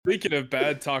Speaking of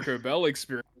bad Taco Bell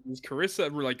experiences, Carissa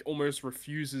like almost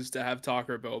refuses to have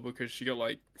Taco Bell because she got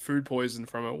like food poison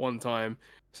from it one time.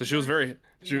 So she was very,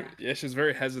 Yeah. she was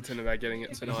very hesitant about getting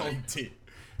it Oh tonight. dear.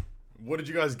 What did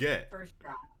you guys get? First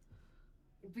try.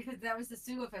 Because that was the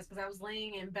Sugo Fest, because I was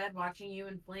laying in bed watching you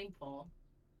and Flame pull.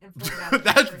 And Flame got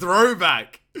That's first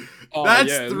throwback. Oh, That's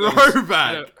yeah, that was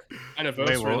throwback.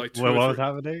 anniversary like two what or was three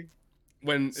happening?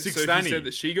 when Six so she Fanny. said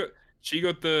that she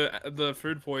got the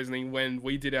food poisoning when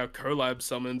we did our collab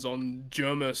summons on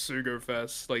Germa Sugo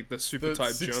Fest, like the super The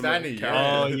type Six Germa Fanny, character.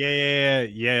 Oh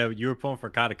yeah. You were pulling for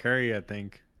Katakuri, I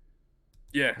think,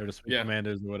 Yeah, or the Sweet yeah,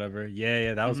 Commanders or whatever.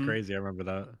 Yeah, that was Mhm. crazy. I remember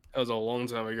that. that was a long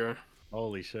time ago.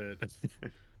 Holy shit.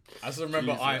 I still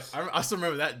remember. Jesus. I still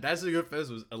remember that Sugar Fest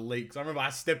was elite. Cause I remember I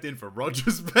stepped in for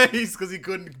Roger's base because he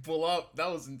couldn't pull up. That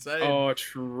was insane. Oh,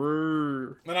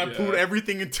 true. And I Yeah. pulled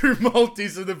everything in 2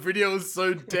 multis, and the video was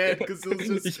so dead because it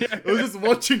was just Yeah. it was just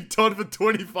watching Todd for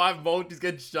 25 multis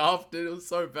get shafted. It was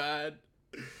so bad.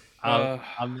 I'll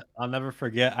never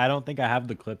forget. I don't think I have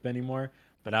the clip anymore,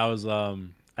 but I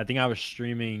think I was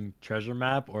streaming Treasure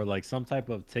Map or like some type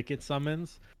of ticket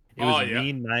summons. It was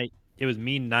me, Knight. It was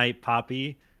me, Knight,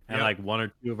 Poppy, and Yep. like one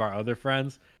or two of our other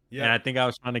friends. Yeah. And I think I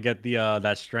was trying to get the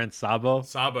that strength Sabo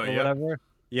Sabo, or yeah. whatever.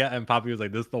 Yeah, and Poppy was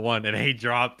like, "This is the one," and he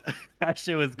dropped. That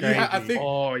shit was crazy. Yeah, I think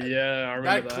Oh yeah, I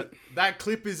remember that. that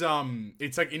clip is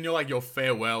it's like in your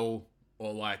farewell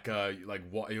or like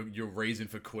what your reason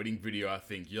for quitting video. I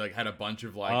think you like had a bunch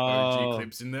of like OG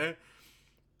clips in there.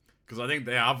 Because I think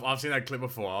I've seen that clip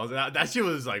before. That shit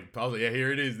was like, I was like, yeah, here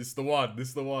it is. This is the one. This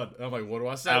is the one. And I'm like, what do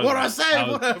I say? What do I say?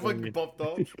 What I fucking popped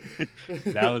off.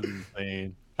 That was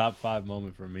insane. Top 5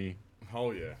 moment for me.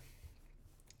 Oh yeah.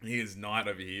 He is Knight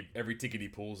over here. Every ticket he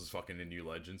pulls is fucking a new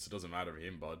legend, so it doesn't matter for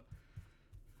him, bud.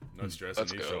 No stress on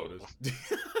his shoulders.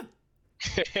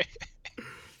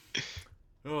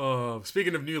 Oh,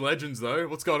 speaking of new legends though,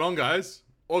 what's going on, guys?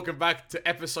 Welcome back to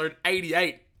episode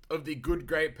 88 of the Good,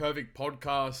 Great, Perfect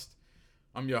podcast.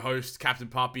 I'm your host, Captain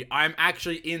Puppy. I'm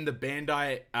actually in the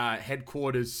Bandai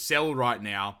headquarters cell right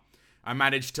now. I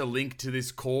managed to link to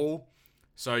this call.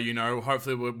 So,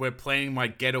 hopefully we're planning my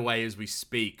getaway as we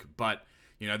speak. But,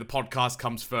 the podcast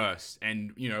comes first.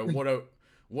 And,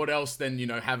 what else than,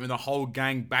 having the whole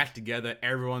gang back together.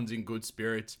 Everyone's in good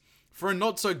spirits. For a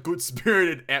not so good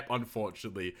spirited ep,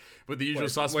 unfortunately, with the usual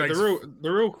suspects.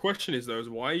 The real question is though, is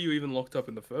why are you even locked up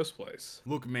in the first place?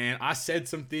 Look, man, I said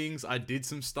some things, I did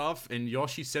some stuff, and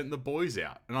Yoshi sent the boys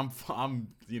out, and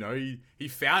he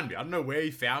found me. I don't know where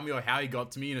he found me or how he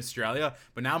got to me in Australia,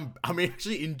 but now I'm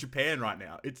actually in Japan right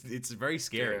now. It's very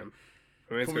scary. Damn.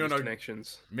 I mean, it's got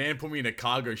connections. Man put me in a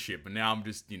cargo ship, and now I'm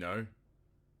just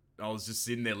I was just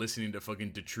sitting there listening to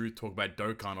fucking The Truth talk about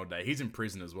Dokkan all day. He's in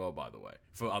prison as well, by the way,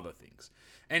 for other things.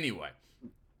 Anyway,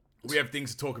 we have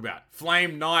things to talk about.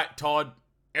 Flame, Knight, Todd,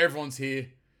 everyone's here.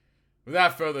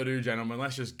 Without further ado, gentlemen,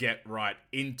 let's just get right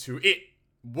into it.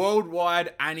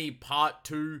 Worldwide Annie Part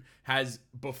 2 has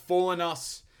befallen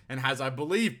us and has, I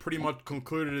believe, pretty much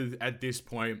concluded at this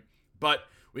point. But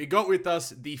we got with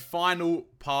us the final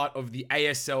part of the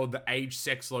ASL, the age,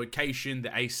 sex, location,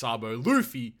 the Ace Sabo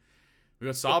Luffy. We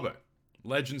got Sabo.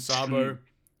 Legend Sabo.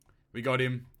 We got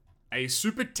him. A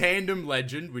super tandem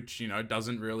legend, which,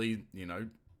 doesn't really,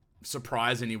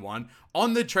 surprise anyone.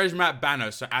 On the treasure map banner,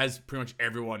 so as pretty much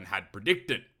everyone had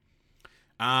predicted.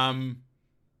 Let's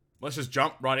just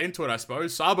jump right into it, I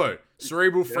suppose. Sabo.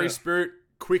 Cerebral, free spirit,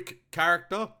 quick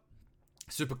character.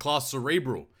 Super class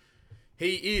Cerebral.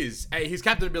 He is, his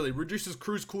captain ability reduces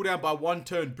crew's cooldown by 1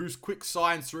 turn, boosts quick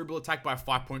psi and cerebral attack by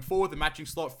 5.4 with a matching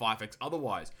slot 5x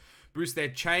otherwise. Boost their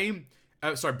HP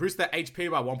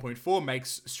by 1.4,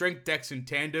 makes strength, dex, and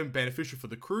tandem beneficial for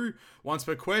the crew. Once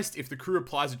per quest, if the crew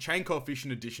applies a chain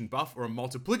coefficient addition buff or a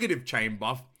multiplicative chain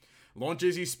buff,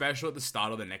 launches his special at the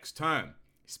start of the next turn.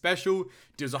 Special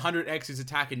deals 100x his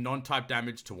attack and non-type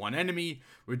damage to one enemy,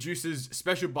 reduces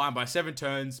special bind by 7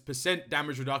 turns, percent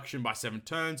damage reduction by 7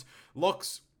 turns,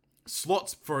 locks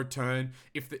slots for a turn.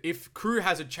 If crew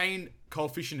has a chain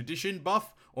coefficient addition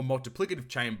buff or multiplicative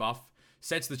chain buff,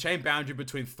 sets the chain boundary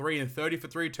between 3 and 30 for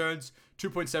 3 turns,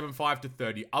 2.75 to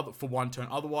 30 for 1 turn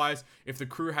otherwise. If the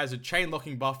crew has a chain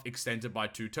locking buff, extends it by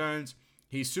 2 turns.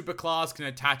 His super class can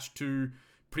attach to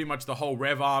pretty much the whole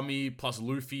Rev army, plus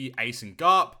Luffy, Ace, and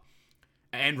Garp.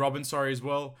 And Robin, as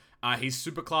well. His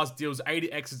super class deals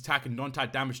 80x attack and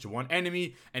non-type damage to one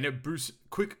enemy, and it boosts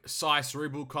quick psi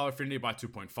cerebral color affinity by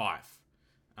 2.5.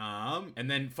 And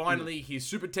then finally, his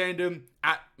super tandem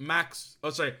at max.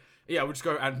 We'll just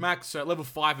go at max. So at level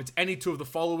 5, it's any 2 of the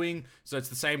following. So it's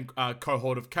the same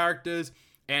cohort of characters.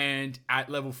 And at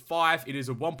level 5, it is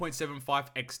a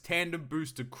 1.75x tandem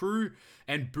boost to crew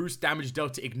and boost damage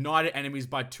dealt to ignited enemies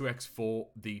by 2x for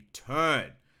the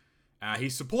turn.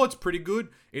 His support's pretty good.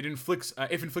 It inflicts,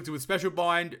 if inflicted with special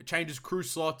bind, changes crew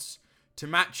slots to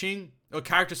matching, or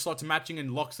character slot to matching,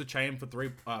 and locks the chain for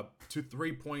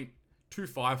 3.25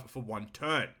 for 1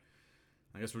 turn.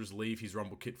 I guess we'll just leave his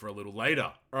Rumble kit for a little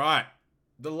later. All right,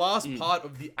 the last part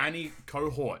of the Annie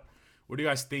cohort. What do you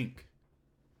guys think?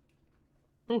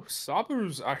 Oh,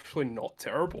 Sabu's actually not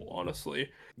terrible, honestly.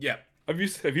 Yeah. I've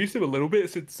used him a little bit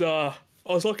since I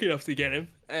was lucky enough to get him,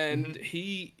 and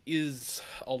he is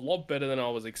a lot better than I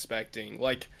was expecting.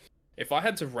 Like, if I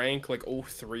had to rank like all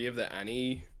 3 of the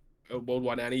Annie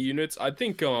worldwide Annie units, I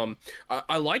think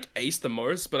I like Ace the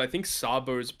most, but I think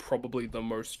Sabo is probably the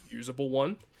most usable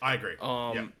one. I agree.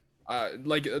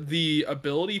 Like the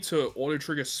ability to auto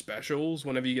trigger specials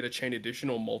whenever you get a chain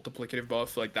additional multiplicative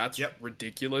buff, like that's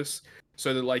ridiculous.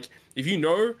 So that like if you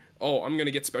know, oh, I'm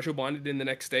gonna get special binded in the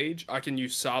next stage, I can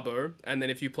use Sabo, and then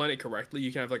if you plan it correctly,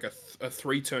 you can have like a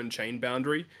 3-turn chain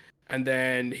boundary, and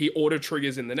then he auto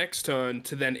triggers in the next turn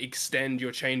to then extend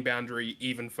your chain boundary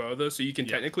even further. So you can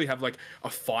technically have like a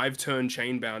 5-turn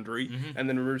chain boundary, and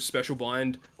then remove special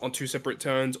bind on 2 separate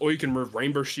turns, or you can remove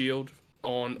Rainbow Shield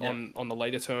on the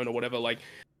later turn or whatever. Like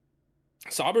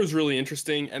Sabo is really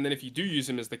interesting, and then if you do use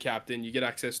him as the captain, you get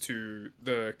access to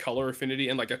the color affinity,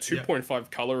 and like a 2.5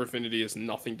 color affinity is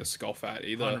nothing to scoff at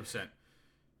either. 100%.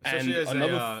 And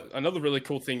another really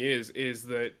cool thing is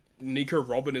that Nico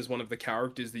Robin is one of the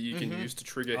characters that you can use to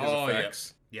trigger his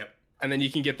effects. Yep. And then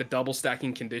you can get the double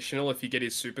stacking conditional if you get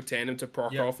his super tandem to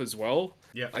proc off as well.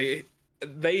 Yeah.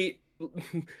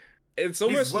 It's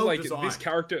almost well like designed.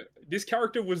 this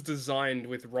character was designed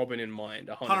with Robin in mind.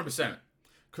 100%.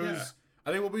 Because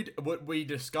I think what we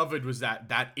discovered was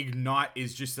that Ignite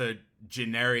is just a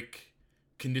generic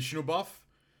conditional buff.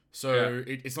 So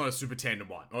it's not a super tandem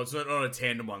one. Or it's not a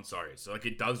tandem one, sorry. So like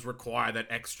it does require that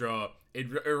extra.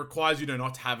 It requires you to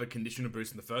not have a conditional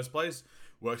boost in the first place.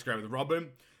 Works great with Robin.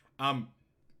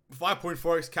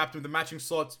 5.4x captain with the matching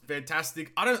slots,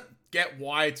 fantastic. I don't get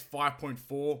why it's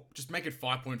 5.4. Just make it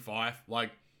 5.5.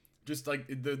 Like, just like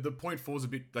the 0.4 is a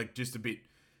bit like a bit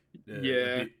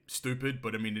stupid.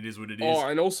 But I mean, it is what it is. Oh,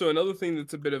 and also another thing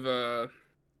that's a bit of a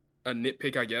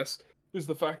nitpick, I guess, is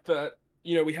the fact that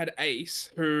we had Ace,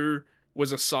 who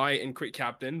was a Psy and crit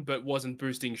captain, but wasn't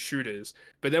boosting shooters.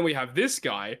 But then we have this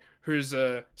guy who's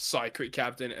a Psy crit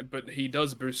captain, but he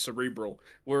does boost cerebral.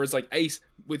 Whereas like Ace,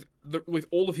 with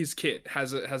all of his kit,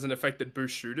 has an effect that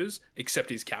boosts shooters, except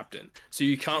he's captain. So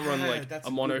you can't run like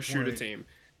a mono shooter team.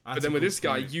 But then with this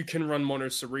guy, you can run mono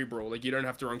cerebral. Like you don't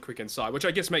have to run quick and Psy, which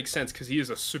I guess makes sense because he is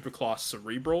a super class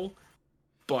cerebral.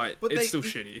 But it's still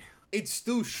shitty. It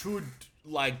still should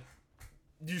like.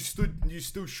 You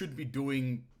still should be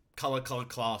doing color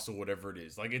class or whatever it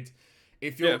is. Like it's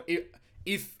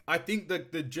if I think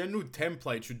that the general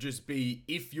template should just be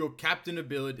if your captain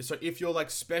ability, so if your like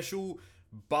special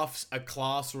buffs a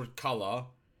class or a color,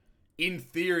 in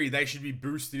theory they should be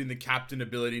boosted in the captain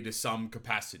ability to some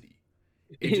capacity.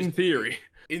 In theory,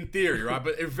 right?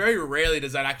 But very rarely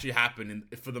does that actually happen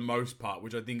for the most part,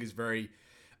 which I think is very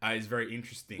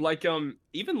interesting. Like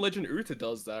even Legend Uta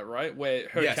does that, right? Where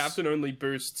her captain only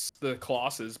boosts the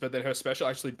classes, but then her special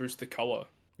actually boosts the color.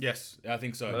 Yes, I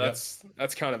think so.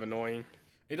 That's kind of annoying.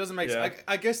 It doesn't make sense.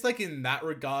 I guess like in that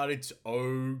regard, it's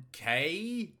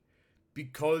okay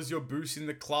because you're boosting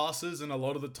the classes, and a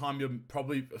lot of the time you're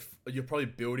probably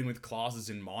building with classes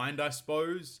in mind, I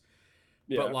suppose.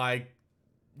 Yeah. But like.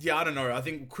 Yeah, I don't know. I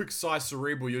think quick size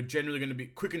cerebral, you're generally going to be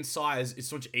quick in size. It's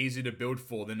so much easier to build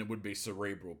for than it would be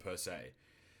cerebral per se.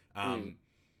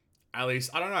 At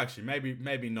least I don't know. Actually,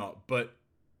 maybe not. But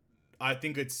I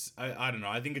think it's I don't know.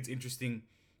 I think it's interesting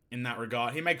in that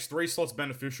regard. He makes 3 slots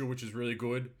beneficial, which is really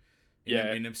good.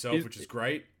 In himself, which is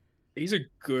great. He's a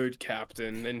good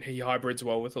captain, and he hybrids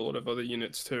well with a lot of other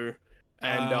units too.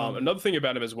 And another thing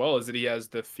about him as well is that he has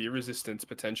the fear resistance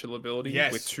potential ability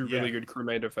with 2 really good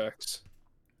crewmate effects.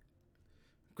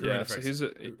 So he's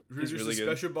reduces really good.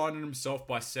 Special bind on himself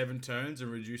by 7 turns and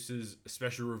reduces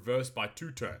special reverse by 2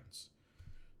 turns.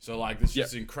 So like this is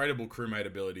just incredible crewmate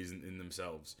abilities in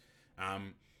themselves.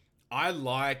 I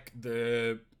like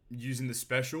using the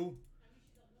special,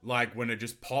 like when it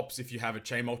just pops if you have a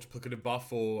chain multiplicative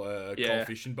buff or a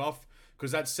coefficient buff,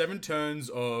 because that 7 turns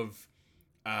of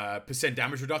percent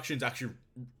damage reduction is actually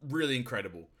really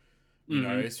incredible. You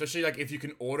know, especially like if you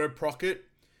can auto proc it.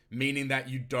 Meaning that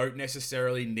you don't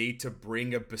necessarily need to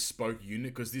bring a bespoke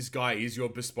unit, because this guy is your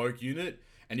bespoke unit,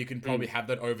 and you can probably have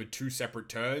that over 2 separate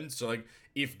turns. So like,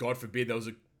 if God forbid there was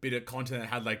a bit of content that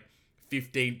had like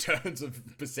 15 turns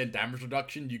of percent damage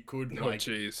reduction, you could Oh,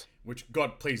 jeez. which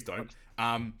God, please don't.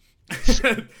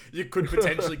 You could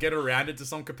potentially get around it to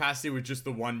some capacity with just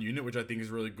the one unit, which I think is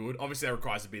really good. Obviously, that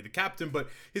requires to be the captain, but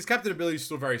his captain ability is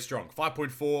still very strong.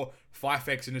 5.4,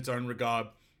 5x in its own regard.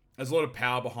 There's a lot of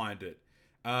power behind it.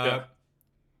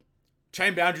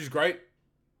 Chain boundary is great.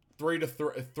 3 to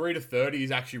 30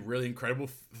 is actually really incredible.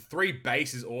 3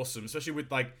 base is awesome, especially with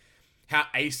like how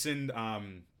Ace and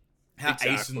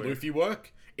Luffy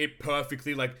work. It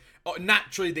perfectly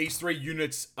naturally these 3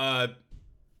 units are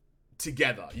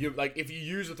together. You like if you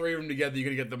use the 3 of them together, you're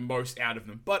gonna get the most out of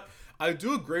them. But I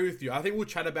do agree with you. I think we'll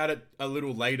chat about it a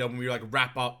little later when we like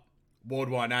wrap up World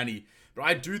War Nanny. But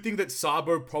I do think that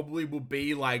Sabo probably will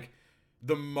be like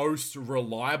the most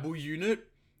reliable unit.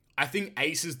 I think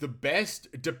Ace is the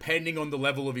best, depending on the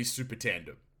level of his super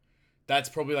tandem. That's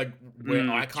probably like where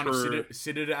I kind of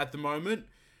sit it at the moment.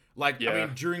 Like, I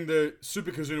mean, during the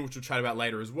Super Kazuna, which we'll chat about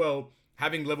later as well,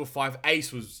 having level 5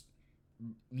 Ace was,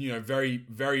 very,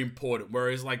 very important.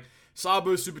 Whereas, like,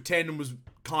 Sabo's super tandem was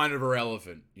kind of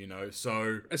irrelevant,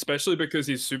 so... Especially because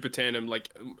his super tandem, like,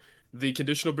 the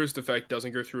conditional boost effect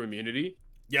doesn't go through immunity.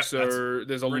 Yep, so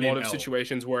there's a lot of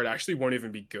situations where it actually won't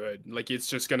even be good. Like, it's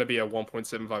just going to be a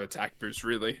 1.75 attack boost,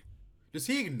 really. Does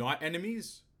he ignite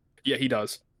enemies? Yeah, he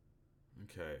does.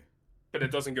 Okay. But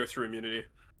it doesn't go through immunity.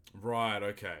 Right,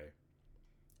 okay.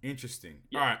 Interesting.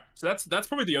 Yeah. Alright. So that's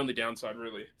probably the only downside,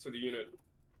 really, to the unit.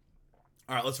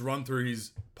 Alright, let's run through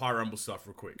his Pyro Rumble stuff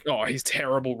real quick. Oh, he's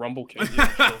terrible Rumble King.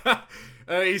 Yeah,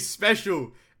 sure. He's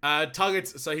special.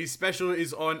 Targets, so his special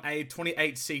is on a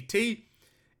 28 CT.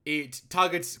 It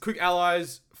targets quick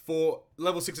allies for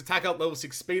level 6 attack up, level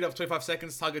 6 speed up, 25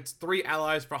 seconds. Targets 3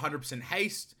 allies for 100%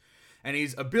 haste. And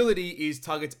his ability is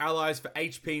targets allies for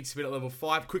HP and speed at level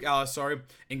 5. Quick allies,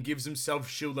 and gives himself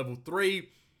shield level 3.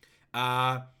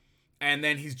 And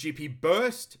then his GP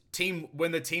burst.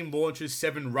 When the team launches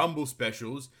 7 Rumble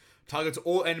specials. Targets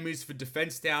all enemies for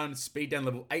defense down, speed down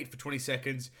level 8 for 20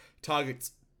 seconds.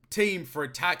 Targets team for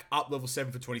attack up level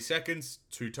 7 for 20 seconds.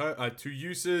 2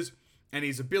 uses. And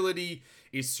his ability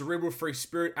is Cerebral Free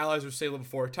Spirit. Allies receive level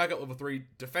 4 attack up, level 3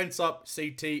 defense up,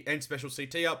 CT and special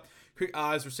CT up. Quick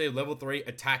allies receive level 3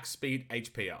 attack, speed,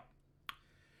 HP up.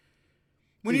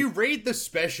 When you read the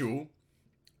special,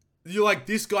 you're like,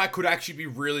 this guy could actually be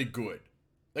really good.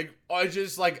 Like, I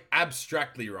just like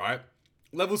abstractly, right?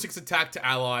 Level 6 attack to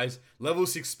allies, level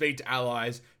 6 speed to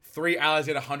allies, 3 allies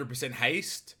get 100%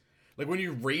 haste. Like, when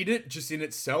you read it just in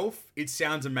itself, it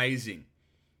sounds amazing.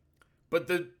 But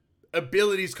the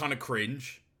ability's kind of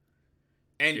cringe.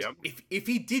 And if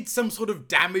he did some sort of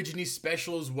damage in his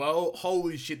special as well,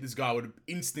 holy shit, this guy would have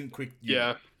instant quick.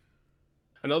 Yeah.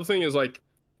 Another thing is, like,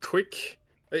 quick.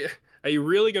 Are you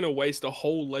really going to waste a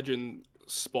whole legend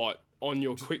spot on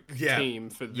your quick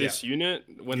team for this unit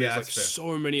when there's like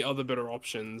so many other better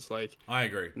options? Like, I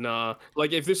agree. Nah.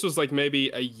 Like, if this was like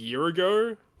maybe a year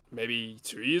ago, maybe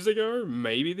 2 years ago,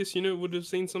 maybe this unit would have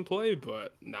seen some play,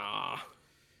 but nah.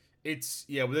 It's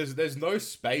well, there's no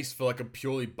space for like a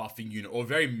purely buffing unit or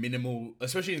very minimal,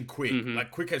 especially in Quick.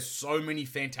 Like, Quick has so many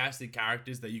fantastic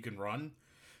characters that you can run.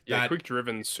 Yeah, Quick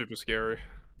driven's super scary.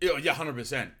 Yeah,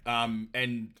 100%.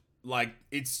 And like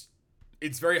it's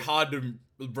very hard to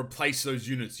replace those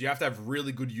units. You have to have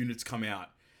really good units come out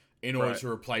in order to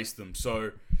replace them. So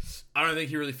I don't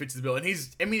think he really fits the bill. And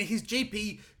his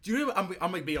GP. Do you know? I'm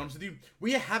gonna be honest with you.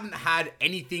 We haven't had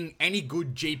any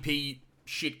good GP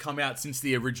shit come out since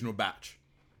the original batch.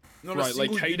 Not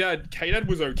like K-Dad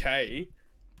was okay,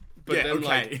 but then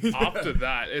like after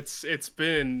that, it's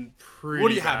been pretty. What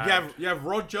do you bad. have? You have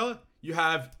Roger, you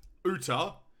have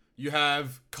Uta, you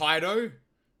have Kaido,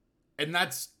 and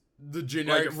that's the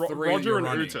generic like, three. Roger you're and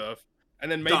running. Uta,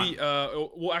 and then maybe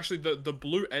well, actually the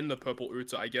blue and the purple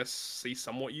Uta, I guess, see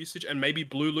somewhat usage, and maybe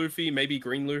blue Luffy, maybe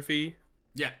green Luffy.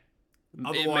 Yeah.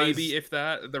 Otherwise, maybe if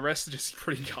that, the rest is just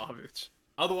pretty garbage.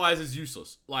 Otherwise, it's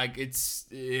useless. Like, it's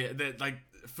like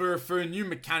for a new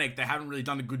mechanic, they haven't really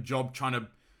done a good job trying to,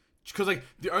 because like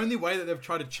the only way that they've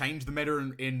tried to change the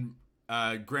meta in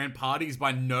Grand Party is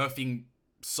by nerfing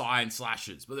Psy and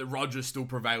Slashes, but the Roger still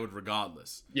prevailed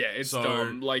regardless. Yeah, it's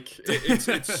dumb. Like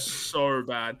it's so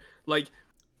bad. Like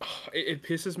it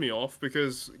pisses me off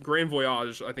because Grand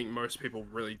Voyage, I think most people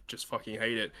really just fucking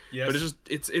hate it. Yes. But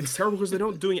it's terrible because they're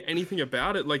not doing anything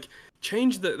about it. Like,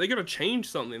 they gotta change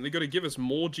something. They gotta give us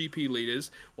more GP leaders,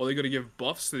 or they gotta give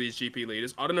buffs to these GP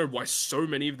leaders. I don't know why so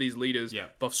many of these leaders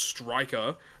buff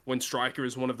Striker when Striker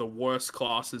is one of the worst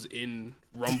classes in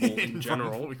Rumble in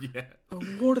general. Rumble, yeah.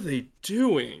 What are they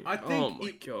doing? I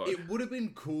think it would have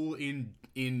been cool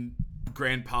in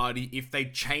Grand Party if they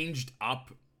changed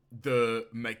up the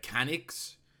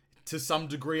mechanics to some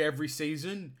degree every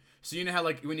season. So you know how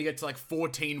like when you get to like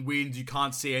 14 wins, you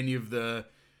can't see any of the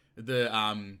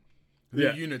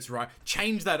units, right?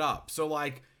 Change that up. So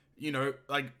like, you know,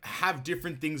 like have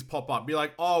different things pop up. Be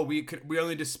like, oh, we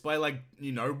only display like,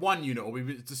 you know, 1 unit, or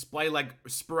we display like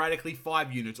sporadically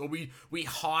 5 units, or we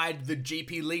hide the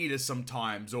GP leaders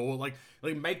sometimes, or like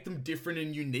make them different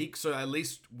and unique, so at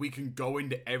least we can go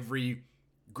into every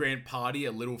grand party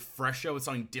a little fresher with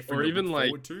something different, or even to look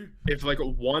forward to. If like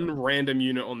one random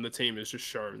unit on the team is just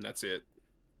shown, that's it.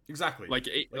 Exactly. Like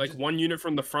just, 1 unit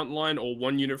from the front line or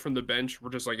 1 unit from the bench, we're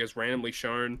just like is randomly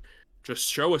shown. Just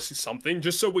show us something,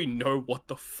 just so we know what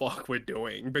the fuck we're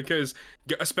doing. Because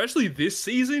especially this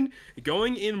season,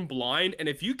 going in blind, and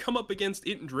if you come up against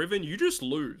it driven, you just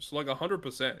lose like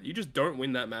 100%. You just don't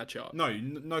win that matchup.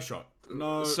 No shot.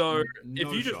 No. So no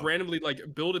if you shot. just randomly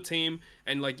like build a team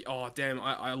and like, oh damn,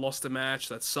 I lost a match,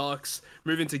 that sucks.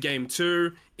 Move into game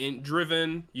 2, int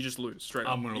driven, you just lose straight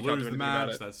up. I'm gonna lose the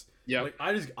match. That's like,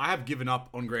 I have given up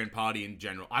on grand party in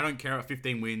general. I don't care about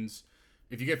 15 wins.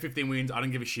 If you get 15 wins, I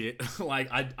don't give a shit. Like,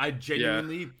 I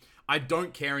genuinely, I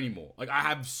don't care anymore. Like,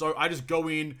 I just go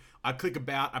in, I click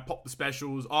about, I pop the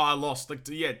specials. Oh, I lost. Like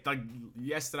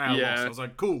yesterday I lost. I was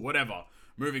like, cool, whatever.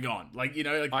 Moving on. Like, you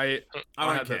know, like, I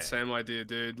don't had care. that same idea,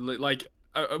 dude. Like,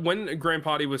 when Grand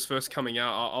Party was first coming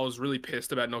out, I was really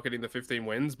pissed about not getting the 15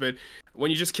 wins. But when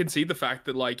you just concede the fact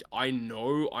that, like, I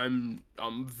know I'm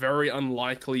very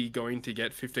unlikely going to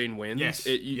get 15 wins, yes.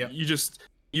 you just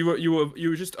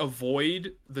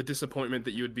avoid the disappointment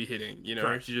that you would be hitting. You know,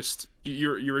 Correct.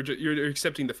 you're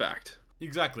accepting the fact.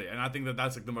 Exactly, and I think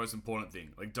that's like the most important thing.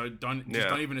 Like,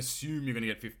 don't even assume you're gonna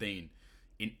get 15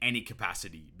 in any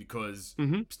capacity, because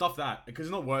stuff that, because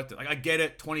it's not worth it. Like, I get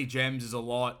it, 20 gems is a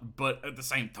lot, but at the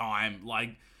same time,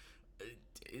 like,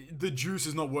 the juice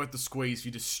is not worth the squeeze.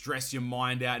 You just stress your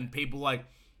mind out, and people like,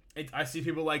 I see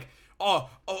people like,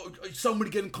 oh, somebody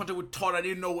get in contact with Todd. I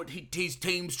didn't know what his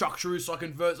team structure is, so I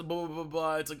convert, blah, blah, blah,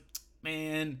 blah. It's like,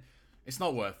 man, it's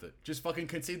not worth it. Just fucking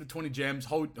concede the 20 gems,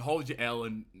 hold your L,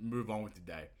 and move on with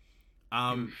your day.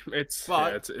 It's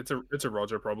a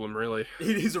Roger problem, really.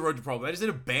 It is a Roger problem. They just need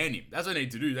to ban him. That's what they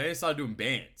need to do. They need to start doing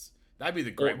bans. That'd be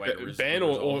the great way to ban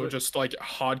or just like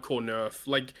hardcore nerf.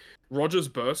 Like, Roger's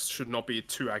burst should not be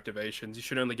 2 activations. You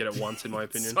should only get it once, in my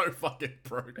opinion. So fucking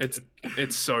broken.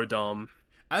 It's so dumb.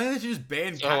 I think they should just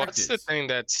ban characters. What's the thing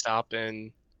that's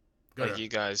stopping you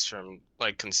guys from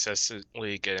like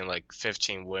consistently getting like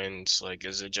 15 wins? Like,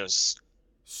 is it just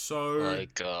so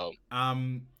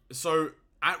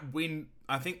at win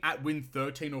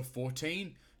 13 or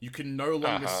 14, you can no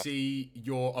longer see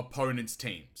your opponent's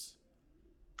teams.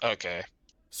 Okay.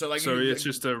 So like, it's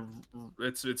just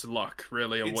it's luck,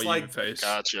 really, on what you face.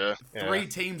 Gotcha. 3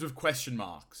 teams with question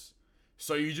marks.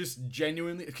 So you just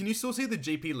genuinely, can you still see the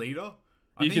GP leader?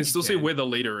 You can still see where the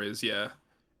leader is, yeah.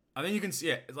 I think you can see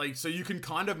it. Like, so you can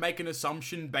kind of make an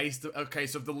assumption based, okay,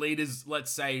 so if the leader's, let's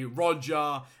say,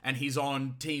 Roger, and he's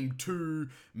on team 2,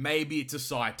 maybe it's a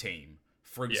side team,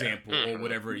 for example, or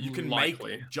whatever. You can make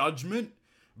judgment,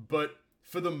 but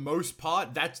for the most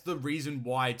part, that's the reason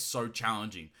why it's so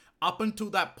challenging. Up until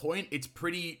that point, it's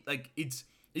pretty, like,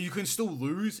 you can still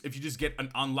lose if you just get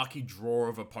an unlucky draw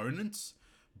of opponents,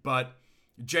 but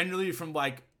generally from,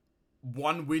 like,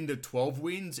 1 win to 12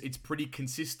 wins, it's pretty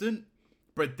consistent.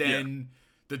 But then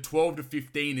the 12 to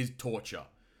 15 is torture.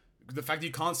 The fact that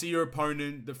you can't see your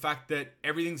opponent, the fact that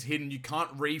everything's hidden, you can't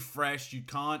refresh, you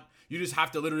just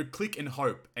have to literally click and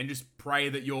hope and just pray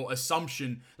that your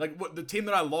assumption, like what the team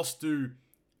that I lost to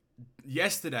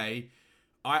yesterday,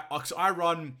 I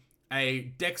run a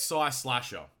Dex-Sai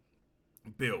Slasher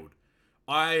build.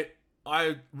 I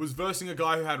was versing a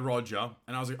guy who had Roger,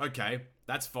 and I was like, okay,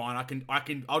 that's fine.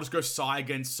 I'll just go Sai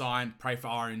against Sai and pray for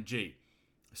RNG.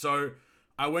 So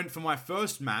I went for my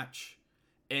first match,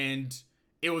 and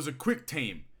it was a quick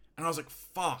team, and I was like,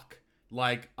 fuck.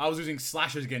 Like, I was using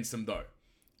slashers against them though,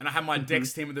 and I had my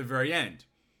Dex team at the very end,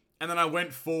 and then I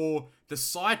went for the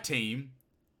Sai team,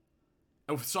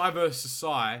 Sai versus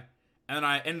Sai, and then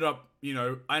I ended up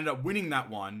winning that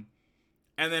one,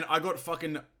 and then I got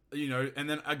fucking, and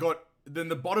then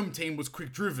the bottom team was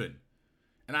quick driven.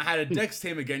 And I had a Dex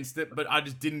team against it, but I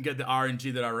just didn't get the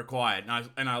RNG that I required,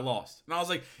 and I lost. And I was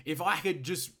like, if I could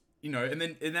just,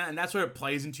 and that's where it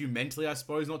plays into you mentally, I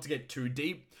suppose, not to get too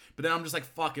deep. But then I'm just like,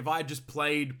 fuck, if I had just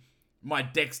played my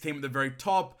Dex team at the very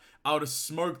top, I would have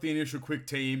smoked the initial quick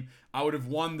team. I would have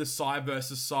won the Sai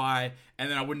versus Sai,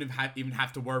 and then I wouldn't have even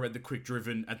have to worry about the quick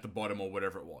driven at the bottom or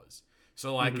whatever it was.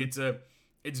 So like,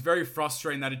 it's very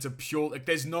frustrating that it's a pure, like,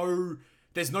 there's no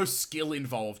skill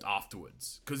involved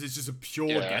afterwards, because it's just a pure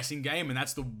guessing game, and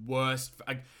that's the worst.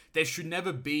 Like, there should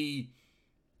never be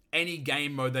any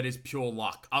game mode that is pure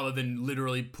luck, other than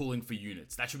literally pulling for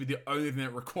units. That should be the only thing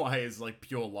that requires like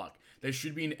pure luck. There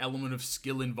should be an element of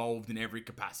skill involved in every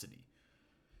capacity.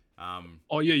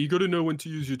 Oh yeah, you got to know when to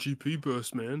use your GP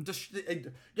burst, man.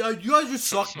 Yo, you guys just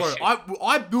suck, bro.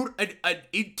 I built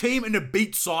a team and a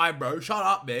beat side, bro. Shut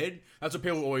up, man. That's what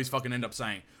people always fucking end up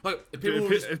saying. Like people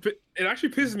it actually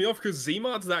pisses me off because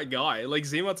Zmart's that guy. Like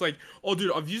Zmart's like, oh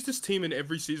dude, I've used this team in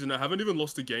every season. I haven't even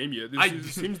lost a game yet.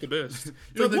 This team's the best.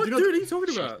 What dude are you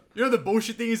talking about? You know the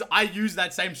bullshit thing is I use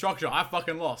that same structure. I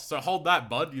fucking lost. So hold that,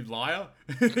 bud. You liar.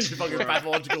 You fucking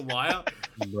pathological liar.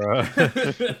 Bro.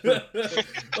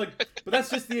 Like, but that's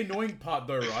just the annoying part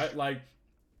though, right? Like,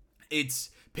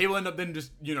 it's people end up then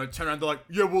just, you know, turn around, they're like,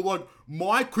 yeah, well, like,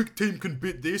 my quick team can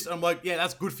bit this. And I'm like, yeah,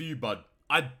 that's good for you, bud.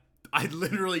 I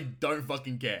literally don't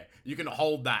fucking care. You can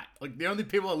hold that. Like, the only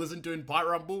people I listen to in Pipe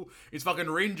Rumble is fucking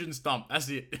Ringe and Stump. That's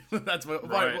it. That's what,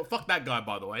 right. Well, fuck that guy,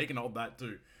 by the way. He can hold that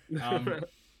too.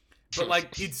 But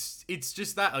like, it's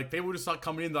just that, like, people just start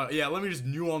coming in like, yeah, let me just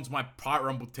nuance my Pipe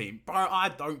Rumble team. Bro, I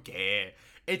don't care.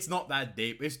 It's not that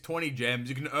deep. It's 20 gems.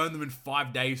 You can earn them in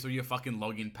 5 days through your fucking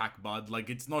login pack, bud. Like,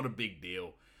 it's not a big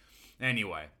deal.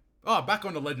 Anyway. Oh, back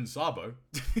on to Legend Sabo.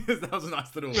 That was a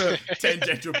nice little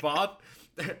tangential path.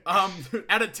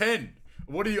 Out of 10,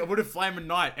 what are Flame and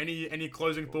Knight? Any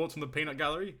closing thoughts from the peanut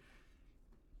gallery?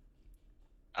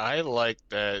 I like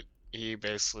that he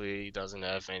basically doesn't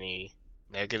have any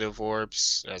negative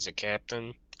orbs as a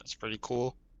captain. That's pretty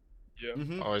cool. Yeah.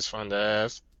 Mm-hmm. Always fun to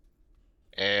have.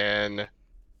 And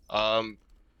I'm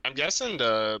guessing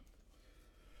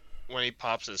when he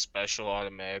pops his special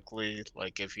automatically,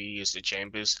 like if he used the chain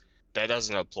boost, that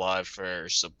doesn't apply for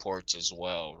supports as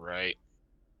well, right?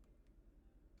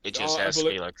 It just has to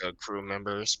be like a crew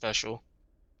member special.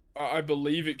 I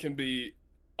believe it can be,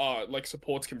 like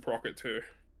supports can proc it too.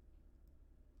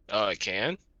 Oh, it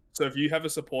can? So if you have a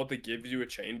support that gives you a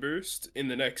chain boost, in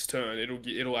the next turn,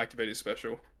 it'll activate his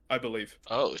special, I believe.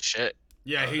 Oh, shit.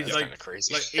 Yeah, he's that's like kinda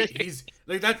crazy. Like he's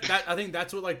like that. I think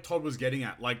that's what like Todd was getting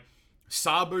at. Like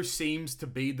Sabo seems to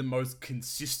be the most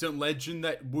consistent legend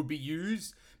that would be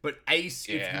used, but Ace,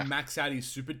 if you max out his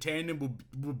super tandem,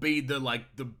 will be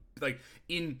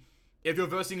if you're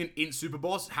versing an int super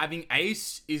boss, having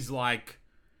Ace is like,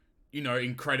 you know,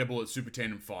 incredible at super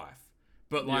tandem 5.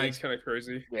 But like, it's kind of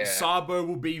crazy. Yeah. Sabo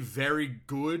will be very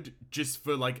good just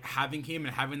for like having him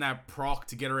and having that proc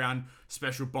to get around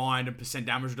special bind and percent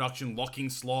damage reduction, locking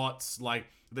slots. Like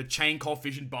the chain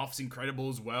coefficient buff's incredible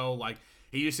as well. Like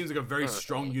he just seems like a very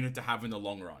strong unit to have in the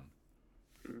long run.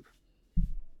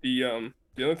 The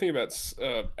other thing about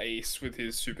Ace with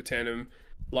his super tandem,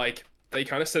 like they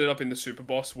kind of set it up in the super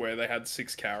boss where they had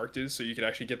 6 characters, so you could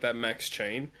actually get that max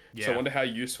chain. Yeah. So I wonder how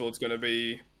useful it's going to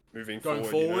be. Going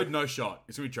forward, you know? No shot.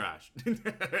 It's gonna be trash.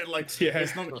 Like, yeah,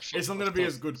 it's not gonna be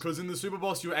as good because in the super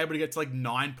boss you were able to get to like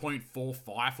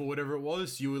 9.45 or whatever it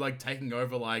was. So you were like taking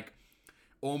over like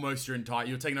almost your entire.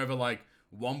 You were taking over like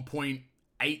 1.8,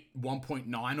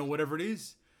 1.9 or whatever it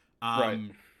is. Right.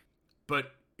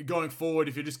 But going forward,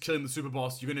 if you're just killing the super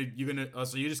boss, you're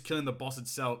just killing the boss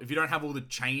itself. If you don't have all the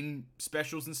chain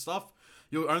specials and stuff,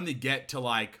 you'll only get to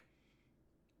like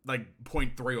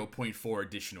 0.3 or 0.4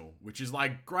 additional, which is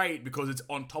like great because it's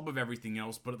on top of everything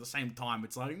else, but at the same time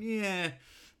it's like, yeah,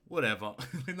 whatever.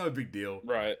 No big deal.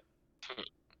 Right.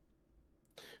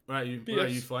 What about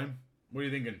you, Flame? What are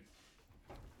you thinking?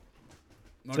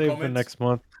 No Save comments? For next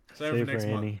month. Save for next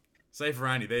month. Save for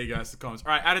Annie. There you go. That's the comments.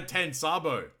 Alright, out of 10,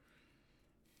 Sabo.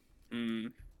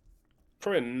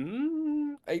 Probably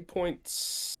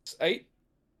 8.8.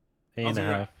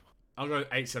 8.5. I'll go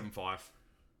 8.75.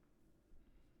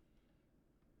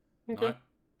 Okay.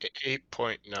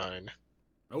 8.9.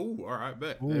 Oh, alright,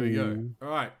 bet. There we go.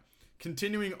 Alright.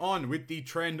 Continuing on with the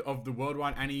trend of the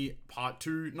Worldwide Annie Part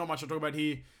 2. Not much to talk about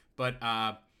here, but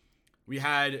we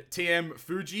had TM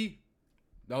Fuji.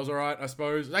 That was alright, I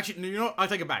suppose. Actually, you know what? I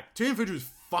take it back. TM Fuji was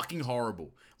fucking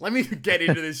horrible. Let me get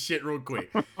into this shit real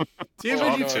quick.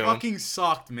 TM Fuji fucking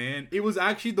sucked, man. It was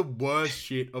actually the worst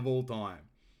shit of all time.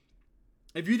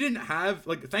 If you didn't have,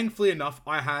 like, thankfully enough,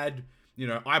 I had... You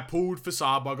know, I pulled for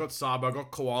Sabo, I got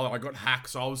Koala, I got Hack,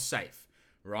 so I was safe,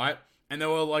 right? And they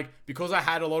were like, because I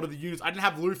had a lot of the units, I didn't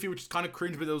have Luffy, which is kind of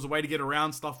cringe, but there was a way to get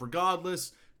around stuff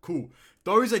regardless. Cool.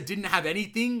 Those that didn't have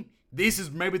anything, this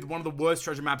is maybe one of the worst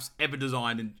treasure maps ever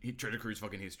designed in Treasure Cruise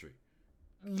fucking history.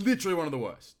 Literally one of the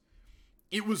worst.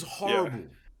 It was horrible.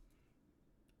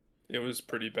 Yeah. It was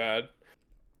pretty bad.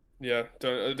 Yeah,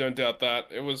 don't doubt that.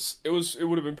 It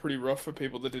would have been pretty rough for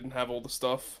people that didn't have all the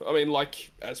stuff. I mean,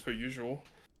 like as per usual.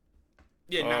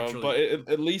 Yeah, naturally.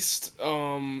 But at least,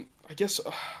 I guess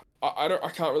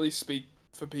I can't really speak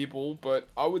for people, but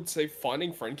I would say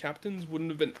finding friend captains wouldn't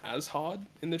have been as hard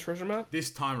in the treasure map. This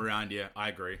time around, yeah, I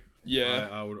agree. Yeah,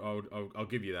 I'll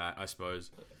give you that, I suppose.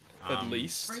 at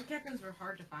least Friend captains were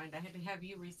hard to find. I had to have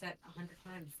you reset 100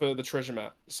 times. for the treasure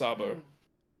map. Sabo,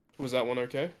 was that one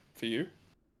okay for you?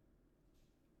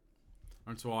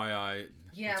 That's why I.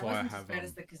 Yeah, that's it why wasn't I as have. bad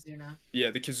as the Kazuna.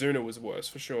 Yeah, the Kazuna was worse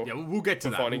for sure. Yeah, we'll get to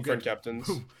for that. finding We'll friend get, captains.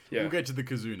 We'll get to the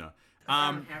Kazuna.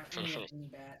 I don't have any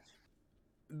bad.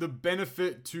 The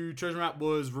benefit to treasure map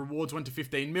was rewards went to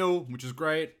 15 mil, which is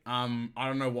great. I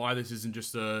don't know why this isn't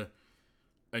just a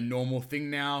normal thing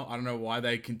now. I don't know why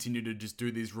they continue to just do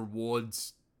these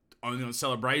rewards only on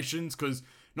celebrations, because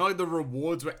not like the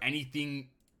rewards were anything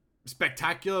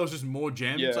spectacular. It was just more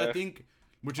gems, I think.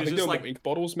 Which is just like ink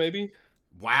bottles, maybe.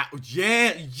 Wow.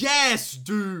 Yeah. Yes,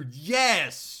 dude.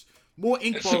 Yes. More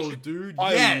ink bottles, dude.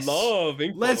 Yes. I love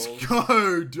ink bottles. Let's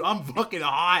go, dude. I'm fucking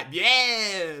hype.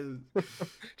 Yes.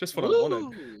 Just what I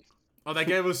wanted. Oh, they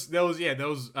gave us, there was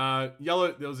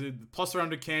yellow, there was a plus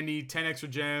 300 candy, 10 extra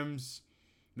gems.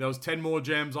 There was 10 more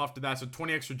gems after that, so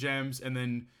 20 extra gems, and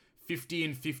then 50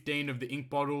 and 15 of the ink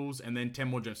bottles, and then 10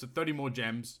 more gems. So 30 more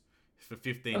gems for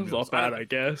 15 That's mils. not bad, I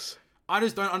guess. I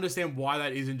just don't understand why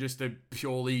that isn't just a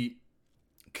purely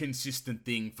consistent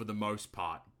thing for the most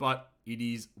part. But it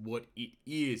is what it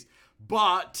is.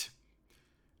 But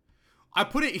I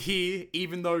put it here,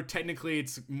 even though technically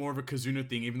it's more of a Kazuna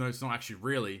thing, even though it's not actually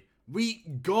really. We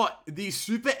got the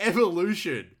super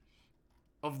evolution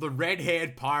of the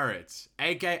red-haired pirates,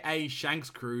 aka Shanks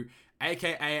crew,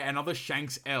 aka another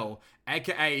Shanks L,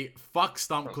 aka fuck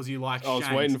Stump because you like Shanks.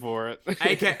 I was waiting for it.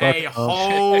 aka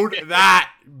hold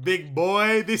that, big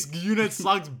boy. This unit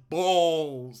sucks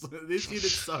balls. This unit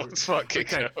sucks. Fucking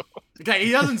Okay,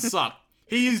 he doesn't suck.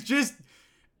 He is just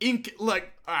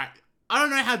like, alright. I don't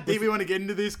know how deep we want to get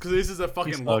into this because this is a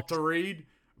fucking lot to read,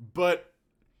 but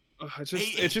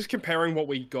it's just comparing what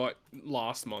we got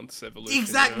last month's evolution.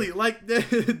 exactly, you know? like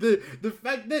the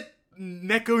fact that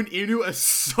Neko and Inu are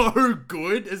so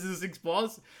good as the 6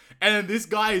 boss, and then this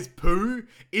guy is Pooh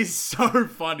is so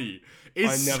funny.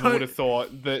 I never would have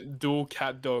thought that dual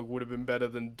cat dog would have been better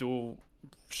than dual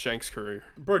Shanks crew.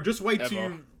 Bro, just wait Ever.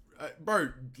 till bro,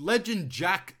 Legend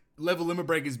Jack level limit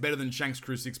break is better than Shanks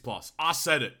crew 6+. I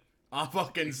said it. I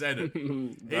fucking said it.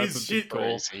 That's He's a big shit.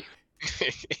 call.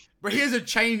 But here's a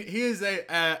chain. Here's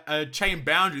a chain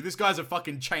boundary. This guy's a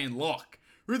fucking chain lock.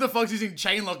 Who the fuck's using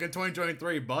chain lock in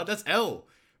 2023, bud? That's L.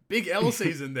 Big L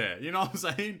season there. You know what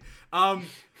I'm saying?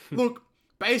 Look,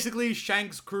 basically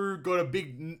Shanks crew got a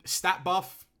big stat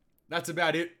buff. That's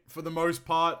about it for the most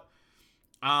part.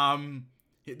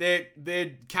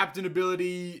 Their captain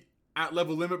ability at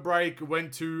level limit break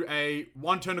went to a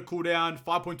 1 turn of cooldown,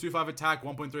 5.25 attack,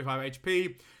 1.35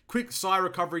 HP, quick psi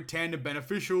recovery tandem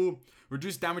beneficial,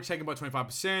 reduce damage taken by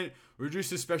 25%,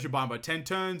 reduces special bind by 10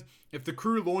 turns. If the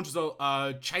crew launches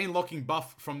a chain locking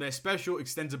buff from their special,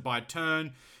 extends it by a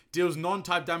turn, deals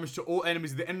non-type damage to all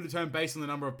enemies at the end of the turn based on the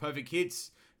number of perfect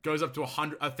hits, goes up to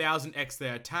 1,000x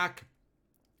their attack.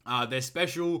 Their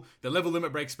special, the level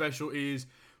limit break special is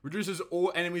reduces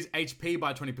all enemies HP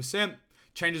by 20%,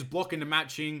 changes block into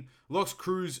matching, locks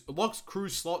crew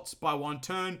slots by 1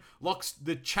 turn, locks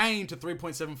the chain to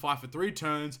 3.75 for 3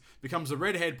 turns, becomes the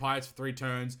red-haired pirates for 3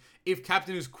 turns. If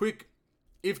captain is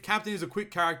a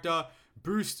quick character,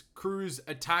 boost crew's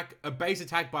attack, a base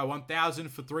attack by 1,000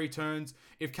 for 3 turns.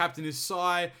 If captain is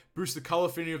Psi, boost the color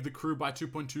affinity of the crew by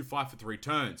 2.25 for 3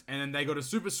 turns. And then they got a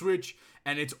super switch,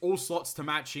 and it's all slots to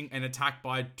matching and attack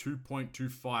by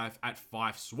 2.25 at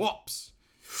 5 swaps.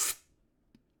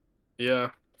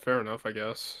 Yeah, fair enough, I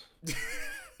guess.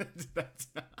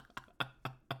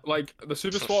 Like, the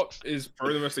super swap is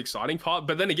probably the most exciting part,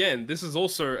 but then again, this is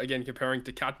also, again, comparing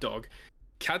to Cat Dog.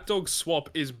 Cat Dog swap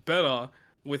is better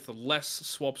with less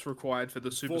swaps required for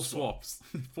the super 4 swap. swaps.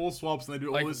 4 swaps, and they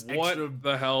do Like, all this what extra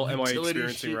the hell am I utility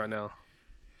experiencing shit. right now?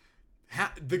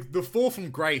 The fall from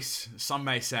grace, some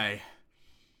may say.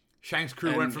 Shanks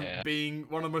crew went from yeah. being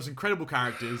one of the most incredible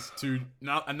characters to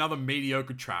another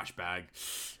mediocre trash bag.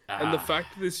 And the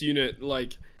fact that this unit,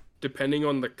 like, depending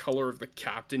on the color of the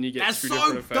captain, you get That's 2 so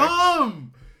different effects.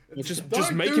 dumb! Well, just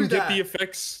Don't make do him get that. the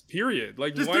effects, period.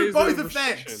 Like, Just why do is there a both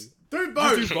restriction? effects! Do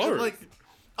both! Just do both. Like,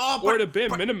 oh, Or but, at a bare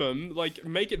but, minimum, like,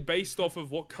 make it based off of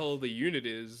what color the unit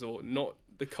is, or not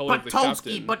the color of But the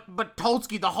Tolsky, captain. but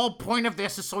Tolsky, the whole point of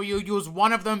this is so you use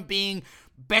one of them being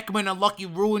Beckman and Lucky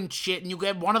Ruin shit, and you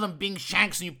get one of them being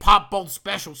Shanks, and you pop both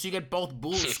specials, so you get both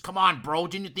boosts. Come on, bro,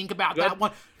 didn't you think about that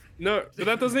one? No, but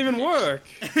that doesn't even work.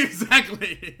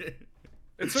 exactly.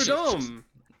 It's so dumb.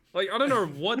 Like, I don't know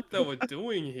what they were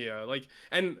doing here. Like,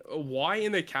 and why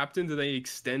in the captain do they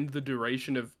extend the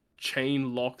duration of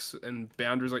chain locks and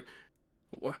boundaries. Like,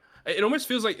 it almost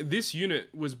feels like this unit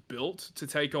was built to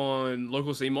take on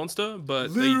local sea monster,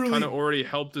 but they kind of already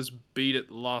helped us beat it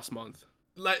last month.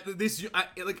 Like this,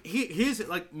 here's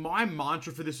like my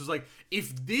mantra for this was like,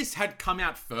 if this had come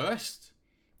out first,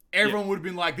 everyone would have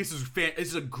been like, this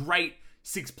is a great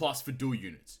 6+ for dual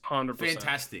units. 100%.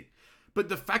 Fantastic. But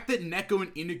the fact that Neko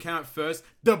and Inu came out first,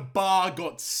 the bar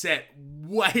got set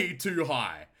way too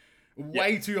high.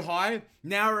 Way too high.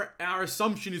 Now our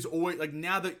assumption is always, like,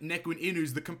 now that Neko and Inu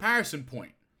is the comparison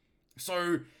point.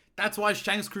 So that's why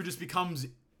Shanks' crew just becomes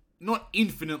not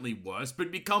infinitely worse,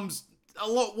 but becomes a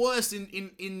lot worse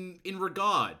in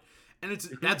regard. And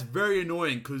that's very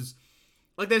annoying because,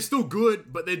 like, they're still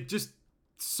good, but they're just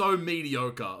so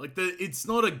mediocre. Like, it's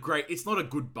not a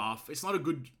good buff. It's not a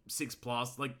good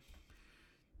 6+. Like,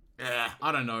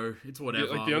 I don't know. It's whatever.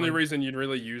 Yeah, like, the only reason you'd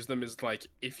really use them is, like,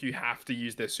 if you have to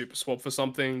use their super swap for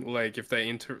something. Like, if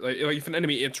they like if an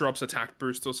enemy interrupts attack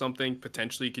boost or something,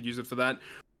 potentially you could use it for that.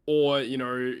 Or, you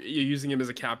know, you're using him as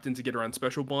a captain to get around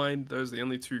special bind. Those are the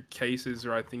only two cases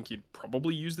where I think you'd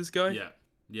probably use this guy.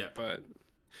 Yeah. But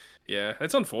yeah,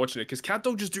 it's unfortunate because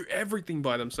CatDog just do everything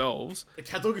by themselves.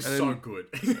 CatDog is so good.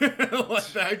 Like,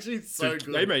 they're actually so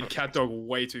good. They made CatDog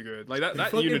way too good. Like,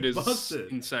 that unit is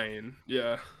insane.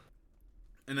 Yeah.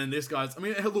 And then this guy's, I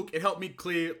mean, look, it helped me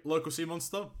clear local sea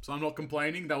monster, so I'm not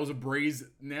complaining. That was a breeze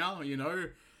now, you know.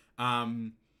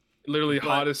 Literally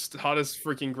hardest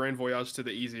freaking Grand Voyage to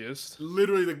the easiest.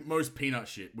 Literally the most peanut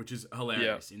shit, which is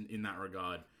hilarious in that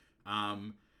regard. I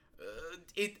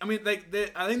mean,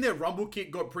 I think their Rumble kit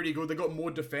got pretty good. They got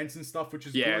more defense and stuff, which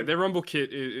is good. Their Rumble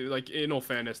kit, like, in all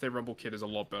fairness, their Rumble kit is a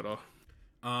lot better.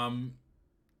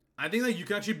 I think that you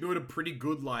can actually build a pretty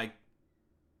good, like,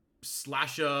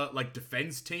 slasher, like,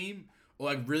 defense team, or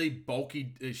like really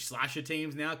bulky slasher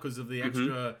teams now because of the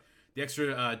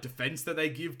extra defense that they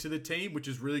give to the team, which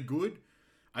is really good.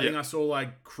 I think I saw,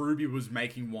 like, Kruby was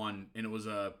making one, and it was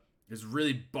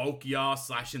really bulky ass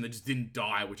slashing that just didn't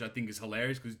die, which I think is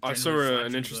hilarious. Because I saw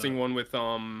an interesting one with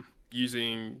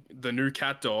using the new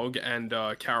CatDog and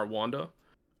Carawanda.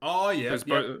 Oh yeah,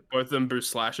 because both of them boost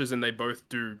slashes, and they both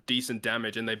do decent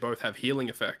damage, and they both have healing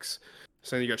effects.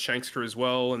 So then you got Shanks crew as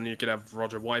well, and you could have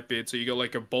Roger Whitebeard. So you got,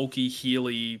 like, a bulky,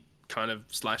 healy kind of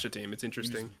slasher team. It's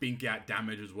interesting. You just bink out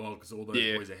damage as well, because all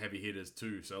those boys are heavy hitters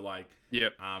too. So, like,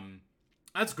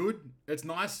 that's good. It's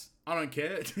nice. I don't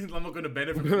care. I'm not going to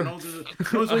benefit from it. No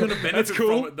one's going to benefit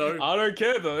from it, though. I don't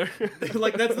care, though.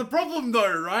 Like, that's the problem,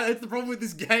 though, right? That's the problem with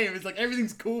this game. It's like,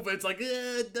 everything's cool, but it's like,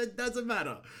 it doesn't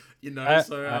matter. You know, I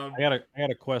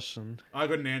got a question. I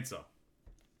got an answer.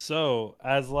 So,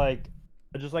 as, like,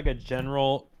 just like a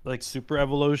general, like, super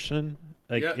evolution,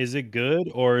 like, is it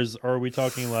good, or are we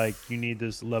talking, like, you need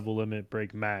this level limit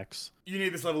break max? You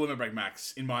need this level limit break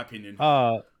max, in my opinion.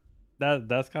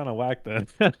 That's kind of whack then.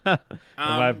 In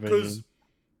my opinion.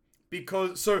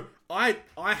 Because so I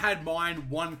had mine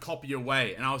one copy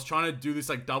away, and I was trying to do this,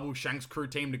 like, double Shanks crew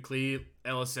team to clear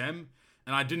LSM,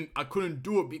 and I couldn't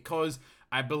do it because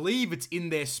I believe it's in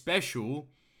their special.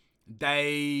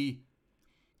 They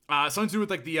something to do with,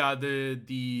 like,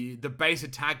 the base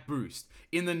attack boost.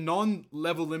 In the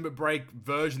non-level limit break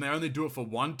version, they only do it for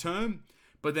 1 turn,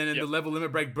 but then in the level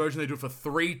limit break version, they do it for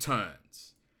 3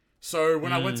 turns. So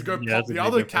when I went to go pop the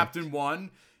other captain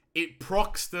one, it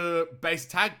procs the base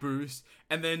attack boost,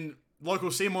 and then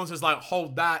local sea monsters, like,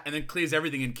 hold that, and then clears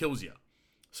everything and kills you.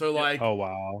 So, like, oh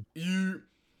wow,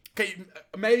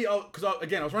 maybe because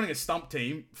I was running a stump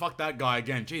team. Fuck that guy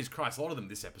again. Jesus Christ, a lot of them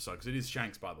this episode, because it is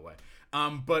Shanks, by the way.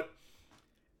 But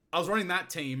I was running that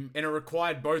team, and it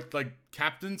required both, like,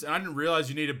 captains, and I didn't realize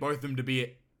you needed both of them to be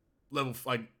at level,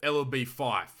 like, LLB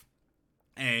 5.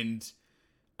 And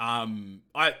I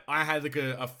had, like,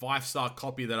 a 5-star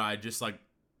copy that I just, like,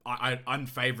 I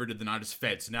unfavorited, and I just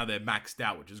fed. So now they're maxed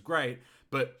out, which is great.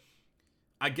 But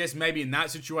I guess maybe in that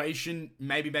situation,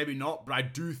 maybe not. But I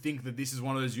do think that this is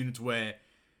one of those units where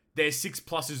their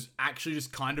 6+ is actually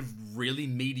just kind of really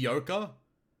mediocre.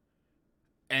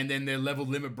 And then their level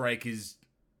limit break is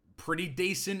pretty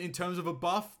decent in terms of a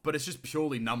buff, but it's just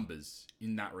purely numbers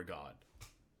in that regard.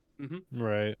 Mm-hmm.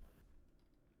 Right.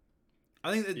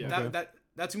 I think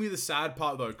that's gonna be the sad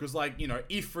part, though, because, like, you know,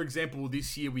 if, for example,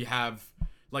 this year we have,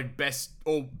 like, best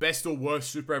or worst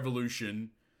super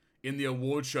evolution in the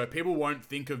award show, people won't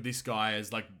think of this guy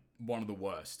as, like, one of the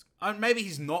worst. Maybe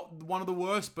he's not one of the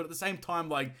worst, but at the same time,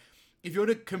 like, if you were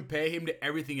to compare him to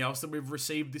everything else that we've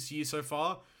received this year so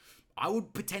far, I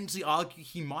would potentially argue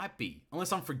he might be,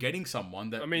 unless I'm forgetting someone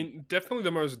that. I mean, definitely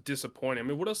the most disappointing. I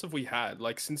mean, what else have we had?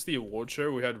 Like, since the award show,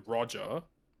 we had Roger.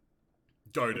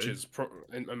 which is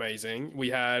amazing. We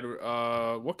had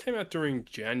what came out during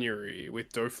January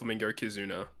with Doflamingo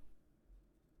Kizuna.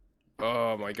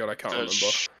 Oh my god, I can't remember.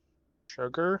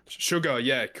 Sugar? Sugar,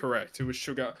 yeah, correct. It was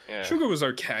Sugar. Yeah. Sugar was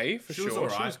okay for sure. All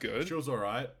right. She was good. She was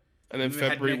alright. And then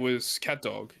February was Cat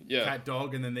Dog. Yeah. Cat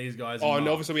Dog, and then these guys. Oh, and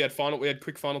obviously we had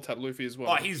quick final tap Luffy as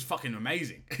well. Oh, he's fucking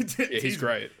amazing. Yeah, he's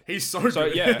great. He's so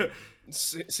good. Yeah,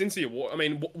 since the award, I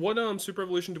mean, what Super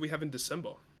Evolution do we have in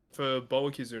December for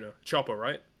Boa Kizuna? Chopper,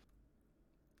 right?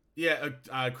 Yeah,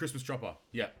 Christmas Chopper.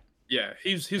 Yeah. Yeah,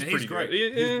 he's pretty great.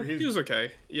 Good. Yeah, he was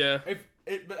okay. Yeah.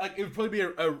 It would probably be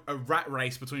a rat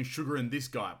race between Sugar and this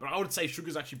guy, but I would say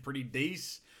Sugar's actually pretty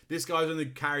decent. This guy's only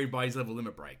carried by his level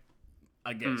limit break,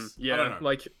 I guess. Yeah, I don't know.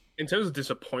 like in terms of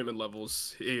disappointment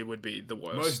levels, it would be the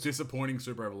worst. Most disappointing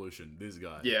Super Evolution. This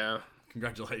guy. Yeah.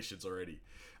 Congratulations already.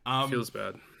 Feels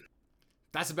bad.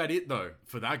 That's about it though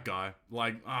for that guy.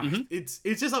 Like, it's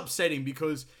just upsetting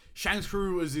because Shanks'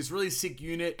 crew was this really sick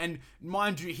unit, and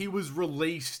mind you, he was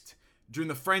released during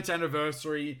the French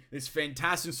anniversary. This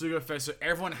fantastic Sugar Fest, so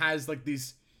everyone has like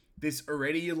this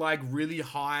already like really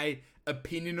high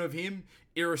opinion of him,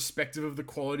 irrespective of the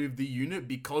quality of the unit,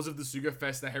 because of the Sugar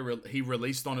Fest that he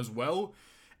released on as well.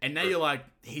 And now you're like,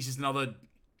 he's just another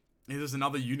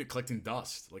unit collecting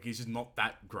dust. Like, he's just not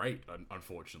that great,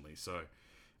 unfortunately. So,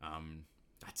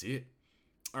 that's it.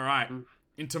 All right.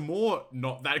 Into more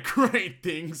not that great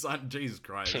things. Jesus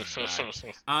Christ.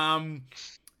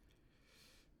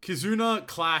 Kizuna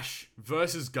Clash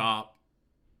versus Garp.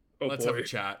 Oh, Let's have a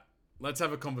chat. Let's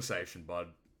have a conversation, bud.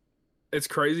 It's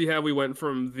crazy how we went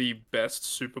from the best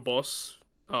super boss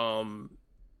in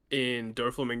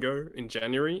Doflamingo in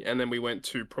January, and then we went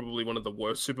to probably one of the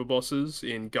worst super bosses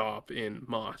in Garp in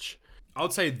March. I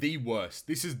would say the worst.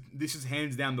 This is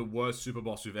hands down the worst super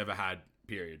boss we've ever had,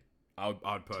 period. I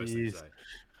would personally say.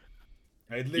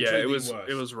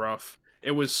 It was rough.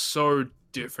 It was so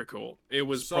difficult. It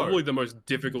was probably the most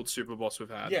difficult super boss we've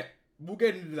had. Yeah, we'll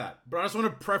get into that. But I just want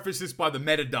to preface this by the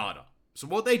metadata. So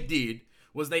what they did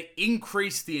was they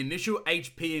increased the initial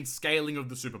HP and scaling of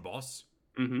the super boss.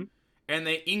 Mm-hmm. And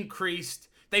they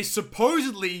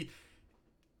supposedly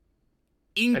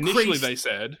increased... Initially they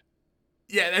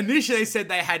said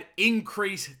they had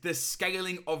increased the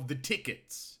scaling of the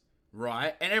tickets,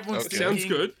 right? And everyone's thinking... Sounds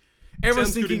good. Everyone's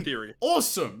Sounds thinking, good in theory.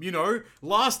 Awesome, you know,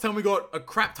 last time we got a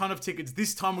crap ton of tickets,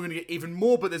 this time we're going to get even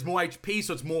more, but there's more HP,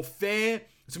 so it's more fair.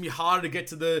 It's going to be harder to get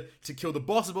to kill the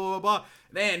boss, blah, blah, blah.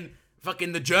 Then,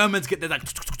 fucking the Germans get their, like,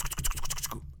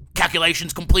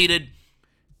 calculations completed.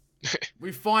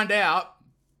 We find out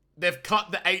they've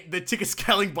cut the ticket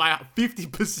scaling by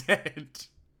 50%.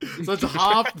 So it's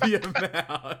half the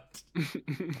amount.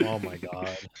 Oh my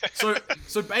god. So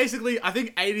basically, I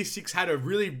think 86 had a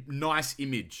really nice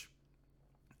image.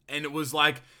 And it was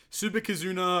like Super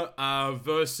Kizuna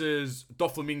versus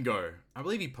Doflamingo. I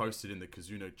believe he posted in the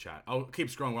Kizuna chat. I'll keep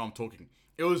scrolling while I'm talking.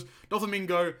 It was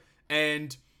Doflamingo,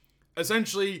 and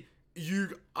essentially I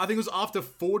think it was after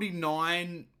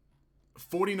 49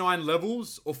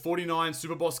 levels or 49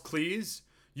 super boss clears,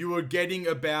 you were getting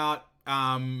about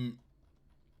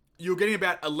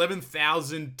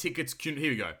 11,000 tickets. Here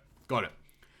we go. Got it.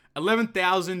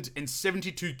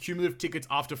 11,072 cumulative tickets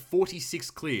after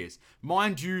 46 clears.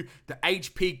 Mind you, the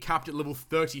HP capped at level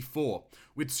 34.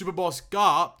 With Super Boss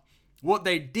Garp, what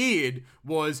they did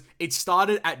was it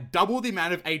started at double the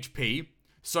amount of HP.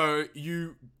 So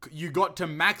you got to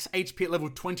max HP at level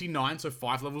 29, so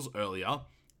 5 levels earlier.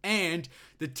 And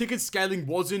the ticket scaling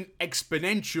wasn't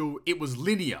exponential, it was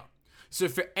linear. So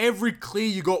for every clear,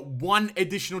 you got 1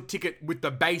 additional ticket with the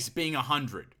base being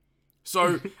 100.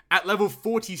 So at level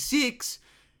 46,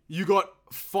 you got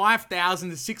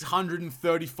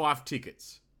 5,635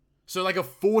 tickets. So like a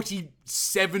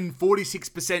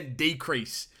 46%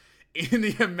 decrease in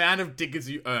the amount of tickets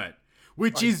you earn,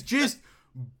 which is just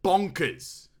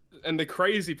bonkers. And the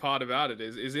crazy part about it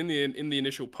is in the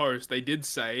initial post, they did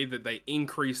say that they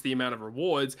increased the amount of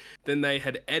rewards. Then they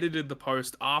had edited the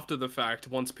post after the fact,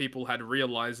 once people had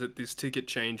realized that this ticket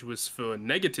change was for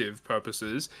negative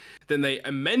purposes. Then they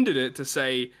amended it to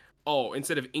say, oh,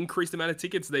 instead of increased amount of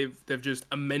tickets, they've just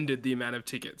amended the amount of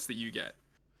tickets that you get.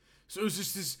 So it was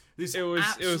just this it was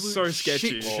so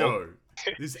sketchy. Shit show.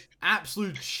 This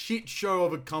absolute shit show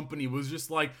of a company was just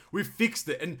like, we fixed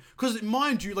it. And because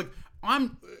mind you, like,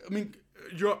 I'm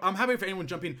happy for anyone to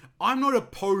jump in. I'm not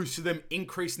opposed to them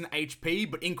increasing the HP,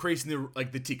 but increasing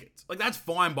the tickets. Like, that's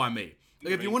fine by me.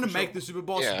 Like, if you want to make the Super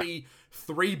Boss be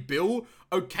 3 bill,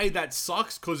 okay, that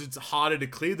sucks because it's harder to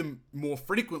clear them more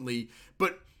frequently,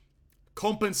 but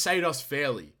compensate us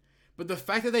fairly. But the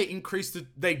fact that they increased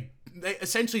they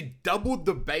essentially doubled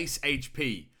the base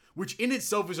HP, which in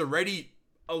itself is already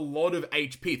a lot of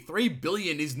HP. 3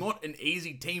 billion is not an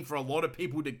easy team for a lot of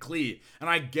people to clear. And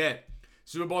I get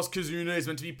Super Boss Kazuna is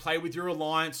meant to be played with your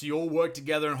alliance, so you all work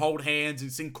together and hold hands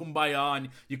and sing Kumbaya and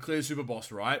you clear Super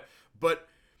Boss, right? But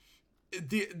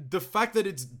the fact that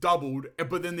it's doubled,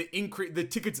 but then the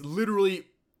tickets literally,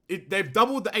 they've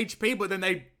doubled the HP, but then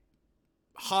they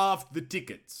halved the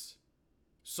tickets.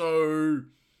 So,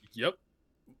 yep.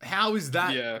 How is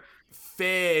that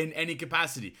fair in any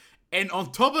capacity? And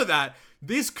on top of that,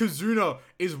 this Kazuna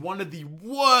is one of the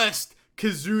worst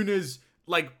Kazunas,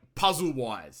 like,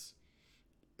 puzzle-wise.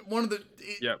 One of the...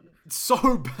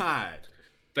 So bad.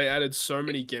 They added so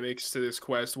many gimmicks to this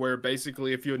quest where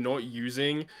basically if you're not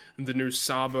using the new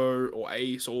Sabo or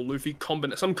Ace or Luffy,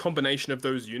 some combination of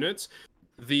those units,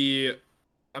 the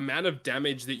amount of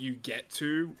damage that you get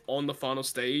to on the final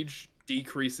stage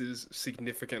decreases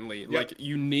significantly. Like,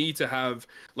 you need to have,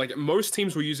 like, most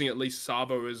teams were using at least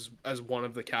Sabo as one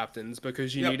of the captains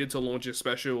because you needed to launch a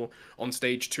special on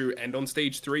stage 2 and on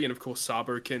stage 3, and of course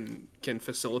Sabo can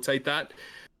facilitate that.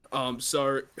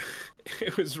 So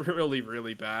it was really,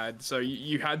 really bad. So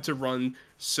you had to run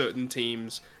certain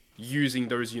teams using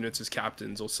those units as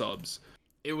captains or subs.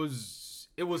 It was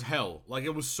hell. Like,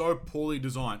 it was so poorly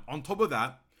designed. On top of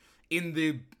that, in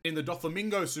the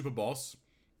Doflamingo Super Boss,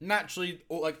 naturally,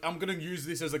 or like, I'm gonna use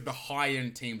this as like the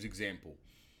high-end teams example.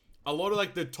 A lot of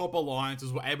like the top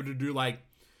alliances were able to do like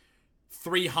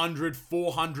 300,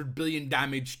 400 billion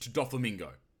damage to Doflamingo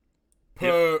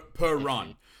per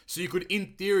run. So you could,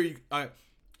 in theory,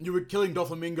 you were killing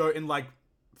Doflamingo in like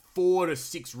 4 to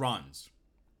 6 runs.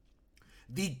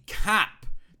 The cap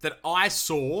that I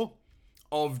saw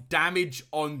of damage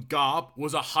on Garp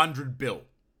was 100 bill.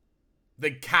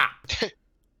 The cap.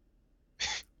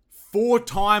 4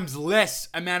 times less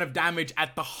amount of damage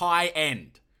at the high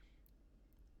end.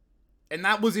 And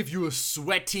that was if you were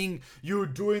sweating, you were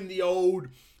doing the old,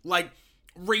 like,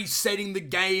 resetting the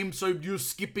game, so you're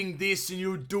skipping this and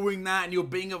you're doing that and you're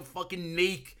being a fucking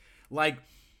neek. Like,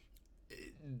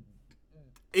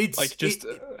 it's like, just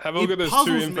have a look at those 2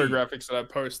 infographics that I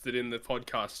posted in the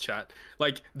podcast chat.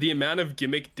 Like, the amount of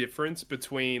gimmick difference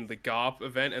between the Garp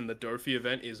event and the Dofi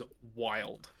event is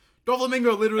wild.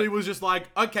 Doflamingo literally was just like,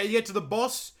 okay, you get to the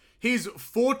boss, here's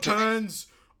 4 turns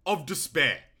of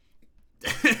despair.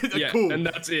 Cool. And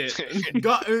that's it.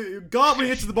 Garp, when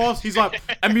he gets to the boss, he's like,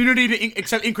 immunity to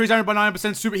accept increase damage by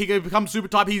 9%, super, he becomes super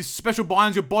type, he's special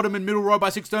binds your bottom and middle row by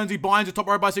 6 turns, he binds your top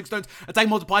row by 6 turns, attack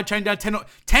multiplied, chain down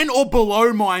 10 or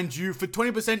below, mind you, for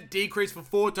 20% decrease for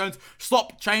 4 turns,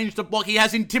 slop, change to block, he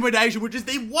has intimidation, which is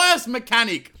the worst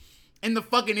mechanic in the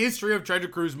fucking history of Treasure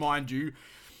Cruise, mind you.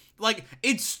 Like,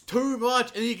 it's too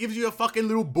much, and he gives you a fucking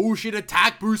little bullshit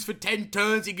attack boost for 10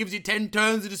 turns, he gives you 10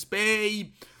 turns of despair,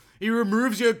 he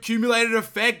removes your accumulated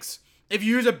effects. If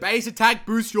you use a base attack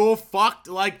boost, you're fucked.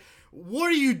 Like, what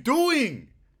are you doing?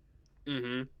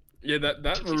 Mm-hmm. Yeah,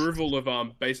 that removal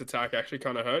of base attack actually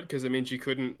kind of hurt because it means you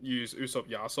couldn't use Usopp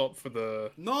Yasop for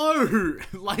the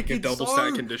like it's double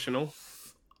stat conditional.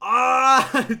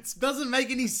 It doesn't make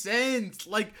any sense.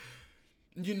 Like,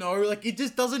 you know, like it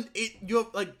just doesn't. You're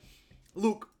like,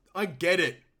 look, I get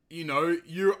it. You know,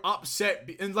 you're upset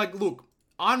and like, look.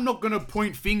 I'm not going to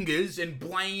point fingers and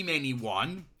blame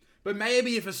anyone, but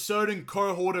maybe if a certain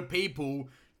cohort of people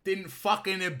didn't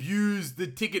fucking abuse the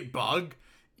ticket bug,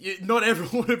 not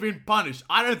everyone would have been punished.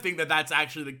 I don't think that that's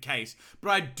actually the case, but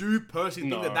I do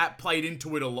personally think that played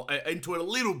into it a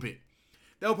little bit.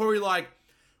 They were probably like,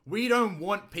 we don't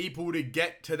want people to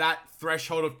get to that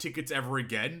threshold of tickets ever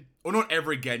again. Or not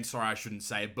ever again, sorry, I shouldn't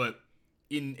say, but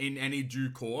in any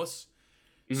due course.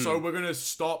 Mm-hmm. So we're going to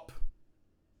stop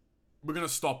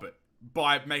it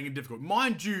by making it difficult.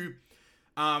 Mind you,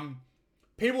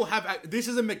 people have... This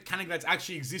is a mechanic that's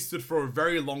actually existed for a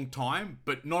very long time,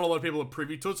 but not a lot of people are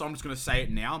privy to it, so I'm just going to say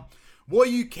it now. What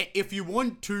you can... If you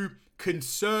want to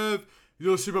conserve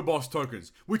your Super Boss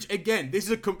tokens, which, again, this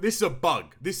is a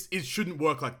bug. It shouldn't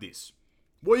work like this.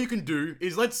 What you can do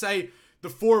is, let's say, the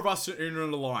 4 of us are in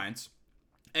an alliance,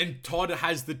 and Todd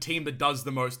has the team that does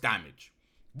the most damage.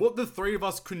 What the 3 of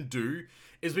us can do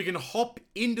is we can hop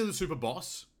into the Super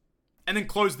Boss and then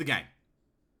close the game.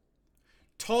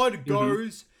 Todd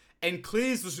goes and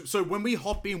clears the... So when we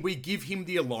hop in, we give him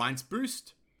the alliance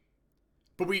boost.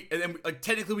 But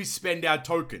technically we spend our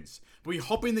tokens. We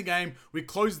hop in the game, we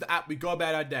close the app, we go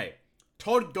about our day.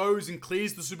 Todd goes and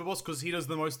clears the Super Boss because he does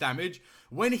the most damage.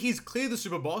 When he's cleared the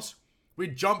Super Boss, we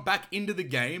jump back into the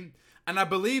game. And I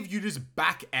believe you just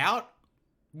back out.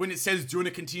 When it says, do you want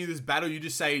to continue this battle? You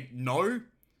just say no.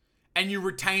 And you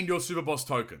retained your Super Boss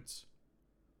tokens.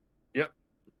 Yep.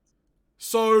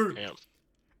 So,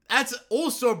 That's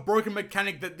also a broken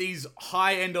mechanic that these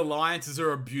high-end alliances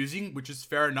are abusing, which is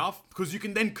fair enough, because you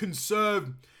can then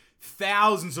conserve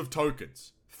thousands of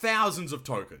tokens. Thousands of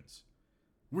tokens.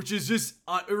 Which is just,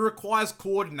 it requires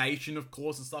coordination, of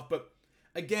course, and stuff, but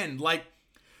again, like,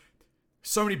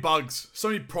 so many bugs, so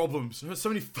many problems, so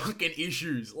many fucking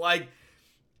issues. Like,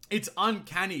 it's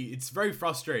uncanny. It's very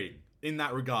frustrating in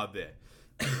that regard there.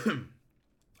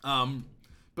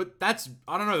 But that's,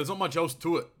 I don't know, there's not much else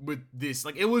to it with this.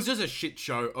 Like, it was just a shit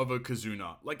show of a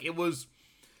Kazuna. Like,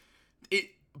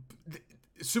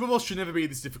 Super Bowl should never be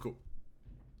this difficult.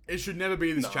 It should never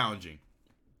be this challenging.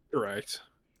 Correct.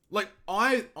 Like,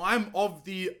 I'm of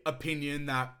the opinion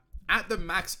that at the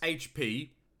max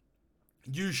HP,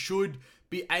 you should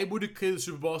be able to clear the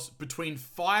Super Boss between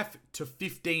 5 to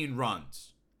 15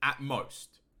 runs at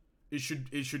most. It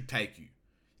should take you.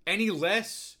 Any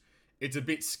less, it's a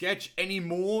bit sketch. Any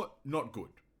more, not good.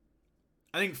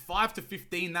 I think 5 to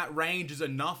 15, that range is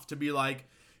enough to be like,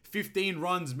 15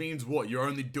 runs means what? You're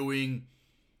only doing,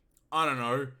 I don't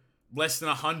know, less than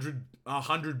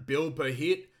 100 bill per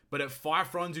hit. But at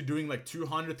 5 runs, you're doing like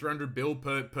 200, 300 bill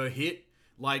per hit.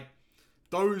 Like,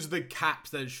 those are the caps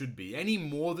that it should be. Any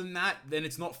more than that, then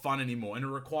it's not fun anymore. And it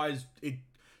requires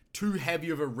too heavy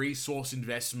of a resource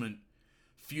investment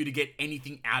for you to get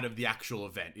anything out of the actual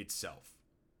event itself.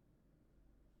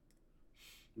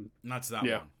 And that's that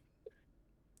one.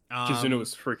 Kazuna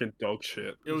was freaking dog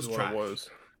shit. It was trash. It was.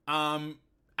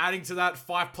 Adding to that,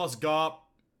 5+ Garp,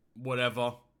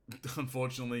 whatever.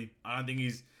 Unfortunately, I don't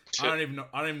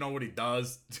even know what he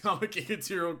does. I'm gonna kick it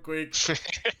to you real quick.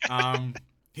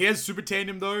 He has Super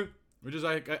Tandem though, which is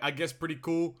I guess pretty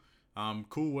cool.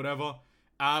 Cool, whatever.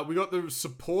 We got the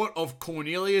support of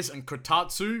Cornelius and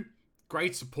Kotatsu.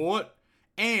 Great support.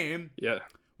 And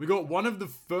we got one of the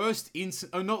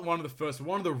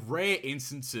rare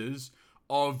instances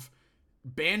of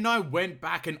Bandai went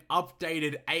back and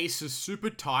updated Ace's Super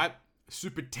Type,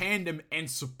 Super Tandem, and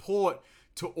support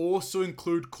to also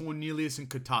include Cornelius and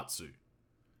Kotatsu.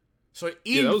 So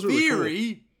in theory,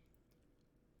 really cool.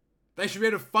 They should be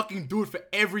able to fucking do it for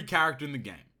every character in the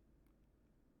game.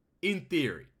 In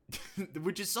theory.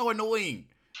 Which is so annoying.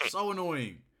 So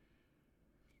annoying.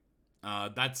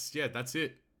 That's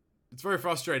it. It's very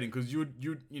frustrating because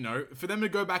you know, for them to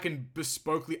go back and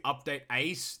bespokely update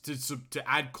Ace to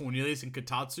add Cornelius and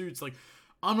Kotatsu, it's like,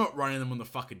 I'm not running them on the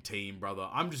fucking team, brother.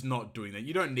 I'm just not doing that.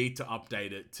 You don't need to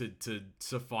update it to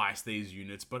suffice these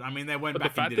units. But I mean, they went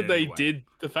back and did it anyway.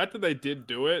 The fact that they did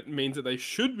do it means that they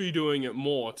should be doing it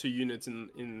more to units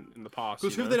in the past.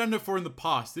 Because who have they done it for in the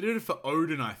past? They did it for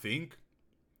Odin, I think,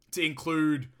 to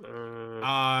include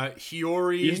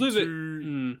Hiyori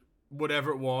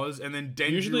whatever it was, and then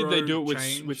Denjiro. Usually they do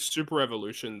it with super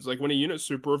evolutions. Like when a unit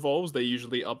super evolves, they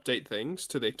usually update things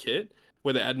to their kit,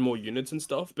 where they add more units and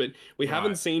stuff, but we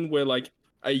haven't seen where like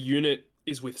a unit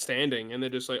is withstanding and they're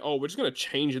just like, oh, we're just gonna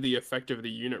change the effect of the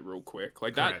unit real quick.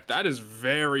 Like that is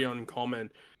very uncommon.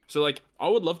 So like I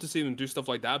would love to see them do stuff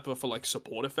like that, but for like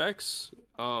support effects,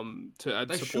 to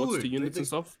add supports to units and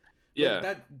stuff.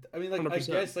 Yeah. I mean, like 100%. I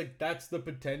guess like that's the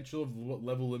potential of what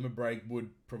level limit break would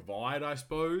provide, I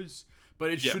suppose.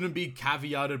 But it shouldn't be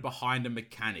caveated behind a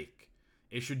mechanic.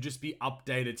 It should just be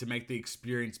updated to make the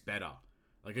experience better.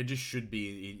 Like, it just should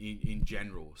be in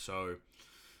general. So,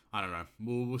 I don't know.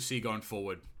 We'll see going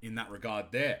forward in that regard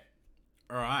there.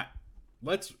 All right.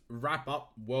 Let's wrap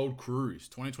up World Cruise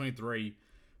 2023.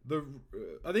 I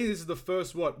think this is the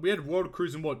first, we had World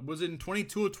Cruise in was it in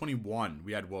 22 or 21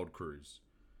 we had World Cruise?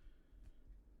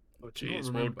 Oh,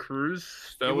 jeez. World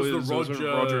Cruise? That was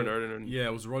Roger and Odin. Yeah,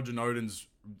 it was Roger and Odin's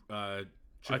I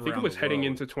think it was heading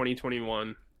into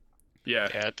 2021. Yeah.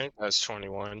 Yeah, I think that's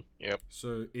 21. Yep.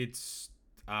 So, it's...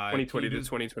 2020 to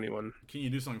 2021. Can you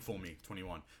do something for me?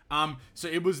 21. So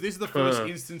this is the first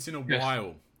instance in a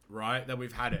while, right, that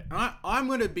we've had it. And I'm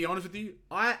going to be honest with you.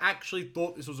 I actually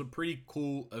thought this was a pretty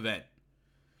cool event.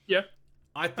 Yeah.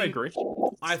 I agree.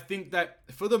 I think that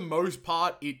for the most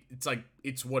part,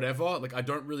 it's whatever. Like, I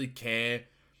don't really care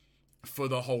for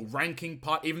the whole ranking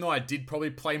part, even though I did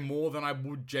probably play more than I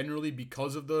would generally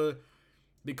because of the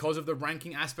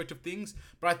ranking aspect of things.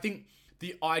 But I think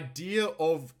the idea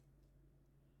of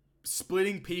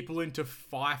splitting people into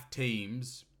 5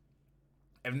 teams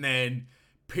and then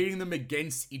pitting them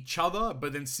against each other,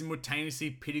 but then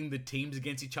simultaneously pitting the teams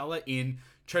against each other in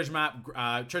Treasure Map,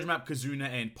 Kazuna,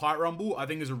 and Pirate Rumble, I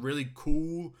think is a really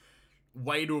cool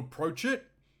way to approach it.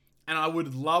 And I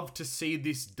would love to see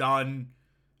this done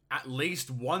at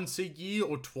least once a year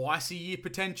or twice a year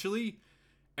potentially,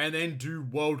 and then do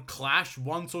World Clash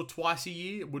once or twice a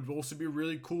year. It would also be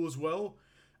really cool as well.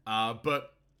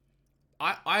 But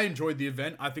I enjoyed the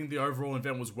event. I think the overall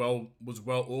event was well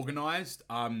organized.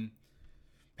 What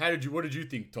did you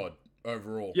think, Todd,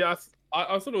 overall? Yeah,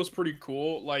 I thought it was pretty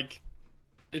cool. Like,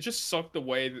 it just sucked the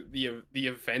way that the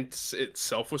event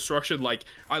itself was structured. Like,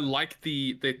 I like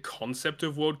the concept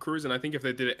of World Cruise, and I think if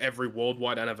they did it every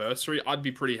worldwide anniversary, I'd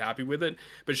be pretty happy with it.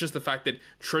 But it's just the fact that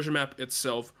Treasure Map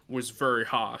itself was very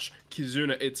harsh.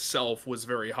 Kizuna itself was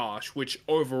very harsh, which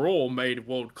overall made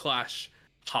World Clash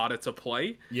harder to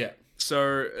play. Yeah.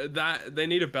 So that they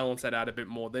need to balance that out a bit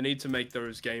more. They need to make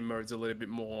those game modes a little bit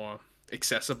more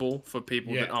accessible for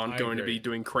people that aren't going to be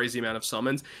doing crazy amount of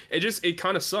summons. It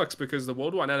kind of sucks because the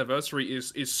worldwide anniversary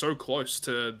is so close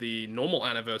to the normal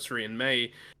anniversary in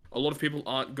May. A lot of people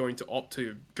aren't going to opt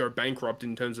to go bankrupt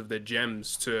in terms of their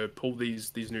gems to pull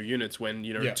these new units when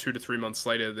 2 to 3 months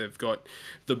later they've got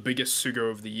the biggest Sugo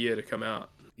of the year to come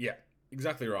out. Yeah,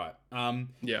 exactly right.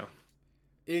 Yeah.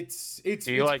 Do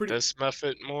you like this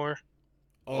method more?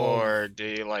 Or do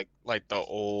you like the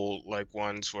old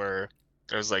ones where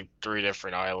there's 3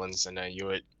 different islands and then you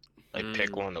would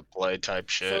pick one to play type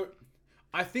shit? So,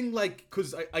 I think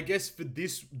because I guess for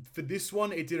this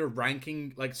one it did a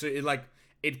ranking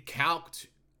it calced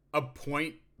a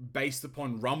point based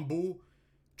upon Rumble,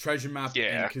 Treasure Map,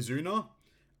 and Kizuna.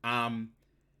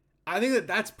 I think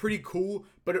that's pretty cool,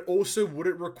 but it also what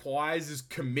it requires is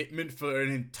commitment for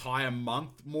an entire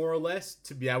month, more or less,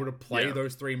 to be able to play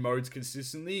those 3 modes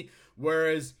consistently.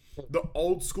 Whereas the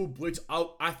old school Blitz,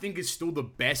 I think, is still the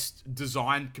best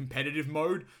designed competitive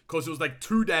mode because it was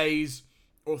 2 days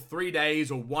or 3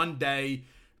 days or 1 day,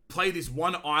 play this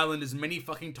one island as many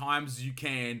fucking times as you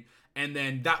can, and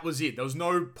then that was it. There was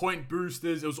no point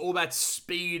boosters. It was all about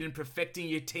speed and perfecting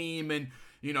your team and,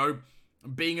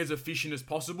 being as efficient as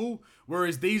possible.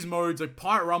 Whereas these modes, like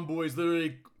Pirate Rumble, is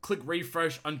literally click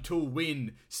refresh until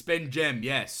win, spend gem,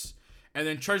 yes. And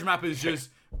then Treasure Map is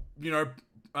just,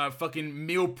 fucking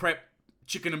meal prep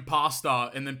chicken and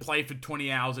pasta and then play for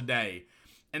 20 hours a day.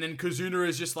 And then Kizuna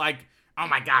is just like, oh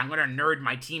my god, I'm gonna nerd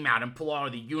my team out and pull all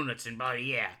of the units and blah,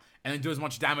 yeah. And then do as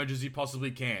much damage as you possibly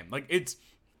can. It's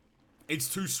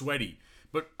too sweaty.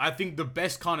 But I think the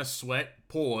best kind of sweat,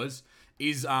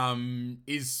 is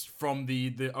from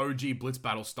the OG Blitz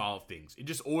battle style of things. It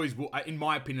just always will, in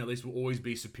my opinion at least, will always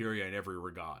be superior in every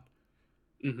regard.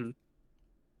 Mm-hmm.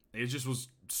 It just was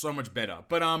so much better.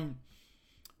 But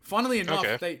funnily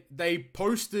enough, they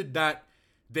posted that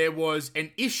there was an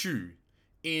issue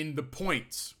in the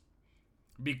points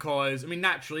because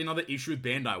naturally another issue with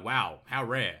Bandai. Wow, how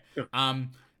rare.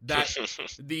 That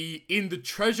in the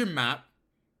treasure map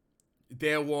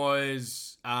there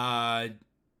was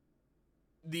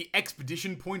the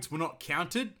expedition points were not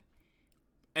counted,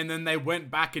 and then they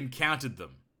went back and counted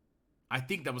them. I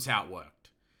think that was how it worked.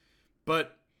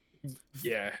 But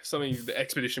yeah, the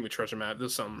expedition with treasure map,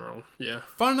 there's something wrong. Yeah.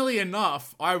 Funnily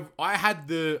enough, I had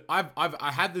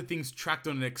the things tracked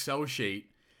on an Excel sheet,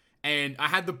 and I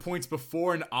had the points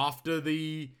before and after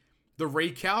the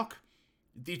recalc.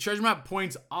 The treasure map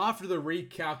points after the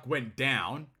recalc went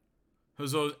down,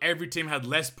 so every team had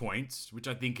less points, which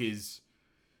I think is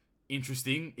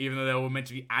interesting, even though they were meant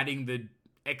to be adding the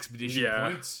expedition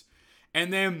points.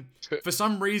 And then for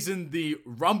some reason the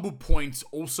Rumble points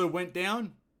also went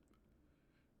down,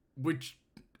 which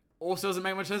also doesn't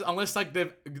make much sense unless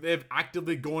they've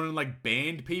actively gone and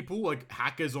banned people, like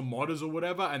hackers or modders or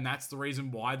whatever, and that's the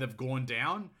reason why they've gone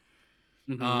down.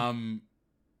 Mm-hmm.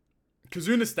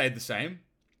 Kizuna stayed the same,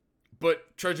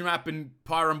 but treasure map and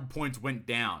Pyrum points went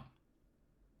down.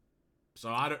 So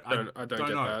I don't get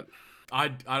know. That. I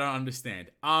don't understand.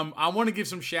 I want to give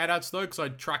some shout outs though, because I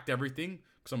tracked everything,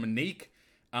 because I'm a neek.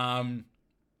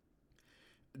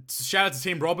 Shout out to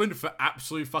Team Robin for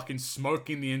absolutely fucking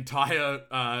smoking the entire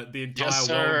World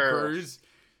Cruise.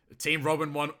 Team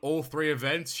Robin won all 3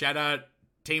 events. Shout out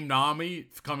Team Nami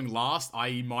for coming last,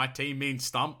 i.e. my team, me and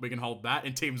Stump, we can hold that.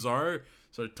 And Team Zoro,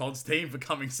 so Todd's team, for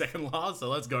coming second last. So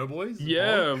let's go, boys.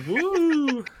 Yeah,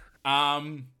 woo!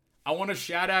 I want to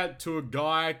shout out to a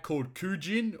guy called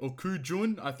Kujin, or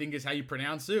Kujun, I think is how you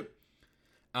pronounce it.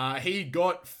 He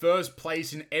got first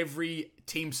place in every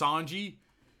Team Sanji.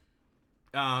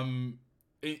 In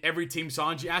every Team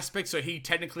Sanji aspect, so he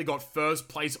technically got first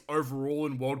place overall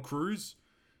in World Cruise.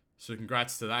 So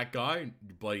congrats to that guy,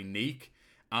 you bloody neek.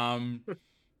 And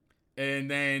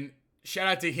then shout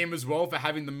out to him as well for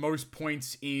having the most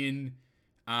points in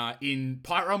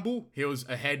Pirate Rumble. He was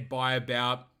ahead by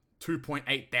about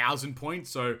 2.8 thousand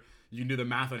points, so you can do the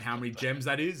math on how many gems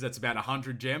that is. That's about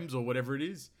 100 gems or whatever it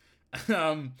is.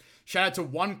 Shout out to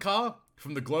 1Car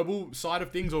from the global side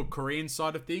of things, or Korean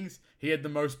side of things. He had the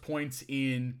most points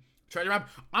in treasure map.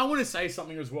 I want to say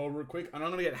something as well real quick, and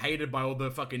I'm going to get hated by all the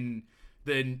fucking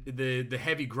the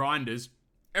heavy grinders,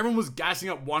 everyone was gassing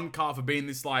up one car for being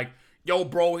this like, yo,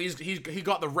 bro, he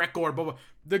got the record, blah, blah.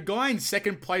 The guy in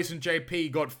second place in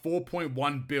JP got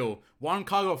 4.1 bill. One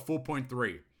car got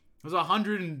 4.3. It was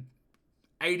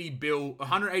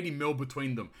 180 mil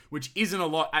between them, which isn't a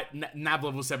lot at NAB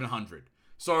level 700.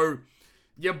 So,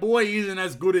 your boy isn't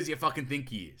as good as you fucking think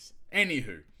he is.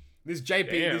 Anywho, this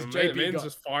JP man's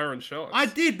just firing shots. I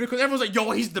did, because everyone's like,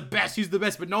 yo, he's the best,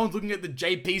 but no one's looking at the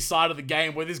JP side of the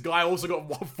game where this guy also got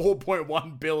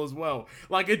 4.1 bill as well.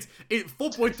 Like,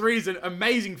 4.3 is an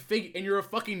amazing figure, and you're a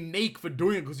fucking neek for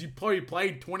doing it because you probably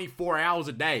played 24 hours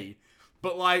a day.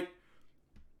 But, like,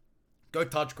 go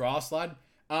touch grass, lad.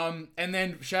 And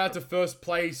then shout out to first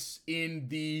place in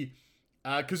the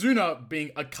Kazuna being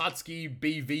Akatsuki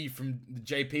BV from the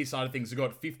JP side of things, who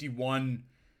got 51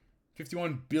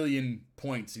 billion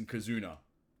points in Kazuna,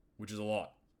 which is a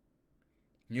lot.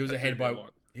 He was ahead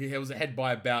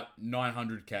by about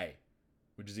 900k,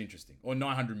 which is interesting, or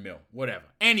 900 mil, whatever.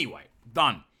 Anyway,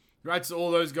 done. Congrats to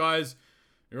all those guys.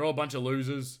 You're all a bunch of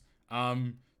losers.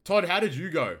 Todd, how did you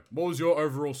go? What was your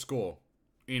overall score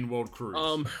in World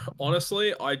Cruise?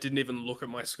 Honestly, I didn't even look at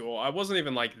my score. I wasn't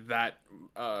even like that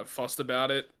fussed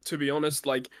about it, to be honest.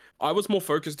 Like, I was more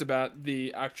focused about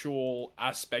the actual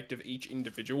aspect of each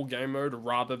individual game mode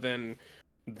rather than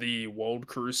the World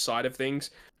Cruise side of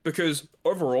things, because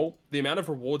overall the amount of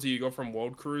rewards that you got from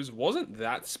World Cruise wasn't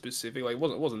that specific. Like,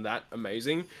 wasn't that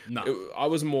amazing. No. I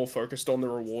was more focused on the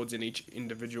rewards in each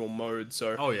individual mode,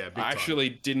 so I actually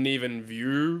didn't even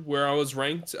view where I was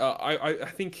ranked. I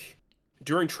think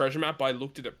during Treasure Map, I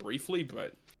looked at it briefly,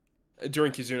 but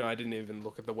during Kizuna, I didn't even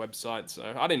look at the website, so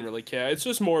I didn't really care. It's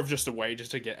just more of just a way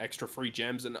just to get extra free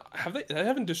gems. And they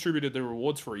haven't distributed the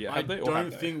rewards for it yet, have they? I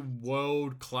don't think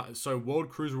World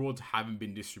Cruise rewards haven't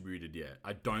been distributed yet.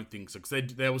 I don't think so,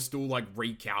 because they were still like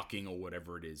recalcing or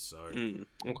whatever it is. So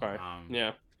okay,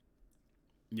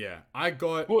 yeah. I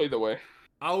got. Well, either way,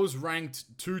 I was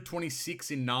ranked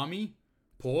 226 in Nami.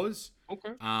 Pause.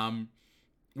 Okay.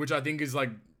 Which I think is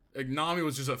like Nami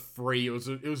was just a free. It was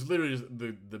literally just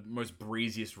the most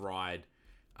breeziest ride,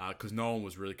 because no one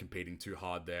was really competing too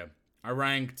hard there. I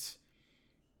ranked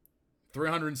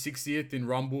 360th in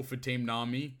Rumble for Team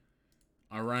Nami.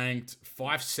 I ranked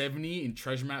 570 in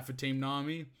Treasure Map for Team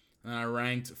Nami, and I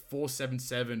ranked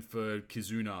 477 for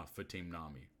Kizuna for Team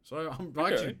Nami. So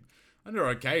actually I did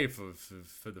okay for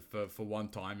one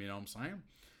time. You know what I'm saying?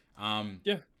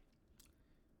 Yeah.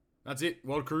 That's it.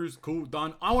 World Cruise, cool,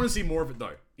 done. I want to see more of it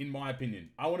though, in my opinion.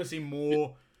 I want to see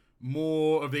more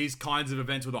of these kinds of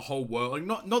events with the whole world. Like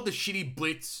not the shitty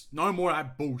blitz. No more of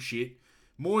that bullshit.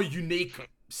 More unique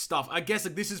stuff. I guess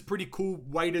like this is pretty cool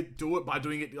way to do it by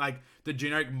doing it like the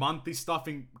generic monthly stuff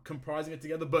and comprising it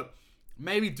together. But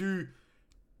maybe do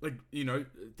like, you know,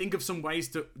 think of some ways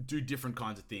to do different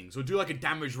kinds of things, or do like a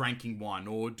damage ranking one,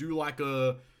 or do like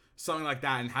a something like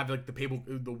that, and have like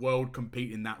the world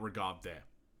compete in that regard there.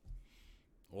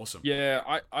 Awesome.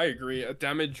 Yeah, I agree. A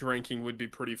damage ranking would be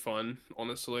pretty fun,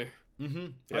 honestly. Mm-hmm.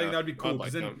 Yeah, I think that'd be cool,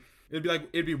 because then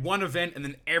it'd be one event, and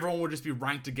then everyone would just be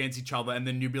ranked against each other, and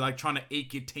then you'd be like trying to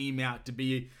eke your team out to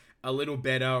be a little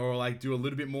better, or like do a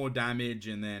little bit more damage,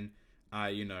 and then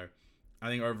you know, I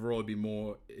think overall it'd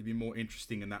be more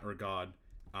interesting in that regard,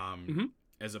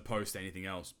 as opposed to anything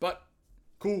else. But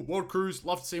cool, World Cruise,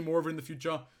 love to see more of it in the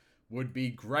future. Would be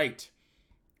great.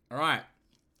 All right.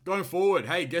 Going forward,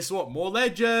 hey, guess what? More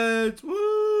legends!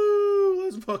 Woo!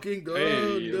 Let's fucking go,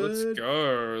 hey, dude.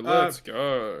 Let's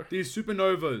go. These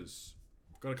supernovas.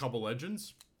 Got a couple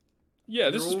legends.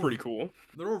 Yeah, this is pretty cool.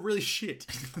 They're all really shit.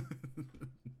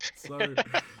 So,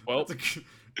 well,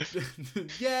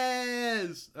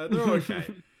 yes! They're okay.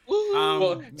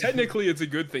 Well, technically it's a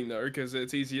good thing though, because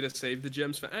it's easier to save the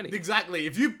gems for Annie. Exactly.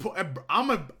 If you put, keep it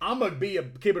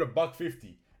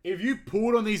 $1.50. If you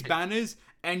pulled on these banners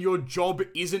and your job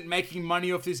isn't making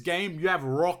money off this game, you have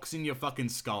rocks in your fucking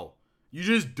skull. You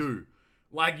just do.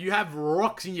 Like, you have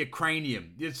rocks in your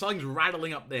cranium. Something's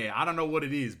rattling up there. I don't know what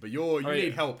it is, but you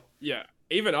need help. Yeah.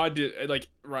 Even I did,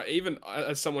 even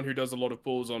as someone who does a lot of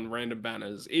pulls on random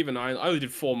banners, even I only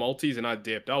did 4 multis and I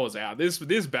dipped. I was out. This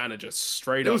banner just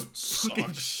straight up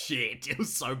fucking shit. It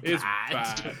was so bad. It's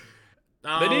bad.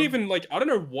 They didn't even, I don't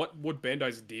know what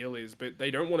Bandai's deal is, but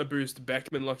they don't want to boost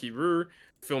Beckman Lucky Roo,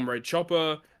 Film Red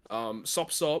Chopper,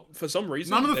 Sop for some reason.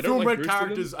 None of the Film Red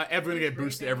characters are ever going to get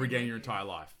boosted every game in your entire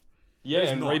life. Yeah,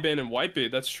 and Ray-Ban and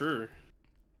Whitebeard, that's true.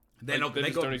 They don't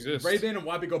exist. Ray-Ban and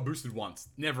Whitebeard got boosted once.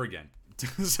 Never again.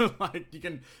 So, you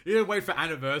can wait for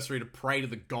anniversary to pray to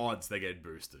the gods they get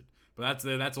boosted. But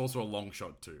that's also a long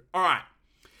shot too. Alright.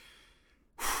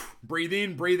 Breathe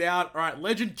in, breathe out. All right,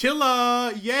 Legend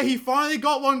Killer. Yeah, he finally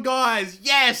got one, guys.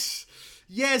 Yes.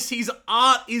 Yes, his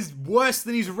art is worse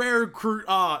than his rare recruit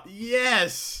art.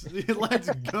 Yes. Let's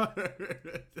go.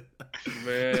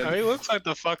 Man. He looks like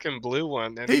the fucking blue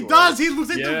one. Anyway. He does. He looks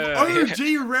like the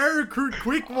OG rare recruit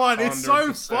quick one. It's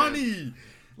so 100%. funny.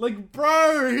 Like,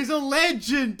 bro, he's a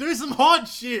legend. Do some hot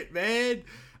shit, man.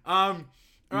 All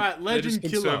right, Legend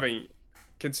Killer.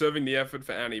 Conserving the effort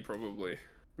for Annie, probably.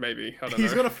 Maybe. I don't know.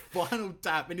 He's got a final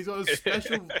tap and he's got a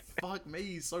special. Fuck me,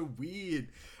 he's so weird.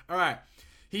 All right.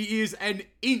 He is an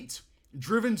int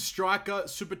driven striker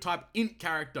super type int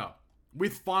character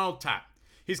with final tap.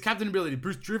 His captain ability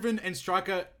boost driven and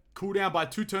striker cooldown by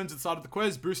 2 turns at the start of the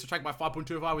quest, boost attack by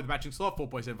 5.25 with matching slot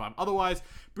 4.75. Otherwise,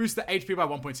 boost the HP by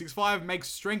 1.65, makes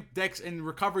strength, dex, and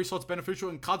recovery slots beneficial,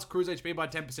 and cuts cruise HP by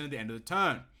 10% at the end of the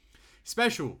turn.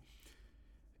 Special.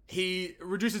 He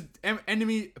reduces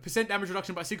enemy percent damage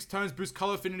reduction by 6 turns, boosts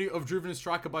color affinity of Driven and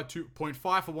Striker by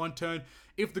 2.5 for 1 turn.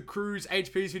 If the crew's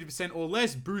HP is 50% or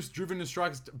less, boosts Driven and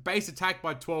Striker's base attack by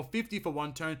 1250 for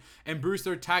 1 turn, and boost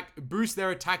their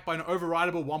attack by an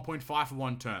overridable 1.5 for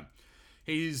 1 turn.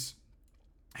 His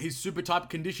super type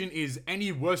condition is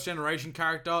any worst generation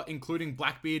character, including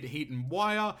Blackbeard, Heat, and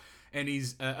Wire, and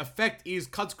his effect is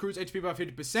cuts crew's HP by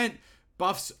 50%,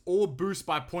 buffs or boost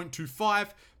by 0.25,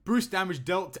 boost damage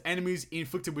dealt to enemies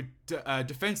inflicted with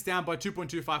defense down by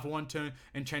 2.25 for 1 turn,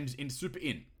 and changes into super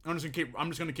in. I'm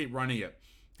just gonna keep running it.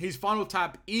 His final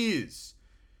tap is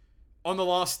on the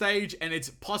last stage, and it's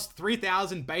plus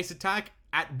 3,000 base attack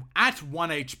at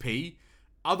 1 HP,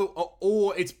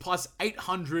 or it's plus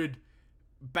 800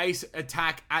 base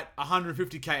attack at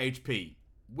 150k HP.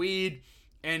 Weird.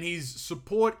 And his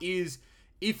support is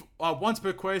if once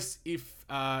per quest, if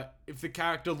the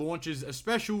character launches a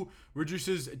special,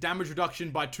 reduces damage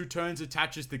reduction by 2 turns,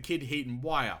 attaches the Kid, Heat, and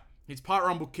Wire. It's part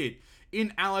Rumble Kid.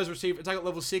 In allies receive attack at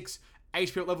level 6,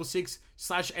 HP at level 6,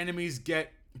 / enemies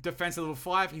get defense at level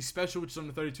 5. He's special, which is on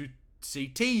the 32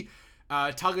 CT.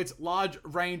 Targets large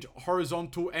range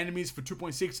horizontal enemies for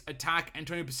 2.6 attack and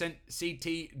 20%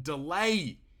 CT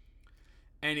delay.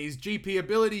 And his GP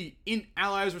ability, in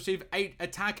allies receive 8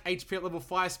 attack, HP at level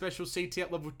 5, special CT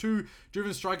at level 2.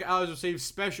 Driven striker allies receive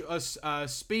special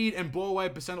speed and blow away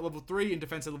 % at level 3 and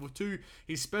defense at level 2.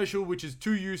 His special, which is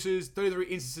 2 uses, 33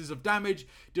 instances of damage,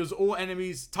 targets all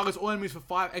enemies for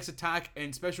 5x attack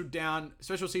and special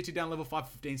CT down level 5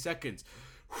 for 15 seconds.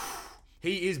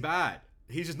 He is bad.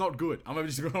 He's just not good. I'm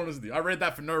just going to be honest with you. I read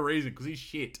that for no reason because he's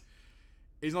shit.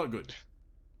 He's not good.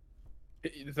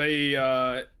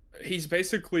 He's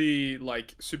basically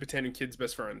like Super Tandem Kid's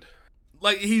best friend.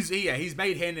 Like he's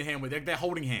made hand in hand with they're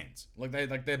holding hands.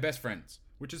 They're best friends,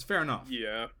 which is fair enough.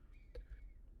 Yeah.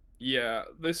 Yeah,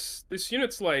 this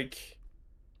unit's like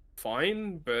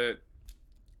fine, but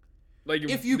like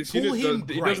if you this pull unit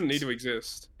him, he doesn't need to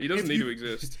exist. He doesn't need to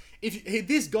exist. If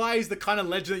this guy is the kind of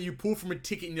legend that you pull from a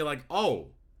ticket and you're like, oh,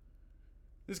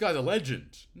 this guy's a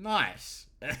legend. Nice.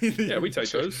 Yeah, we take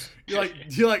those.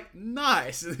 You're like,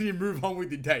 nice, and then you move on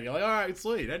with your day. You're like, all right,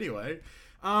 sweet. Anyway,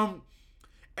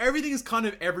 everything is kind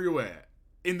of everywhere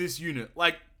in this unit.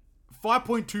 Like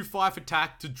 5.25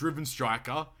 attack to Driven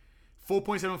Striker,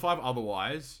 4.75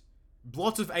 otherwise,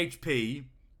 lots of HP,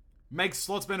 makes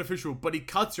slots beneficial, but he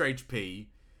cuts your HP.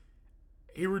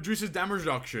 He reduces damage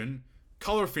reduction,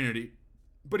 color affinity,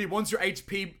 but he wants your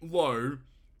HP low,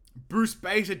 boosts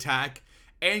base attack,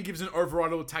 and gives an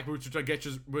overridable attack, which I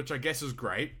guess is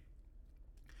great.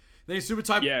 Then his super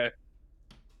type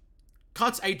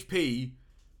cuts HP,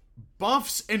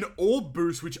 buffs an orb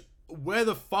boost, which where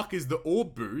the fuck is the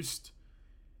orb boost?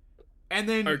 And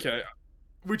then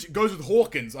which goes with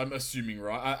Hawkins, I'm assuming,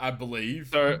 right? I believe.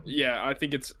 So yeah, I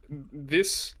think it's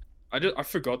this. I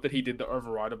forgot that he did the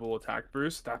overridable attack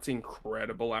boost. That's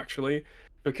incredible, actually.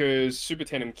 Because Super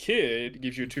Tandem Kid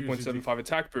gives you a 2.75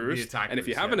 attack boost, and if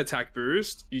you have an attack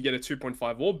boost, you get a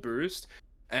 2.5 orb boost,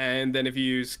 and then if you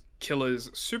use Killer's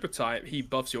super type, he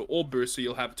buffs your orb boost, so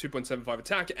you'll have 2.75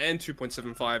 attack and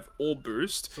 2.75 orb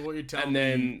boost. So what you're telling and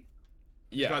then, me,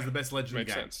 this guy's the best legend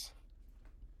makes game. Sense.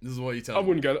 This is what you're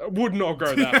telling me. I would not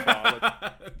go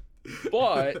that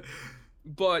far.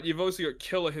 But you've also got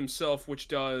Killer himself, which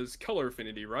does color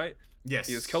affinity, right? Yes.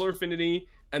 He has color affinity.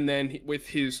 And then with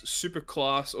his super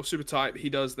class or super type, he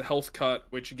does the health cut,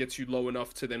 which gets you low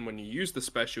enough to then when you use the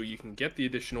special, you can get the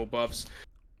additional buffs.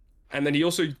 And then he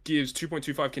also gives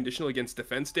 2.25 conditional against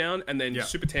defense down. And then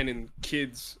Super Tandem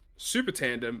Kid's Super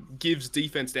Tandem gives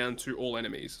defense down to all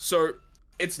enemies. So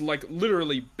it's like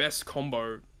literally best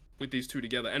combo with these two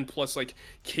together. And plus like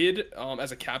Kid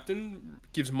as a captain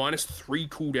gives -3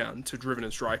 cooldown to Driven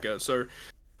and Striker. So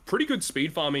pretty good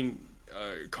speed farming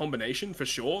combination for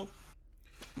sure.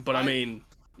 But I mean,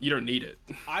 you don't need it.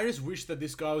 I just wish that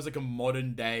this guy was like a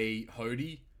modern day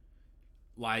Hody.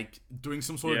 Like, doing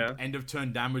some sort of end of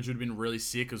turn damage would have been really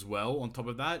sick as well, on top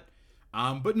of that.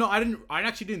 But no, I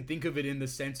actually didn't think of it in the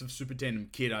sense of Super Tandem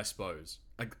Kid, I suppose.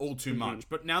 Like, all too much.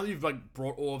 But now that you've, like,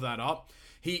 brought all of that up,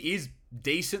 he is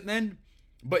decent then.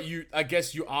 But I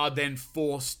guess you are then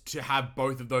forced to have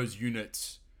both of those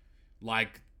units,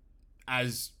 like,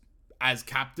 as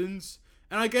captains.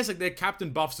 And I guess, like, their captain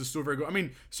buffs are still very good. I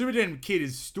mean, Super Tandem Kid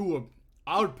is still,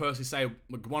 I would personally say,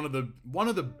 like, one of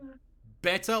the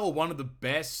better or one of the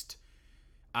best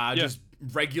just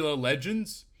regular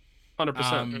legends.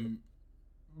 100%.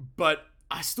 But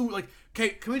I still, like, okay,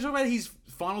 can we talk about his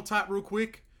final tap real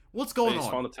quick? What's going on? His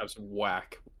final tap's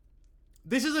whack.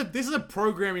 This is a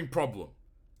programming problem.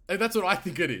 And that's what I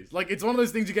think it is. Like, it's one of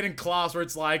those things you get in class where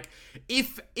it's like,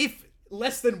 if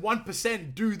less than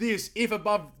 1% do this, if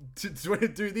above to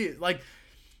do this, like,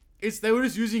 they were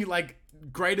just using, like,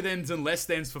 greater thans and less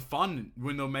thans for fun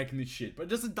when they were making this shit.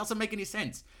 But it doesn't make any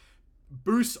sense.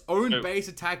 Boosts own base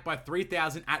attack by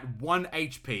 3,000 at 1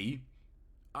 HP.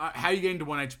 How are you getting to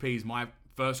 1 HP is my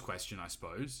first question, I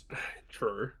suppose.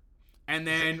 True. And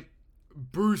then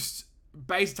boosts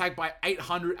base attack by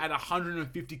 800 at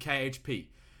 150k HP.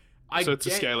 So it's a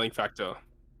scaling factor.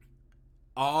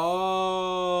 Oh.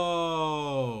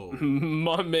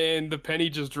 My man, the penny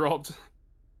just dropped.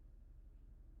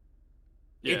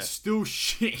 Yeah. It's still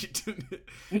shit.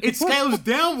 It scales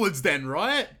downwards then,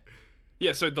 right?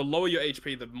 Yeah, so the lower your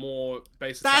HP, the more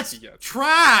base attack you get. That's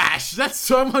trash! That's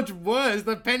so much worse.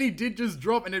 The penny did just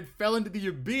drop and it fell into the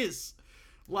abyss.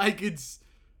 Like, it's...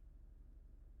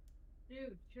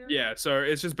 Dude, sure. Yeah, so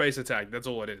it's just base attack. That's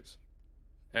all it is.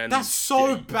 And that's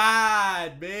so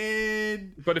bad,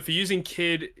 man! But if you're using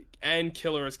Kid and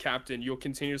Killer as captain, you're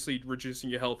continuously reducing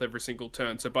your health every single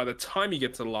turn. So by the time you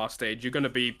get to the last stage, you're going to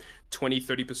be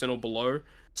 20-30% or below.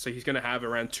 So he's going to have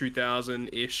around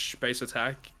 2,000-ish base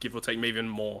attack, give or take, maybe even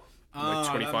more.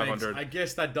 Like 2,500. I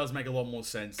guess that does make a lot more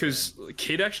sense. Because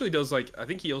Kid actually does, like, I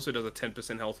think he also does a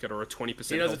 10% health cut or a 20% health cut.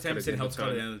 He does a 10% health cut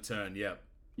at the end of the turn, yep.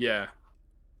 Yeah.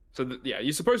 So, yeah,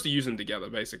 you're supposed to use them together,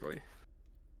 basically.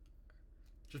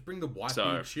 Just bring the white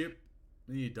chip,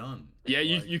 and you're done. Yeah,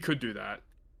 you could do that.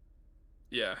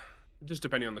 Yeah. Just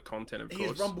depending on the content, of course.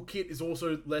 His Rumble Kit is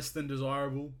also less than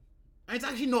desirable. And it's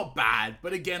actually not bad,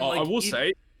 but again, like... I will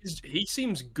say, he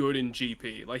seems good in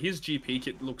GP. Like, his GP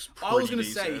kit looks pretty I was going to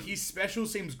decent. say, his special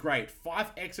seems great.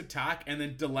 5x attack and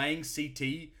then delaying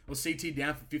CT, or CT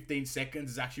down for 15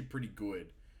 seconds is actually pretty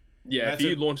good. Yeah, if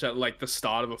you launch at, like, the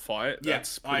start of a fight,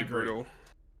 that's pretty brutal.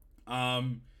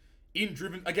 In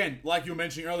driven... Again, like you were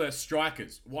mentioning earlier,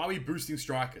 strikers. Why are we boosting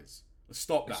strikers?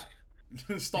 Stop that.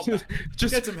 Stop that.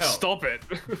 Just get some help. Stop it.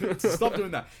 Stop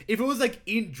doing that. If it was, like,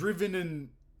 in driven and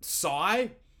Psy,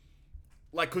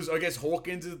 like, because I guess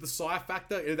Hawkins is the Psy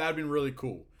factor, that would have been really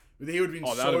cool. He would have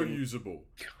been so usable.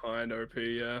 Kind of OP,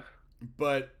 yeah.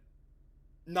 But,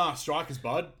 nah, strikers,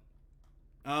 bud.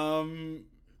 I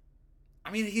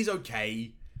mean, he's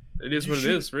okay. It is what it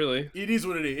is, really. It is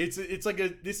what it is. It's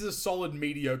like this is a solid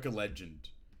mediocre legend.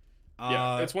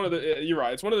 Yeah, it's one of the. You're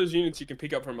right. It's one of those units you can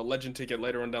pick up from a legend ticket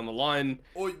later on down the line.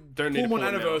 Or don't pull need him to on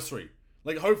anniversary.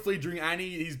 Like, hopefully during Annie,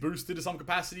 he's boosted to some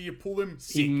capacity. You pull him.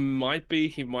 Sick. He might be.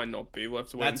 He might not be. We'll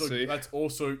have to wait and see. That's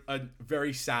also a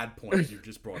very sad point you've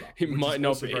just brought up. He might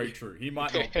not be. Very true. He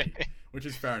might not be. Which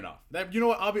is fair enough. You know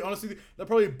what? I'll be honest with you. They'll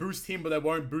probably boost him, but they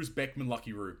won't boost Beckman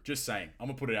Lucky Roo. Just saying. I'm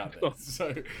gonna put it out there.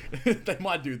 So they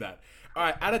might do that. All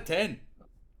right, out of 10.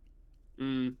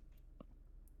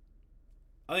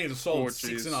 I think it's a solid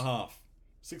 6.5.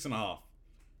 6.5.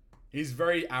 He's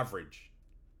very average.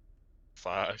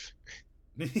 5.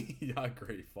 Yeah, I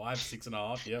agree. 5,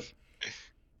 6.5. Yep.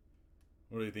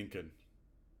 What are you thinking?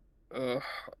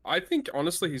 I think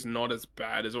honestly he's not as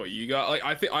bad as what you guys. Like,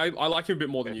 I think I like him a bit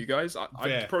more than you guys.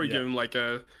 I'd probably give him like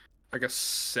a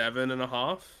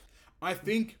 7.5. I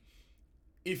think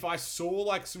if I saw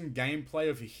like some gameplay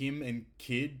of him and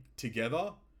Kid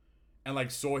together, and like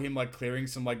saw him like clearing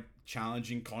some like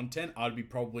challenging content, I'd be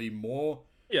probably more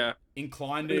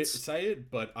inclined to say it.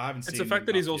 But I haven't seen. It's the fact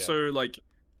that he's also like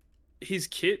his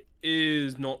kit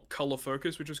is not color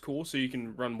focused, which is cool. So you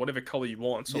can run whatever color you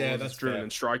want. So that's driven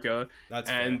and striker.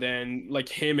 Then like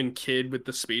him and Kid with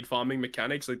the speed farming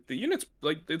mechanics, like the units,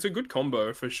 like it's a good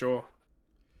combo for sure.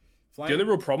 The only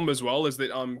real problem as well is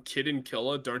that Kid and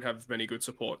Killer don't have many good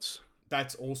supports.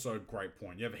 That's also a great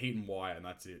point. You have Heat and Wire, and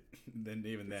that's it. Then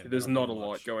there's not a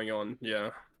lot going on.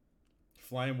 Yeah.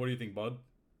 Flame, what do you think, bud?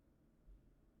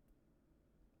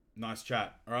 Nice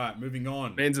chat. All right, moving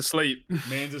on. Man's asleep.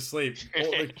 Man's asleep.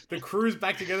 The crew's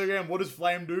back together again. What does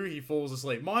Flame do? He falls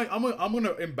asleep. I'm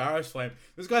gonna embarrass Flame.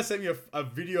 This guy sent me a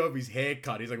video of his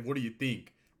haircut. He's like, "What do you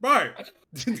think, bro?"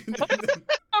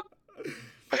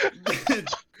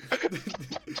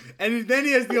 And then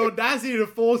he has the audacity to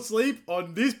fall asleep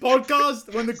on this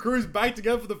podcast when the crew's back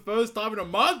together for the first time in a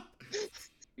month.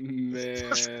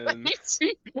 Man.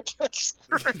 That's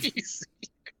crazy.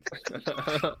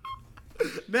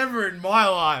 Never in my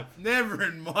life. Never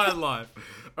in my life.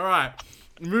 All right.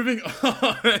 Moving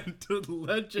on to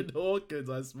Legend Hawkins,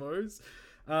 I suppose.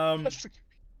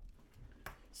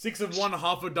 6 of one,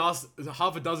 half a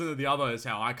dozen of the other is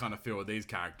how I kind of feel with these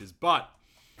characters. But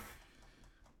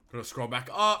gotta scroll back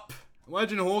up.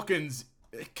 Legend Hawkins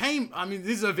came. I mean,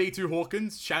 this is a V2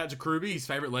 Hawkins. Shout out to Kruby, his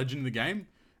favorite legend in the game.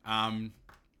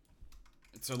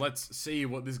 So let's see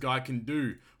what this guy can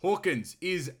do. Hawkins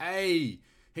is a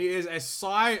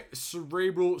Psi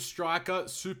Cerebral Striker,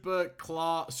 super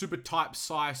type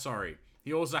Psi. Sorry.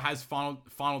 He also has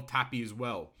final tappy as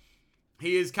well.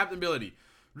 He is Captain Ability.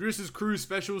 Reduces crew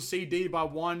special CD by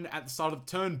 1 at the start of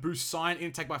the turn. Boosts Sign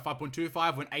intake by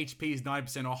 5.25 when HP is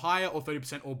 90% or higher or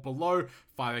 30% or below,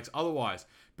 5x otherwise.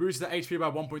 Boosts the HP by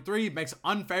 1.3, makes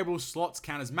unfavorable slots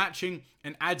counters matching,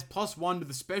 and adds +1 to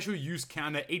the special use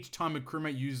counter each time a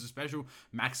crewmate uses a special,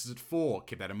 maxes at 4.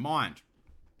 Keep that in mind.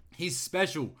 His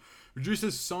special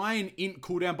reduces Sign int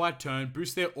cooldown by turn,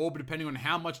 boosts their orb depending on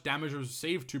how much damage was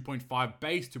received, 2.5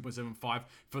 base, 2.75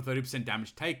 for 30%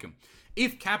 damage taken.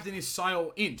 If Captain is Psi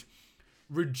or int,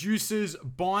 reduces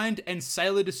Bind and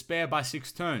Sailor Despair by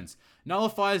 6 turns.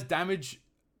 Nullifies damage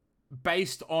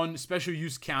based on special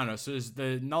use counter. So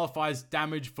the nullifies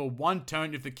damage for 1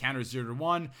 turn if the counter is 0 to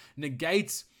 1.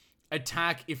 Negates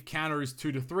attack if counter is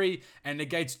 2 to 3. And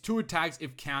negates 2 attacks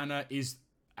if counter is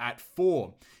at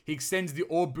 4. He extends the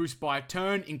orb boost by a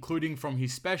turn, including from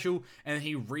his special, and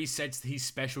he resets his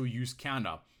special use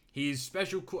counter. His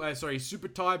super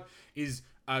type is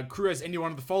crew as any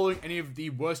one of the following, any of the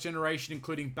worst generation,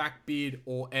 including Blackbeard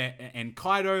and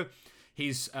Kaido.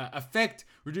 His effect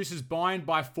reduces Bind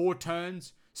by 4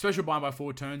 turns, special Bind by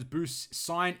 4 turns, boosts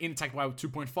Sign in attack by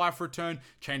 2.5 for a turn,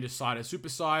 changes Psi to Super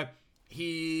Psi.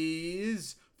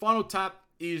 His final tap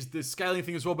is the scaling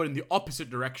thing as well, but in the opposite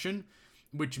direction,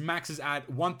 which maxes at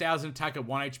 1000 attack at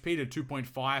 1 HP to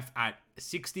 2.5 at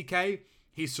 60k.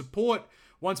 His support,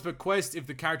 once per quest, if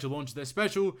the character launches their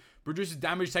special, reduces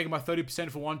damage taken by 30%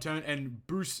 for 1 turn and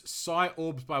boosts Psi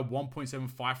orbs by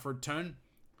 1.75 for a turn.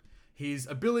 His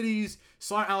abilities: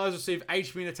 Psi allies receive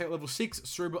HP and attack level 6,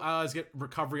 Cerebral allies get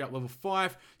recovery at level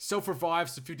 5,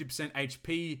 self-revives to 50%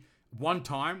 HP 1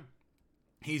 time.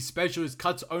 His special is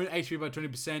cuts own HP by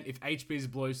 20%. If HP is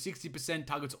below 60%,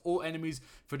 targets all enemies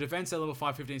for defense at level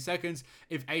 5, 15 seconds.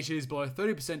 If HP is below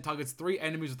 30%, targets 3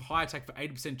 enemies with high attack for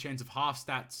 80% chance of half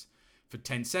stats for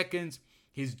 10 seconds.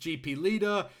 His GP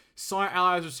leader: Psi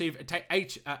allies receive attack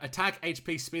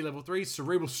HP speed level 3.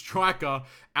 Cerebral Striker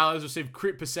allies receive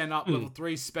crit percent up level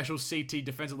 3. Special CT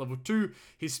defense at level 2.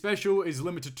 His special is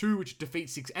limited to 2, which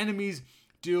defeats 6 enemies.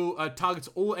 Targets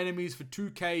all enemies for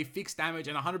 2k fixed damage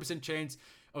and 100% chance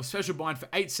of special bind for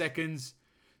 8 seconds.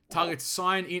 Targets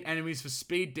Sign in enemies for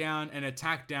speed down and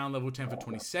attack down level 10 for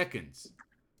 20 seconds.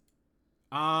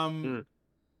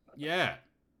 Yeah.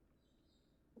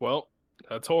 Well,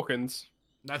 that's Hawkins.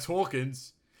 That's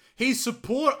Hawkins. His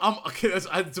support, okay,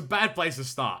 it's a bad place to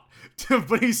start.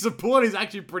 But his support is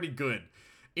actually pretty good,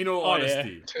 in all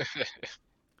honesty. Yeah.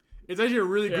 It's actually a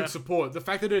really good support. The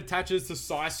fact that it attaches to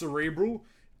Psi Cerebral,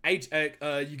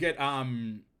 you get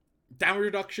damage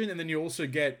reduction, and then you also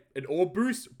get an orb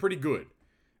boost. Pretty good.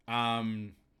 Yeah,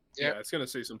 it's gonna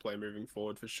see some play moving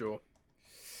forward for sure.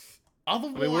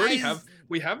 Otherwise, I mean,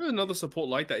 we have another support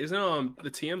like that. Isn't the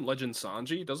TM Legend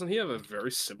Sanji? Doesn't he have a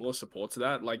very similar support to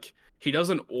that? Like, he does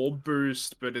an orb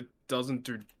boost, but it doesn't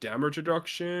do damage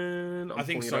reduction. I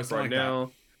think so. Right like now.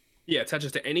 That. Yeah,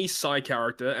 attaches to any Psi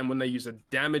character, and when they use a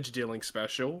damage dealing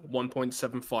special,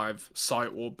 1.75 Psi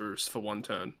orb boost for 1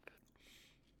 turn.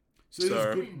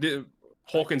 So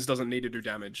Hawkins doesn't need to do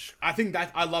damage. I think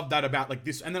that I love that about like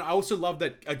this, and then I also love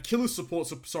that Killer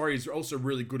support. Is also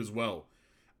really good as well.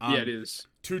 Yeah, it is.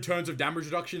 2 turns of damage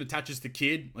reduction attaches to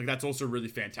Kid. Like, that's also really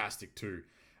fantastic too.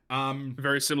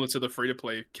 Very similar to the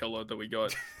free-to-play killer that we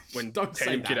got when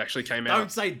Tandem Kid actually came out.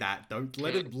 Don't say that. Don't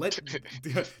let it.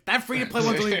 That free-to-play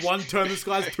one's only 1 turn. This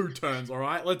guy's 2 turns. All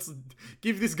right, let's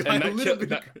give this guy a little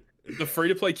bit. The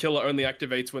free-to-play killer only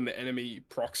activates when the enemy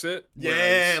procs it.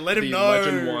 Yeah, let him know.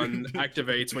 The Legend one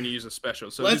activates when you use a special.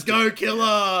 So let's go,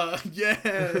 killer.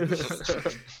 Yeah.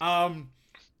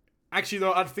 Actually,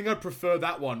 though, I think I'd prefer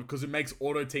that one because it makes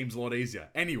auto teams a lot easier.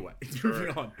 Anyway,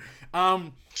 moving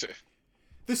on.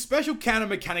 The special counter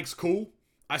mechanic's cool,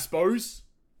 I suppose.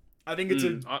 I think it's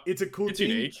a cool it's thing.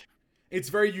 unique. It's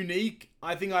very unique.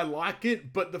 I think I like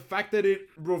it, but the fact that it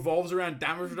revolves around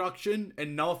damage reduction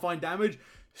and nullifying damage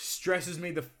stresses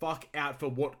me the fuck out for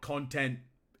what content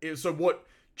is. So what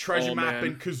treasure map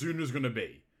and Kazuna's gonna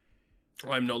be.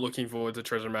 I'm not looking forward to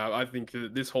treasure map. I think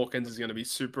that this Hawkins is going to be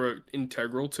super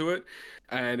integral to it,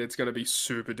 and it's going to be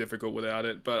super difficult without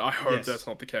it. But I hope that's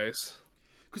not the case.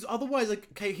 Because otherwise, like,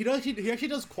 okay, he actually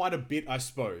does quite a bit, I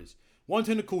suppose. One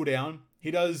turn to cooldown. He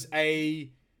does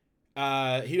an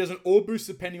orb boost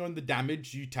depending on the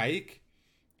damage you take.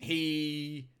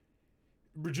 He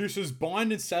reduces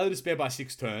bind and Sailor Despair by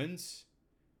 6 turns.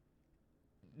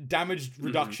 Damage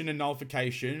reduction and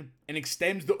nullification, and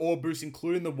extends the orb boost,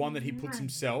 including the one that he puts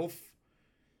himself,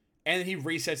 and he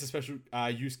resets the special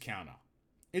use counter.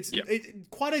 It's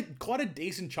quite a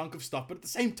decent chunk of stuff, but at the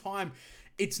same time,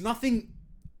 it's nothing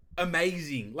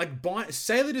amazing. Like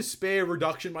Sailor Despair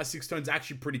reduction by 6 turns is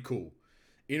actually pretty cool.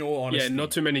 In all honesty, yeah, not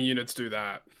too many units do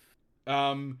that.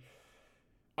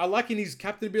 I like in his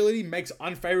captain ability makes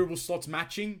unfavorable slots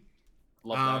matching.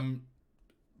 Love that.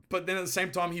 But then at the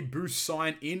same time, he boosts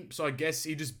sign in. So I guess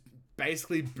he just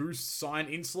basically boosts sign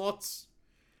in slots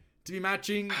to be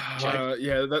matching.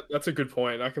 Yeah, that's a good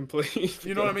point. I completely.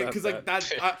 You know what I mean? Because like that,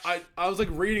 I was like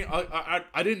reading.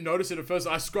 I didn't notice it at first.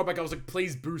 I scrolled back. I was like,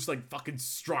 please boost like fucking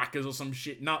strikers or some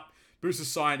shit. Nah, boost the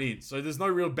sign in. So there's no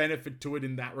real benefit to it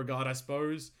in that regard, I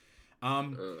suppose.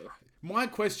 My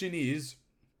question is,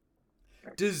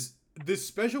 does the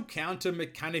special counter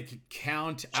mechanic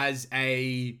count as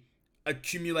a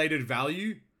accumulated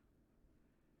value?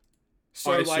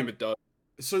 So I assume it does.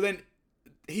 So then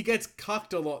he gets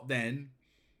cucked a lot then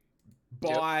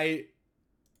by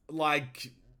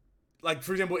like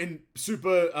for example in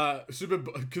Super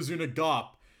Kazuna Garp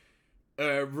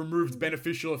removed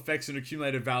beneficial effects and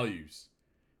accumulated values.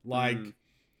 Like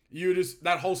you just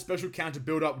that whole special counter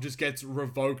build up just gets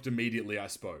revoked immediately, I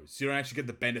suppose. You don't actually get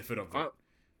the benefit of it.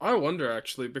 I wonder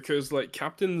actually, because like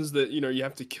captains that you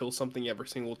have to kill something every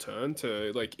single turn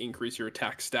to like increase your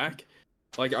attack stack.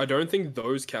 Like I don't think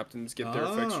those captains get their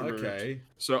effects removed. Okay.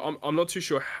 So I'm not too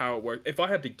sure how it works. If I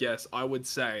had to guess, I would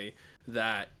say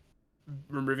that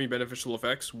removing beneficial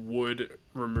effects would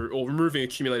removing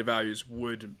accumulated values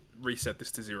would reset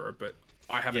this to 0. But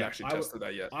I haven't actually tested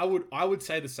that yet. I would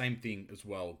say the same thing as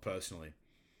well personally.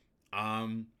 I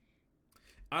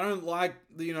don't like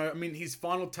I mean his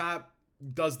final tap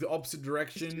does the opposite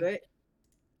direction.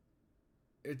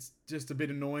 It's just a bit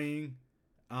annoying.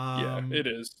 Yeah, it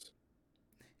is.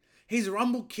 His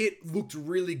Rumble kit looked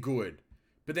really good,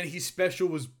 but then his special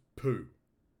was poo.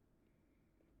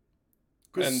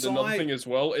 And another thing as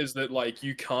well is that like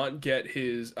you can't get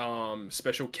his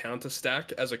special counter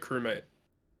stack as a crewmate.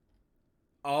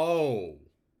 Oh.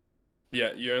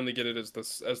 Yeah, you only get it as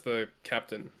the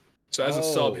captain. So as a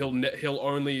sub, he'll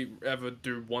only ever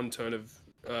do 1 turn of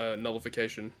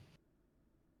nullification.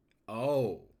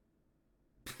 Oh.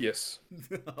 Yes.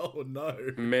 Oh no.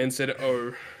 Man said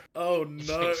oh. Oh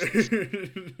no.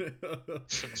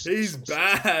 He's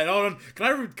bad. Hold on.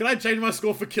 Can I change my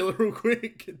score for killer real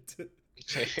quick?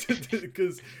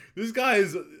 Because this guy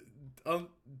is a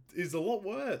lot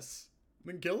worse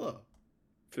than killer.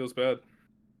 Feels bad.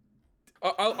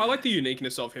 I like the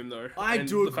uniqueness of him though. I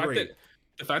do agree.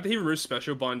 The fact that he removes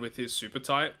special bind with his super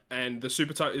type, and the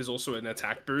super type is also an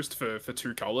attack boost for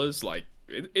 2 colors, like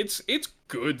it's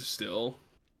good still.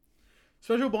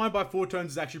 Special bind by 4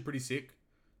 turns is actually pretty sick.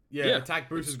 Yeah, attack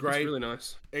boost is great. It's really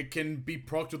nice. It can be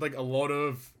procced with like a lot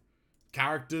of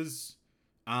characters.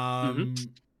 He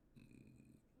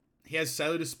has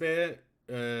Sailor Despair,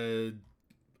 potential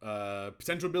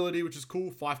ability, which is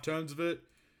cool. 5 turns of it,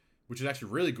 which is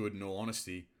actually really good in all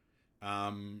honesty.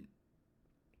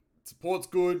 Support's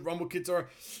good. Rumble kits are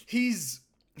his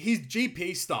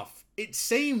GP stuff. It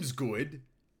seems good,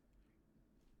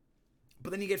 but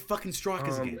then you get fucking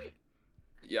strikers again.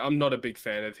 Yeah, I'm not a big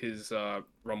fan of his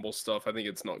Rumble stuff. I think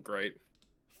it's not great.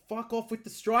 Fuck off with the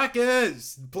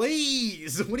strikers,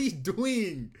 please. What are you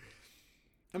doing?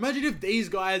 Imagine if these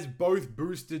guys both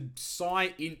boosted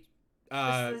Psi in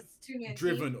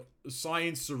driven, Psi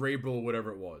in Cerebral, or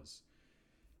whatever it was.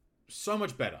 So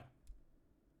much better.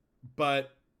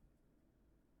 But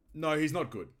no, he's not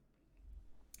good.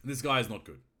 This guy is not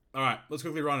good. All right, let's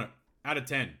quickly run it. Out of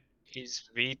 10. He's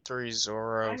V3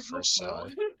 Zoro for Psi.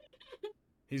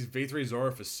 He's V3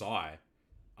 Zoro for Psi.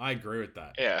 I agree with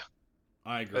that. Yeah.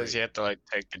 I agree. Because you have to like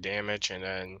take the damage and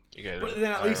then you get. But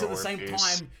then at least at the same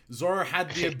piece. time, Zoro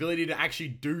had the ability to actually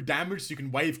do damage, so you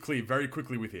can wave clear very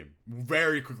quickly with him.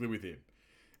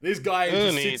 This guy Who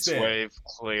just needs sits there. wave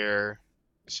clear?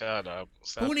 Shut up.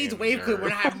 Stop Who needs being a wave clear nerd.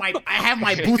 when I have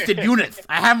my boosted units?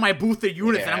 I have my boosted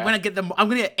units, and I'm Yeah. gonna get them. I'm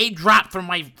gonna get 8 drops from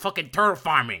my fucking turtle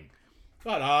farming.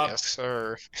 Shut up. Yes,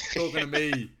 sir. Talking to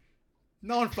me.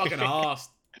 No one fucking asked.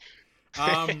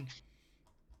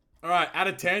 Alright, out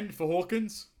of 10 for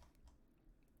Hawkins.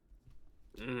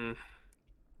 Mm.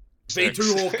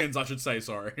 V2 Hawkins, I should say,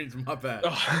 sorry. It's my bad.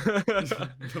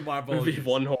 My apologies.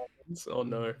 V1 Hawkins. Oh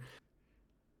no.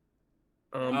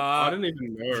 I didn't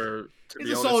even know. To be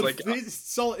He's a honest,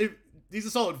 solid, like he's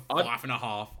a solid I'd-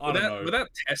 5.5. I don't know. without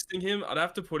testing him, I'd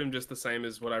have to put him just the same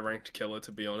as what I ranked Killer.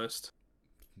 To be honest.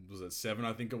 Was it 7?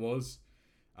 I think it was.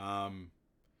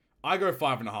 I go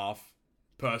 5.5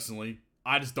 personally.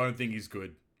 I just don't think he's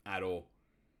good at all.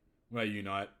 What about you,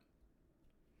 Knight?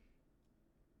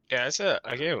 Yeah,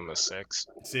 I gave him a 6.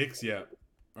 6? Yeah.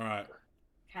 All right.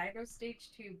 Kaigo stage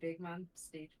 2, Big Mom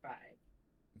stage 5.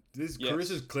 This Yes.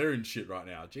 Carissa's clearing shit right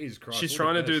now. Jesus Christ. She's all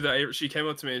trying the to do best. the. She came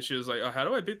up to me and she was like, "Oh, how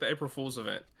do I beat the April Fool's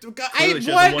event?" Hey, Clearly,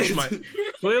 she what? hasn't watched my.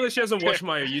 Clearly, she hasn't watched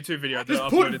my YouTube video that Just I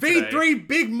put uploaded V3 today.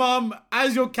 Big Mum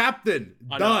as your captain.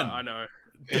 I Done. know. I know.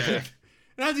 Yeah.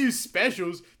 And I do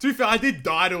specials. To be fair, I did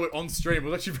die to it on stream. It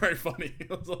was actually very funny.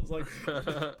 I was like,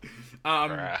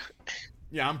 Bruh.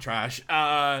 yeah, I'm trash.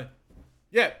 Yeah,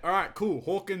 all right, cool.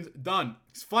 Hawkins done.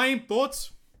 Flame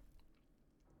thoughts.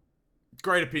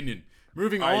 Great opinion.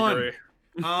 Moving I on. agree.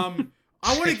 I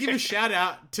want to give a shout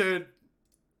out to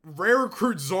Rare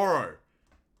Recruit Zoro.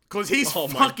 Because he's Oh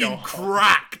my fucking God.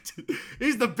 cracked.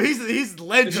 He's the beast. He's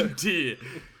legend tier.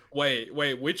 Wait,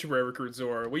 which Rare Recruit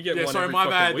Zoro? We get Yeah, one sorry, every my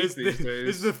fucking bad. week This these days.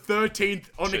 is the 13th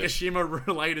Onigashima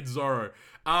related Zoro.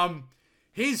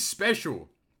 His special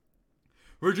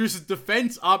reduces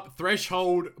defense up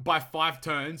threshold by 5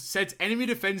 turns, sets enemy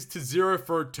defense to 0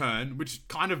 for a turn, which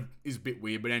kind of is a bit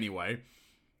weird, but anyway.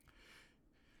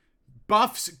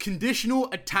 Buffs conditional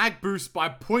attack boost by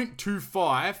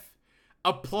 0.25,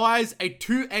 applies a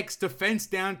 2x defense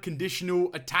down conditional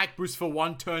attack boost for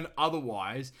 1 turn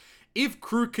otherwise. If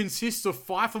crew consists of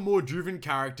 5 or more driven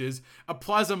characters,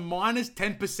 applies a minus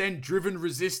 10% driven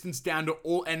resistance down to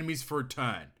all enemies for a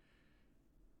turn.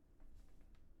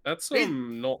 That's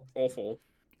not awful.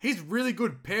 He's really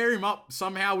good. Pair him up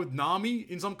somehow with Nami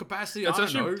in some capacity. It's I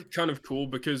don't actually know. kind of cool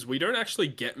because we don't actually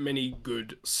get many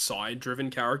good side-driven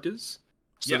characters.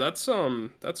 So Yeah.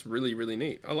 that's really, really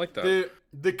neat. I like that.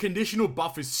 The conditional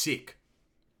buff is sick.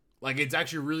 Like, it's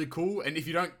actually really cool. And if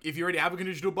you already have a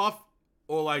conditional buff,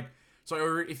 or like, so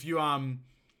or if you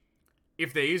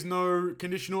if there is no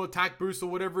conditional attack boost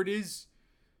or whatever it is,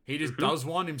 he just does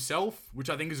one himself, which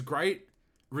I think is great.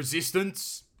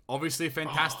 Resistance, obviously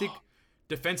fantastic.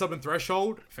 Defense up and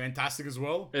threshold, fantastic as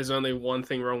well. There's only one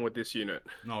thing wrong with this unit.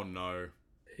 Oh no.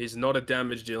 He's not a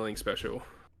damage dealing special.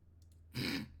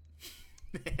 You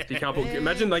can't put.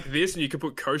 Imagine like this, and you could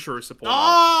put kosher as support.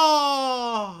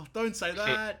 Oh! Don't say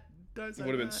that. Don't say It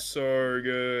would have that. been so It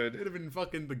good. would have been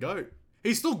fucking the goat.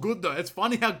 He's still good though. It's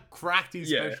funny how cracked his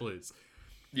Yeah. special is.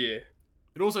 Yeah.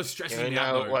 It also stresses You me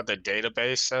out know though. what the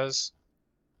database says?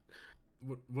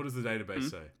 What does the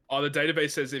database say? Oh, the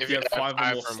database says if you have 5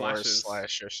 or more slashes.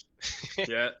 slashers.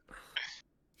 Yeah.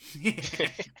 It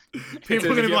People says are gonna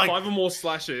if be you have like, 5 or more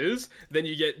slashes, then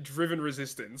you get driven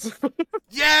resistance.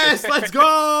 yes, let's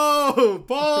go,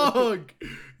 Pog.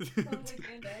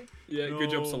 Yeah,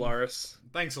 good job, No. Solaris.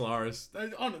 Thanks, Solaris.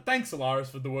 Thanks, Solaris,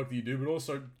 for the work that you do, but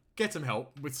also get some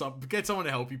help get someone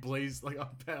to help you, please. Like,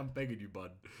 I'm begging you,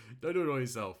 bud. Don't do it all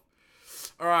yourself.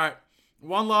 All right,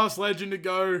 one last legend to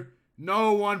go.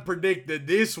 No one predicted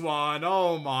this one.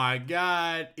 Oh my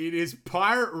god! It is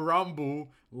Pirate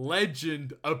Rumble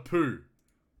Legend Apu.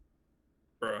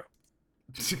 Bruh.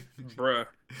 Bruh.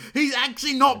 He's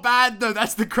actually not bad though.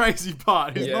 That's the crazy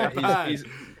part. He's Yeah, not bad.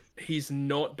 he's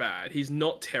not bad. He's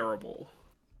not terrible.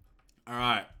 All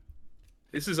right,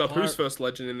 This is Apu's first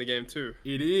legend in the game too.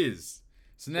 it is.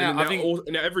 So now, And I think.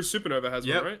 now every supernova has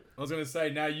Yep. one, right? I was gonna say,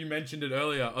 now you mentioned it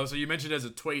earlier. Oh, so you mentioned it as a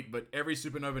tweet, but every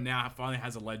supernova now finally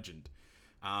has a legend.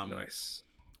 Nice.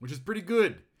 Which is pretty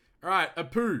good. Alright,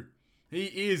 Apu. He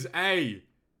is a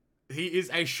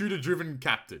shooter-driven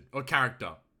captain or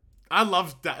character. I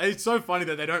love that. It's so funny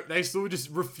that they still just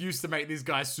refuse to make these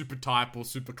guys super type or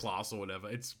super class or whatever.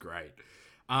 It's great.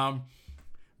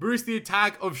 Boost the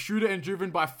attack of shooter and driven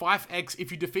by 5x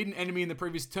if you defeat an enemy in the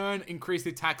previous turn. Increase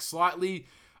the attack slightly.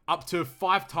 up to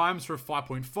 5 times for a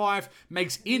 5.5,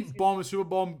 makes Int Bomb and Super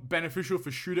Bomb beneficial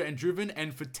for Shooter and Driven,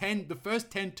 and for the first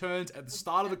 10 turns at the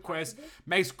start of the quest,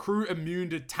 makes crew immune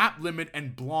to Tap Limit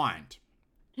and Blind.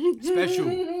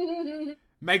 Special.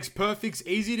 Makes Perfects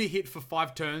easy to hit for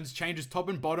 5 turns, changes top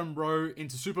and bottom row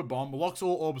into Super Bomb, locks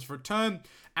all orbs for a turn,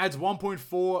 adds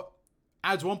 1.4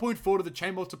 to the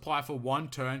chain multiplier for 1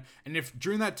 turn, and if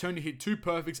during that turn you hit 2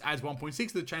 perfects, adds 1.6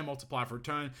 to the chain multiplier for a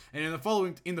turn, and in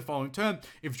the following turn,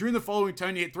 if during the following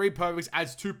turn you hit 3 perfects,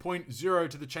 adds 2.0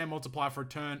 to the chain multiplier for a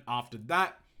turn after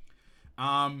that.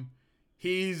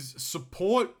 His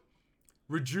support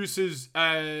reduces,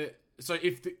 so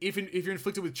if you're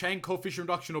inflicted with chain coefficient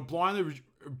reduction or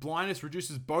blindness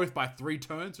reduces both by 3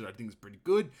 turns, which I think is pretty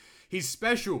good. He's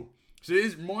special. So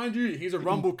mind you, he's a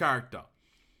Rumble character.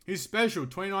 He's special,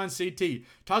 29 CT.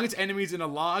 Targets enemies in a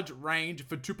large range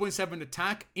for 2.7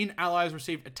 attack. In allies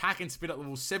receive attack and speed at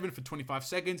level 7 for 25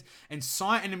 seconds. And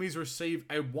psi enemies receive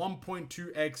a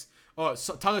 1.2x...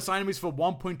 target psi enemies for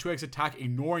 1.2x attack,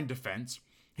 ignoring defense.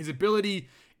 His ability,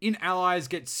 in allies,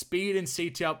 gets speed and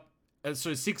CT up...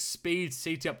 so 6 speed,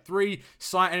 CT up 3.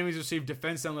 Psi enemies receive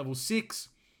defense down level 6.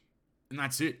 And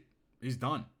that's it. He's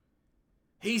done.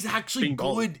 He's actually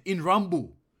good in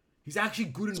Rumble. He's actually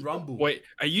good in Rumble. Wait,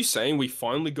 are you saying we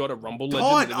finally got a Rumble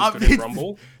legend that is good in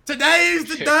Rumble? Today is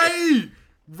the day!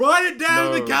 Write it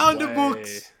down in the calendar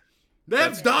books.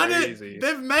 They've done it.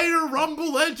 They've made a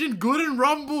Rumble legend good in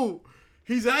Rumble.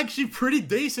 He's actually pretty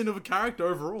decent of a character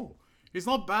overall. He's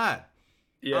not bad.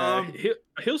 Yeah,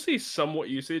 he'll see somewhat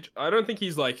usage. I don't think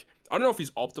he's like... I don't know if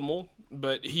he's optimal,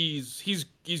 but he's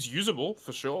usable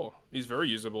for sure. He's very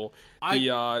usable.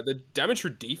 The damage for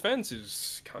defense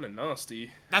is kind of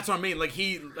nasty. That's what I mean.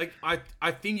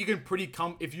 I think you can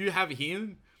if you have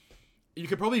him, you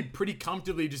could probably pretty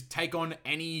comfortably just take on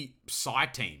any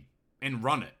side team and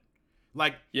run it.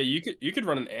 Yeah, you could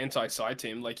run an anti-side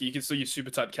team. Like you could still use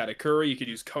super type Katakuri. You could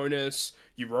use Konus,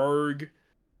 you Rogue.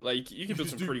 Like you can build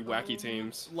some pretty wacky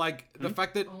teams. Like the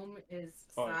fact that Ohm is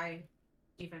Psy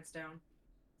defense down.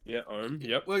 Yeah, Ohm.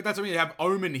 Yep. Well, that's what I mean. You have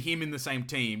Ohm and him in the same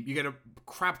team. You get a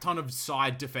crap ton of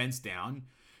side defense down.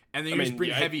 And then you just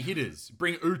bring heavy hitters.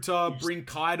 Bring Uta, bring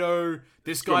Kaido.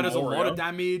 This guy does a lot of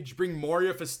damage. Bring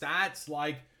Moria for stats.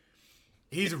 Like,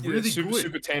 he's really good.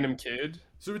 Super Tandem Kid.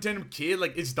 Super Tandem Kid.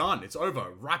 Like, it's done. It's over.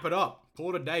 Wrap it up.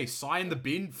 Call it a day. Psy in the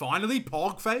bin. Finally.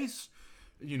 Pogface.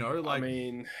 You know, like... I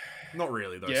mean... Not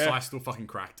really, though. Yeah. Psy's still fucking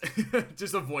cracked.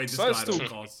 Just avoid this guy at all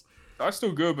costs. That's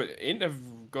still good, but Int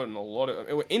have gotten a lot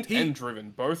of... Int and Driven,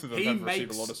 both of them have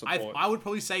received a lot of support. I would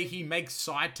probably say he makes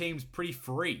side teams pretty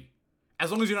free.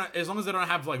 As long as they don't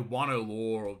have like Wano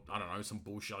lore or I don't know, some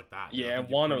bullshit like that. Yeah,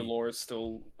 Wano lore is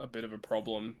still a bit of a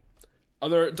problem.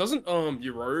 Doesn't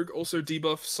your Rogue also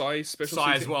debuff Psy special?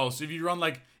 Psy as well. So if you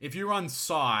run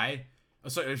Psy,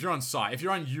 if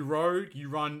you're on Rogue, you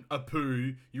run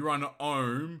Apu, you run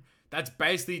Ohm, that's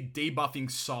basically debuffing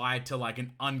Psy to like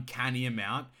an uncanny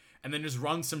amount. And then just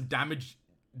run some damage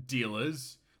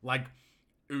dealers like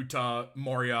Uta,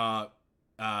 Moria,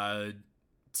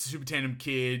 Super Tandem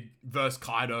Kid versus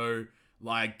Kaido.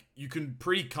 Like, you can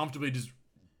pretty comfortably just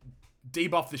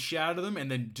debuff the shit out of them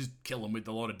and then just kill them with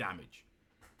a lot of damage.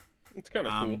 It's kind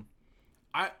of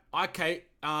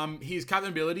cool. His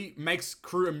captain ability makes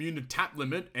crew immune to tap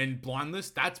limit and blindness.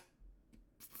 That's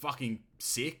fucking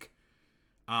sick.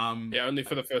 Yeah, only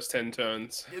for the first 10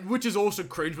 turns. Which is also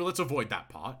cringe, but let's avoid that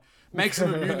part. Makes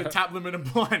him immune to tap limit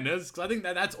and blindness, because I think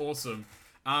that's awesome.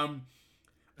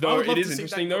 Though it is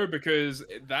interesting though, because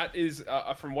that is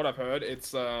from what I've heard,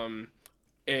 it's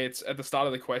at the start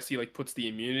of the quest he like puts the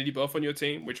immunity buff on your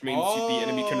team, which means the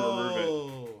enemy can remove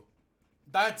it.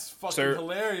 That's fucking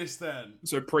hilarious then.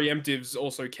 So preemptives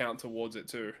also count towards it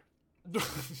too.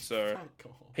 So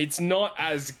it's not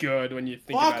as good when you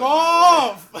think about it. Fuck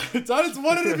off! I just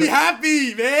wanted to be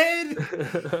happy, man.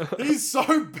 He's so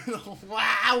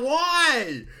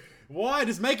why? Why?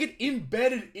 Just make it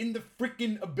embedded in the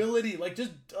freaking ability. Like,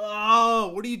 just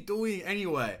what are you doing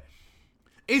anyway?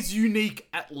 It's unique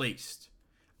at least.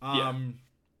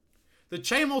 The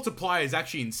chain multiplier is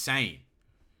actually insane.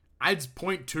 Adds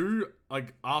 0.2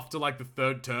 like after like the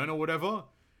 3rd turn or whatever.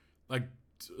 Like.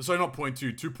 So not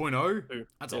 0.2, 2.0?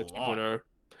 That's a lot. 2.0.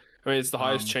 I mean, it's the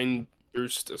highest chain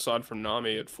boost aside from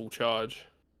Nami at full charge.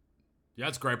 Yeah,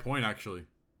 that's a great point, actually.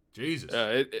 Jesus.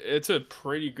 Yeah, it's a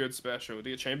pretty good special. To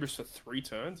get chain boost for 3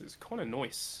 turns is kind of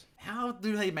nice. How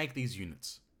do they make these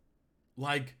units?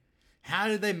 Like, how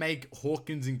do they make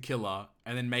Hawkins and Killer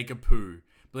and then make a Pooh,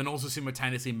 but then also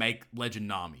simultaneously make Legend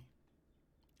Nami?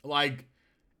 Like...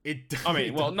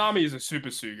 Nami is a super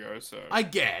Sugo, so... I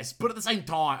guess, but at the same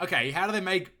time... Okay, how do they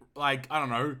make, like, I don't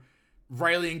know,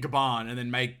 Rayleigh and Gaban and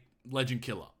then make Legend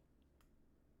Killer.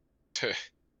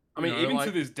 I mean, You know, even like-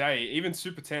 to this day, even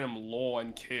Super Tandem Law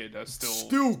and Kid are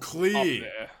still up clear.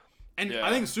 there. And Yeah. I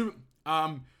think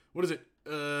what is it?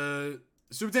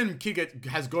 Super Tandem Kid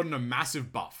has gotten a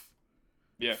massive buff.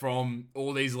 Yeah. From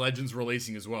all these legends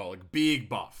releasing as well, like big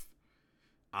buff.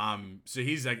 So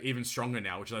he's like even stronger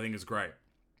now, which I think is great.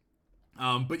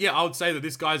 But yeah, I would say that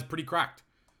this guy's pretty cracked.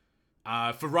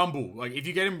 For Rumble, like if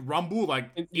you get him Rumble, like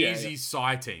easy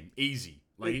side team, easy.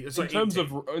 Like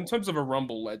in terms of a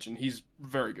Rumble legend, he's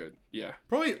very good. Yeah,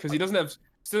 probably because he doesn't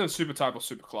have super type or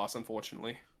super class,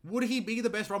 unfortunately. Would he be the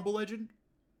best Rumble legend?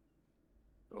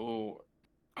 Oh,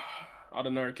 I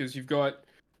don't know, because you've got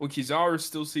Kizaru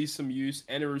still sees some use,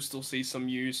 Eneru still sees some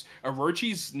use.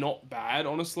 Orochi's not bad,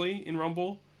 honestly, in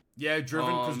Rumble. Yeah,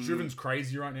 Driven, because Driven's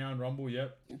crazy right now in Rumble.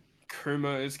 Yep.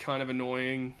 Kuma is kind of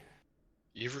annoying.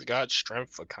 You forgot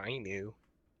Strength for Kainu.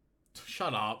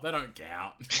 Shut up, they don't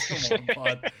count. Come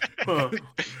on, bud.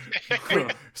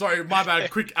 Quick, sorry, my bad.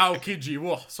 Quick Aokiji.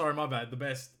 Whoa, sorry, my bad. The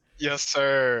best. Yes,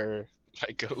 sir.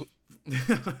 My goat.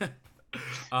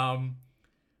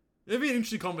 It'd be an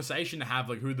interesting conversation to have,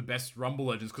 like, who are the best Rumble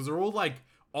legends, because they're all, like,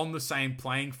 on the same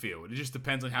playing field. It just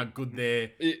depends on how good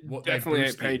It definitely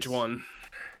ain't page one.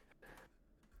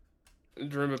 Do you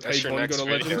remember page one got a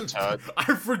legend?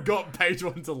 I forgot page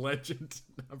one's a legend.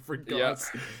 I forgot. Yeah.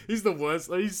 He's the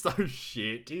worst. He's so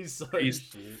shit. He's shit.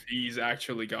 He's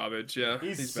actually garbage. Yeah.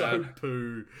 He's so bad.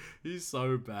 Poo. He's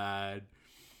so bad.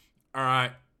 All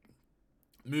right.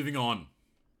 Moving on.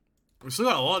 We've still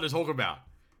got a lot to talk about.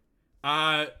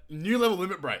 New level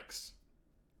limit breaks.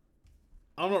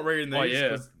 I'm not reading these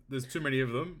because there's too many of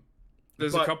them.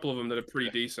 There's a couple of them that are pretty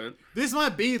decent. This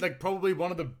might be like probably one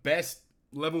of the best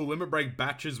level limit break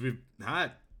batches we've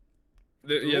had.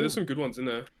 There's some good ones in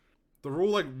there. They're all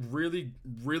like really,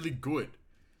 really good.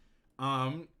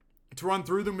 To run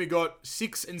through them, we got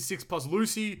 6 and 6 plus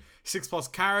Lucy, 6 plus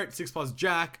Carrot, 6 plus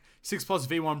Jack, 6 plus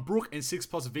V1 Brook, and 6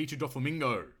 plus V2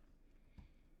 Doflamingo.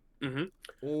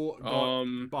 All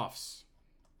got buffs.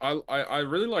 I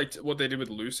really liked what they did with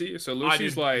Lucy. So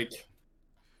Lucy's like,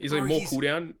 he's like more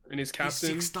cooldown in his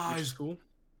captain. His 6 stars cool.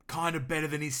 Kind of better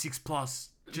than his 6 plus.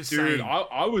 Just Dude, saying.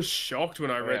 I was shocked when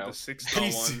I read the 6-star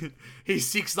one. His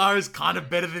 6 star is kind of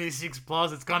better than his 6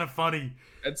 plus. It's kind of funny.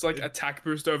 It's like attack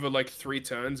boost over like 3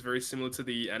 turns, very similar to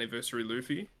the anniversary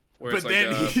Luffy. Where But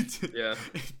it's then yeah.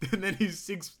 And then his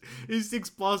 6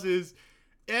 plus is,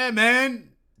 yeah, man.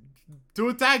 2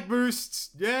 attack boosts,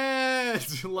 yeah.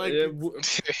 Like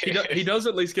he does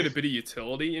at least get a bit of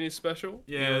utility in his special.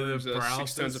 Yeah, the paralysis.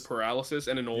 6 turns of paralysis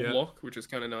and an all block, which is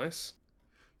kind of nice.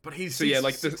 But he's so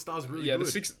like the 6 star's really good.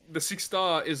 The 6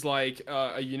 star is like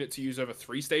a unit to use over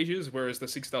 3 stages, whereas the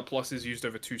 6 star plus is used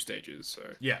over 2 stages. So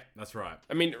yeah, that's right.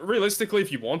 I mean, realistically,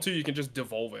 if you want to, you can just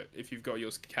devolve it if you've got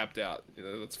yours capped out.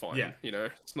 That's fine. Yeah,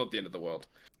 it's not the end of the world.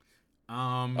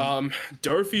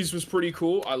 Dofi's was pretty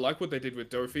cool. I like what they did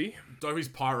with Dofi. Dofi's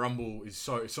Pyre Rumble is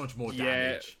so much more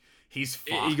damage. He's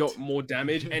fucked. He got more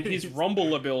damage, and his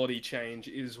Rumble ability change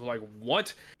is like,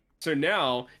 what? So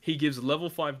now he gives level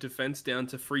 5 defense down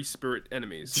to free spirit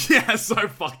enemies. Yeah, so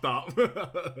fucked up.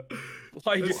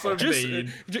 Like so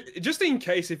just in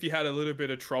case if you had a little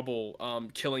bit of trouble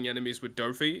killing enemies with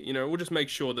Dofi, we'll just make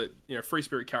sure that free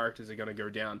spirit characters are gonna go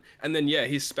down. And then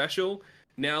his special.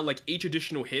 Now, like, each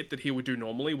additional hit that he would do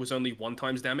normally was only 1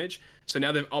 times damage. So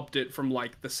now they've upped it from,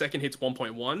 like, the second hit's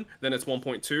 1.1, then it's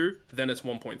 1.2, then it's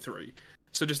 1.3.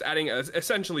 So just adding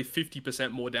essentially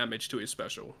 50% more damage to his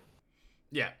special.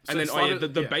 Yeah. So and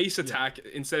then the base attack,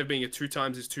 instead of being 2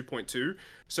 times, is 2.2.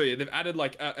 So yeah, they've added,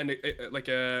 like, an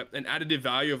additive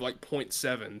value of, like,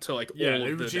 0.7 to, like,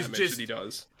 all of the damage that he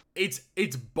does. It's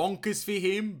bonkers for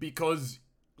him because,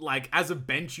 like, as a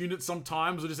bench unit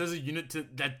sometimes, or just as a unit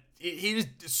that... He does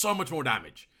so much more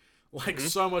damage. Like,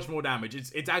 so much more damage.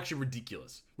 It's actually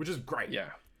ridiculous, which is great. Yeah.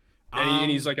 And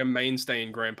he's like a mainstay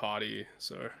in Grand Party,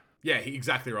 so... Yeah,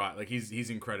 exactly right. Like, he's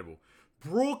incredible.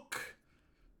 Brook...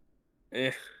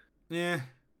 Yeah.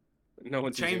 No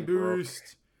one's Chain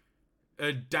boost.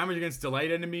 Damage against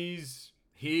delayed enemies.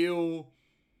 Heal.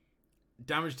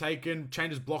 Damage taken.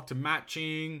 Changes block to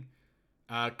matching.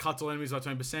 Cuts all enemies by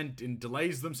 20% and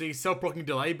delays them. So he's self-blocking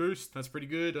delay boost. That's pretty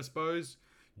good, I suppose.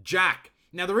 Jack.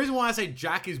 Now, the reason why I say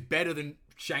Jack is better than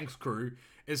Shank's crew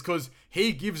is because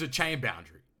he gives a chain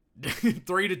boundary.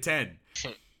 3 to 10.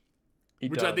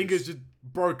 Which I think is just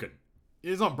broken.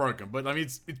 It's not broken, but I mean,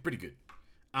 it's pretty good.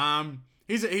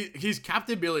 His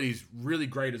captain ability is really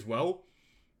great as well.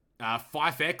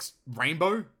 5x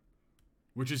Rainbow,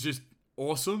 which is just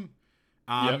awesome.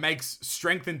 Makes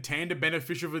strength and tandem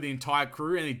beneficial for the entire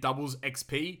crew, and he doubles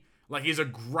XP. Like, he's a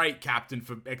great captain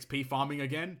for XP farming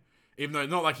again. Even though,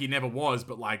 not like he never was,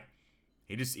 but, like,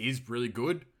 he just is really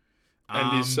good.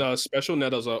 And his special now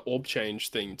does a orb change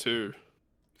thing, too.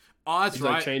 Oh, that's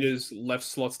right. Like, changes left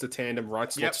slots to tandem,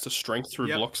 right slots to strength through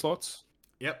block slots.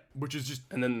 Yep, which is just,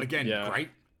 and then, again, great.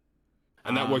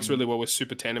 And that works really well with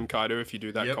Super Tandem Kaido if you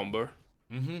do that combo.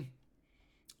 And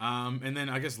then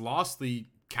I guess lastly,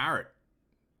 Carrot.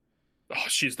 Oh,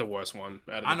 she's the worst one.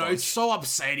 I know, it's so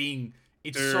upsetting.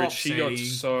 It's so upsetting. She got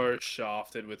so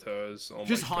shafted with hers. Oh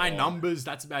just my high God. numbers.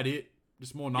 That's about it.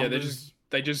 Just more numbers. Yeah,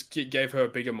 they just gave her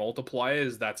bigger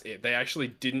multipliers. That's it. They actually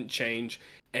didn't change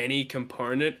any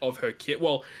component of her kit.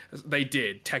 Well, they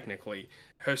did technically.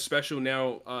 Her special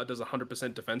now does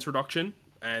 100% defense reduction,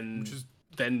 and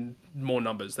then more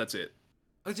numbers. That's it.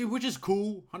 Which is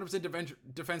cool. 100%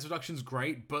 defense reduction is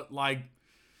great, but like,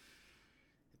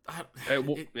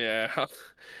 yeah,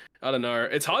 I don't know.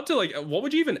 It's hard to like. What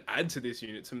would you even add to this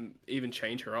unit to even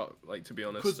change her up? Like, to be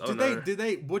honest, because did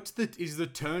they? Is the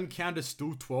turn counter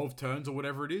still 12 turns or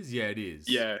whatever it is? Yeah, it is.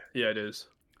 Yeah, it is.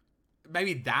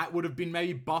 Maybe that would have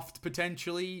been buffed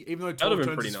potentially, even though 12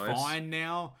 turns is fine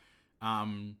now.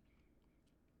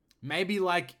 Maybe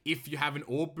like if you have an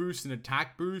orb boost, an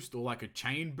attack boost, or like a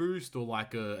chain boost, or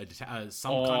like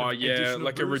some kind of additional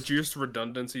like boost. a reduced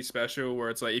redundancy special where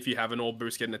it's like if you have an orb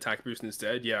boost, get an attack boost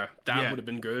instead. Yeah, that would have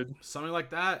been good. Something like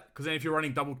that. Because then if you're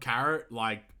running double carrot,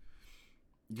 like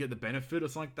you get the benefit or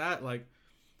something like that. Like,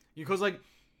 because like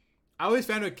I always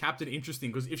found her captain interesting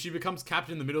because if she becomes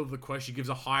captain in the middle of the quest, she gives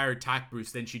a higher attack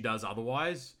boost than she does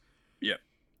otherwise. Yeah.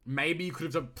 Maybe you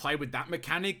could have played with that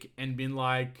mechanic and been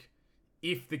like,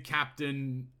 if the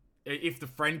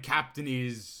friend captain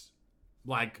is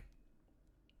like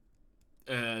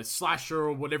slasher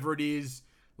or whatever it is,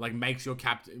 like makes your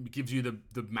captain, gives you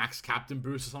the max captain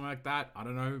boost or something like that. I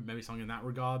don't know, maybe something in that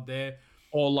regard there.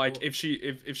 Or like if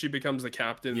she becomes the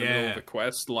captain in the middle of the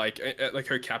quest, like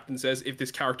her captain says, if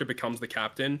this character becomes the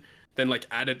captain, then like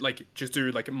just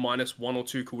do like -1 or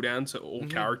 2 cooldown to all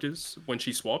characters when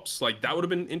she swaps. Like that would have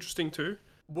been interesting too.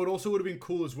 What also would have been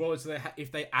cool as well is if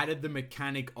they added the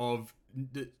mechanic of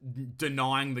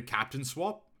denying the captain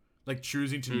swap, like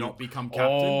choosing to not become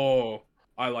captain. Oh,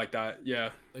 I like that.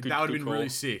 Yeah, like, that would have been really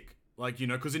sick. Like, you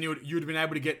know, because then you would have been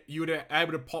able to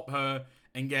able to pop her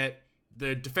and get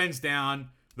the defense down,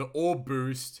 the orb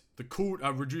boost, the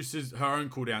reduces her own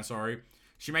cooldown. Sorry,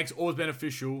 she makes orbs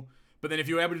beneficial. But then if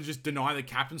you're able to just deny the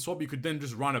captain swap, you could then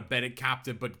just run a better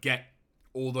captain, but get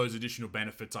all those additional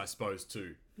benefits, I suppose,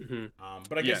 too.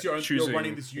 But I guess you're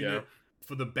running this unit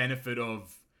for the benefit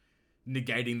of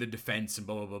negating the defense and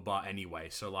blah, blah, blah, blah anyway.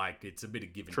 So, like, it's a bit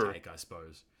of give and take, I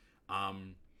suppose.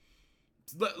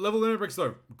 Level limit breaks,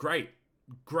 though, great.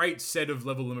 Great set of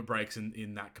level limit breaks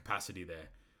in that capacity there.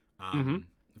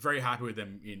 Very happy with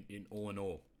them in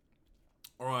all.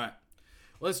 All right.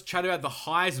 Let's chat about the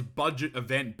highest budget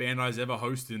event Bandai's ever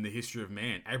hosted in the history of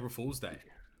man, April Fool's Day.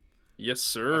 Yes,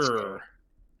 sir.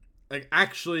 Like,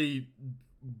 actually,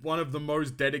 one of the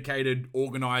most dedicated,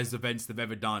 organized events they've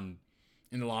ever done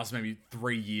in the last maybe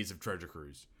 3 years of Treasure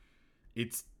Cruise.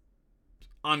 It's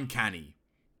uncanny.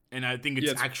 And I think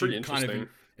it's actually kind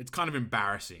of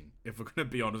embarrassing, if we're going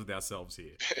to be honest with ourselves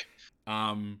here.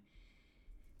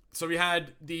 So we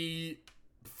had the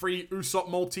free Usopp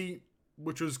multi,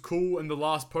 which was cool, and the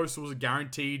last poster was a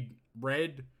guaranteed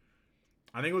red.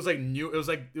 I think it was like new. It was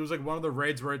like one of the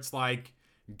reds where it's like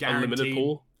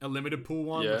guaranteed a limited pool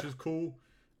one, which is cool.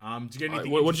 Did you get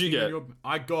anything? What did you get?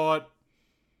 I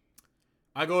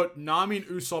got Nami and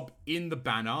Usopp in the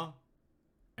banner,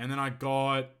 and then I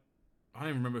don't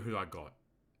even remember who I got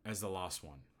as the last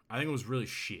one. I think it was really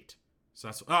shit.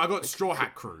 So I got Straw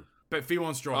Hat Crew, but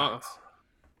F1 Straw Hats,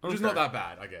 which is not that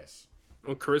bad, I guess.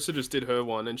 Well, Carissa just did her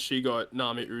one, and she got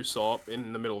Nami Usopp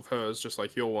in the middle of hers, just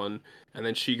like your one, and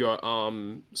then she got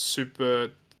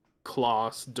Super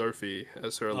Class Dofi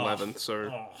as her 11th.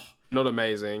 So not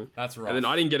amazing. That's right. And then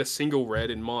I didn't get a single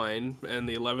red in mine, and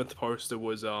the 11th poster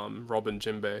was Robin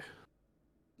Jinbei.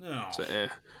 Oh. So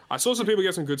I saw some people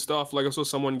get some good stuff. Like I saw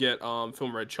someone get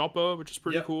Film Red Chopper, which is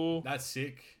pretty cool. That's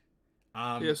sick.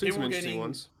 Yeah, some interesting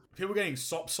ones. People getting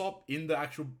Sop in the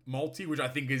actual multi, which I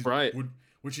think is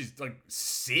which is like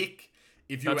sick.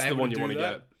 If you were able the one to you do want to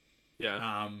that. get.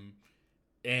 Yeah.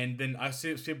 And then I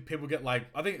see people get like,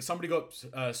 I think somebody got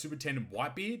Super Tandem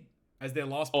Whitebeard as their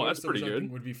last poster, that's pretty which good. I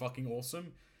think would be fucking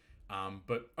awesome.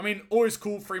 But I mean, always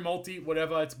cool, free multi,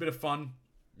 whatever. It's a bit of fun,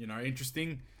 you know,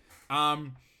 interesting.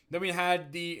 Then we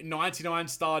had the 99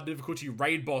 star difficulty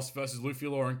raid boss versus Luffy,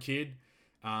 Law, and Kid.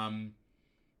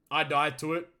 I died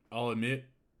to it, I'll admit.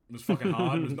 It was fucking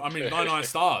hard. 99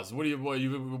 stars. What you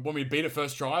want me to beat it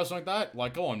first try or something like that?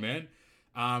 Like, go on, man.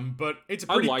 But it's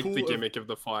a I pretty like cool the gimmick of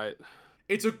the fight.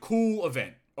 It's a cool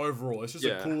event overall. It's just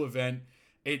a cool event.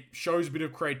 It shows a bit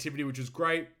of creativity, which is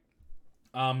great.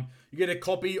 You get a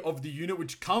copy of the unit,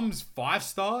 which comes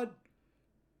 5-starred,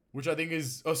 which I think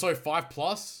is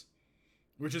 5+,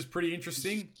 which is pretty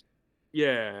interesting.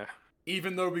 Yeah.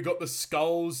 Even though we got the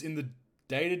skulls in the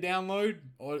data download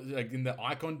or like in the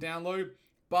icon download,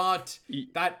 but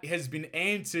that has been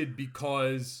answered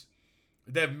because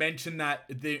they've mentioned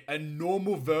that a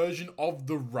normal version of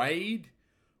the raid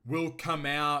will come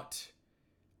out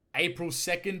April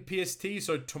 2nd PST,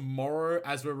 so tomorrow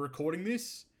as we're recording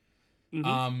this.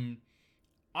 Mm-hmm.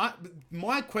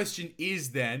 My question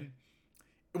is then,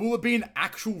 will it be an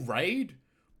actual raid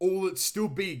or will it still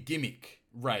be a gimmick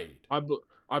raid?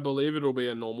 I believe it'll be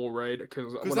a normal raid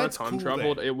because when I time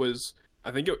traveled, it was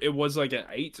I think it was like an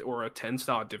 8 or a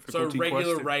 10-star difficulty. So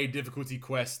regular raid difficulty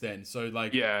quest then. So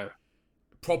like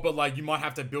proper, like you probably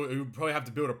have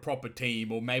to build a proper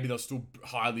team, or maybe they'll still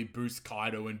highly boost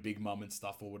Kaido and Big Mom and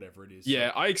stuff or whatever it is.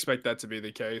 Yeah, I expect that to be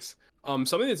the case.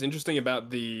 Something that's interesting about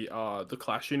the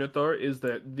Clash unit though is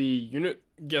that the unit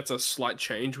gets a slight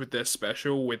change with their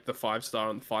special with the 5-star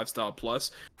and the 5-star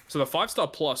plus. So the 5-star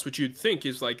plus, which you'd think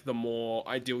is like the more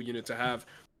ideal unit to have,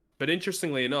 but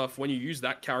interestingly enough, when you use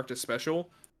that character special,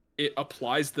 it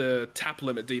applies the tap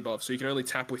limit debuff, so you can only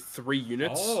tap with 3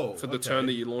 units for the turn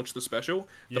that you launch the special.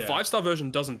 The 5-star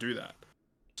version doesn't do that.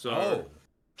 So,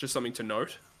 just something to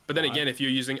note. But then again, if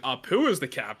you're using Apu as the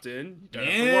captain, you don't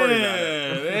have to worry about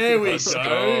it. There we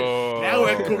go. Now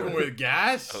we're cooking with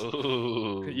gas.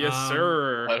 Ooh. Yes,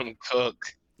 sir. Let him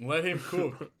cook. Let him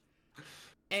cook.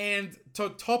 And to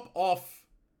top off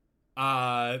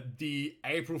the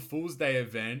April Fool's Day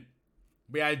event,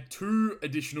 we had 2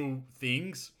 additional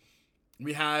things.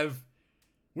 We have,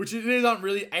 which isn't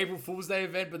really April Fool's Day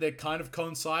event, but they kind of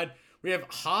coincide. We have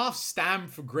half stam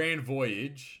for Grand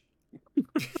Voyage.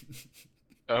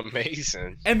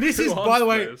 Amazing. And this is, by the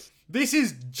way, this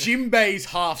is Jinbei's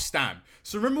half stam.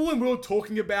 So remember when we were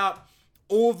talking about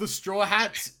all of the Straw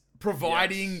Hats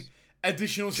providing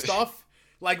additional stuff?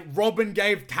 Like Robin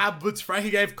gave tablets, Frankie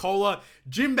gave cola.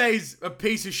 Jinbei's a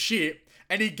piece of shit,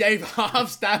 and he gave half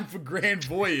stam for Grand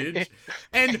Voyage.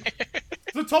 And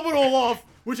to top it all off,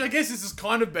 which I guess this is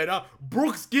kind of better,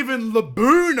 Brooks given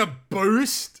Laboon a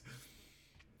boost.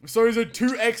 So it's a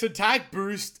 2x attack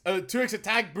boost, 2x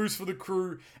attack boost for the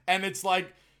crew, and it's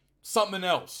like something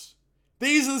else.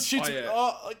 These are the shits.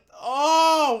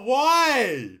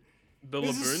 Why? The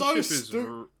Laboon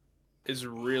ship is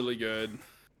really good.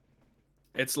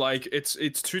 It's like it's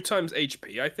 2 times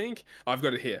HP, I think. I've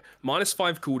got it here.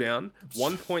 -5 cooldown,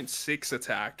 1.6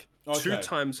 attack, 2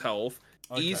 times health,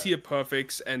 easier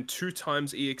perfects, and 2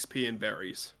 times EXP and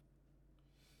berries.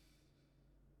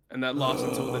 And that lasts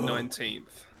until the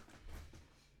 19th.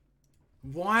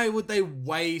 Why would they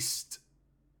waste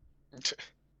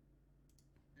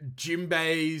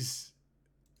Jinbei's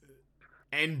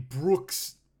and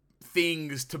Brooks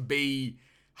things to be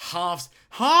half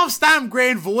stam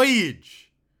Grand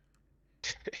Voyage?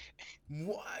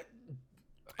 What?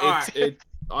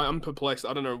 I'm perplexed.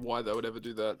 I don't know why they would ever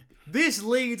do that. This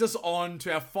leads us on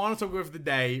to our final topic of the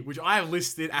day, which I have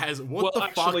listed as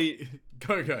fuck.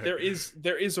 Go. There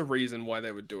is a reason why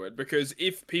they would do it, because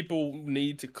if people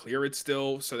need to clear it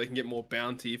still so they can get more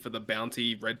bounty for the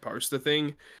bounty red poster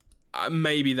thing,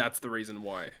 maybe that's the reason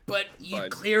why. But you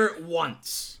clear it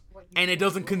once, and it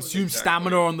doesn't consume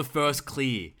stamina on the first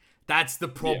clear. That's the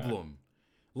problem.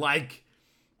 Yeah. Like,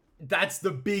 that's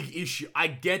the big issue. I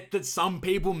get that some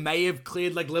people may have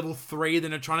cleared like level 3,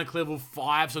 then are trying to clear level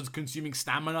 5, so it's consuming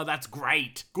stamina. That's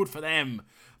great. Good for them.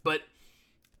 But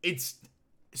it's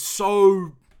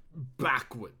so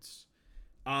backwards.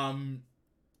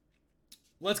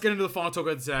 Let's get into the final talk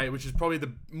of today, which is probably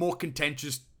the more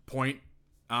contentious point.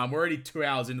 We're already 2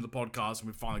 hours into the podcast and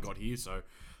we finally got here, so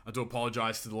I do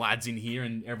apologize to the lads in here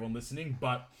and everyone listening,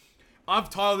 but I've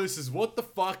titled this as what the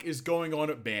fuck is going on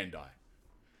at Bandai?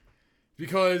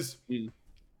 Because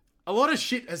a lot of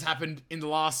shit has happened in the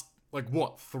last,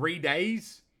 3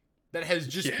 days that has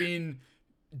just been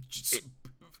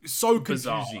so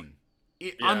confusing.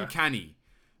 Uncanny.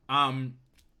 For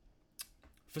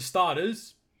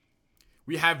starters,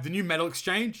 we have the new metal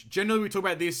exchange. Generally, we talk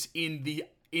about this in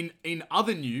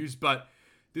other news, but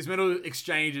this metal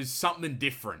exchange is something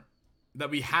different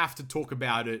that we have to talk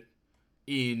about it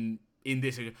in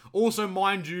this. Also,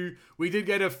 mind you, we did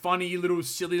get a funny little,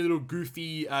 silly little,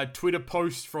 goofy Twitter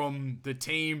post from the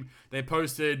team. They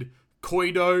posted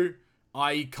Koido,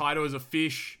 i.e. Kaido as a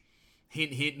fish.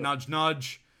 Hint, hint, nudge,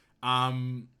 nudge.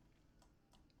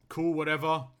 Cool,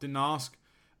 whatever. Didn't ask.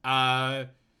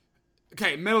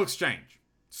 Okay, metal exchange.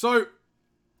 So,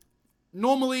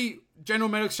 normally, General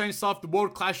Metal Exchange stuff, the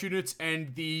World Clash units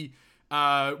and the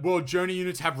World Journey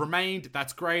units have remained.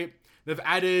 That's great. They've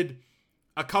added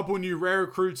a couple new rare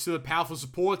recruits to the powerful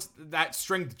supports. That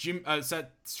Strength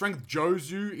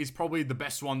Jozu is probably the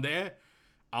best one there.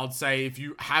 I'd say if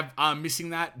you are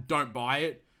missing that, don't buy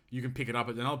it. You can pick it up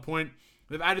at another point.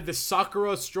 They've added the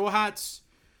Sakura Straw Hats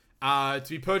to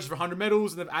be purchased for 100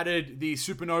 medals. And they've added the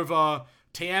Supernova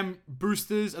TM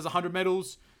boosters as 100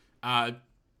 medals.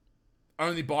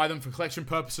 Only buy them for collection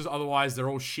purposes. Otherwise, they're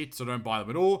all shit, so don't buy them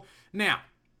at all. Now,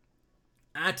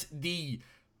 at the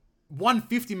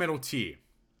 150 medal tier,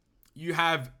 you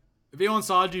have Vion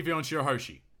Saji, Vion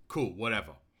Shirahoshi. Cool,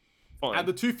 whatever. Fine. At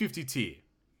the 250 tier,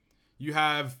 you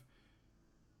have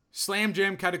Slam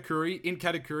Jam Katakuri, In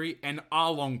Katakuri, and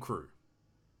Arlong Crew.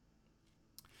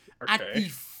 Okay. At the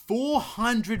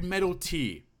 400 medal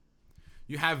tier,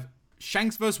 you have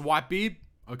Shanks vs. Whitebeard.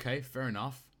 Okay, fair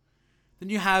enough. Then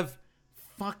you have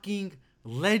fucking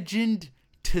Legend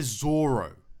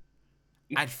Tesoro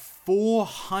at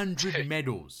 400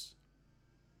 medals.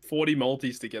 40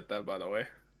 multis to get that, by the way.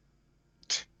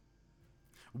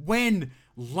 When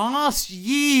last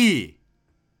year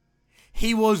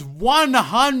he was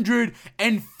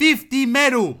 150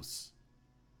 medals.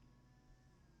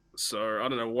 So I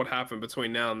don't know what happened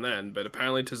between now and then, but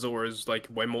apparently Tesoro is like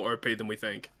way more OP than we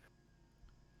think.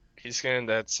 He's getting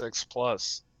that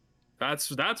 6+.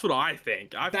 That's what I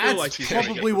think. I feel like he's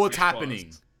probably what's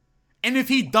happening. And if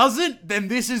he doesn't, then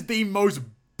this is the most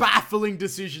baffling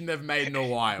decision they've made in a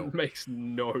while. It makes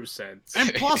no sense.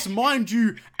 And plus, mind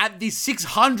you, at the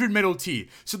 600 medal tier,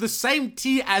 so the same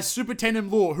tier as Super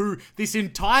Tenem Law, who this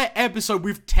entire episode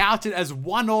we've touted as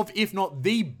one of, if not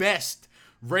the best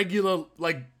regular,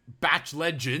 like, batch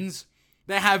legends,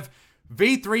 they have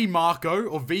V3 Marco,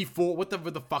 or V4, whatever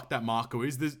the fuck that Marco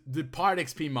is, the Pirate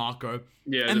XP Marco.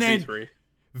 Yeah, and then V3.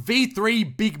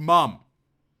 V3 Big Mum.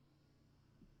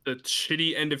 The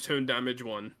shitty end of turn damage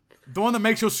one. The one that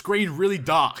makes your screen really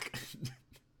dark.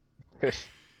 Yeah.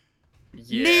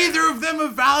 Neither of them are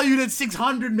valued at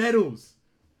 600 medals.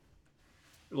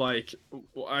 Like,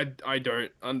 I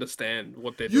don't understand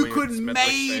what they're doing. You could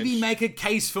maybe make a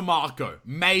case for Marco.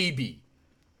 Maybe.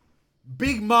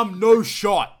 Big Mum, no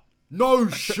shot. No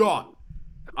shot.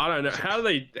 I don't know. How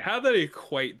they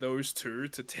equate those two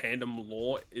to Tandem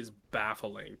Law is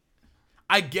baffling.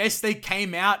 I guess they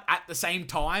came out at the same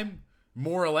time,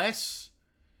 more or less.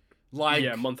 Like,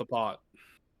 yeah, a month apart.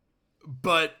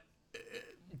 But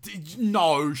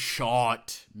no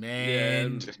shot,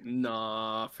 man. Yeah,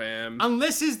 nah, fam.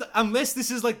 Unless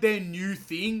this is like their new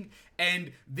thing,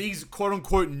 and these quote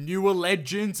unquote newer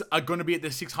legends are gonna be at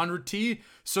the 600 tier.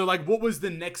 So like, what was the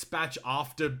next batch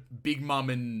after Big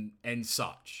Mum and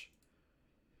such?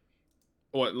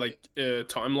 What, like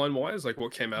timeline wise? Like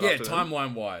what came out? after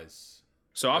timeline wise.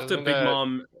 So after Big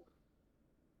Mum,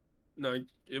 no,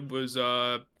 it was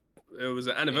an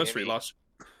anniversary last.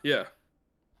 Yeah.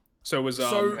 So it was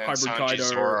Hybrid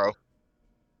Kaido.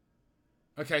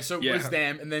 Okay, so it was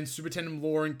them, and then Super Tandem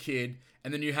Law and Kid,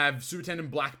 and then you have Super Tandem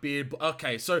Blackbeard.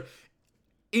 Okay, so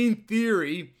in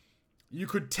theory, you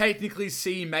could technically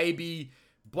see maybe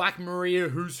Black Maria,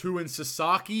 Who's Who, and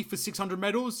Sasaki for 600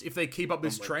 medals if they keep up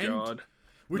this trend. God.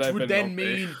 Which would then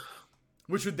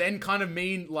kind of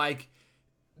mean like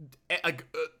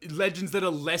legends that are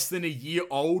less than a year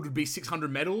old would be 600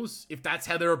 medals if that's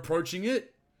how they're approaching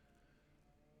it.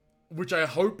 Which I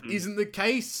hope isn't the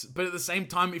case, but at the same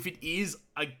time, if it is,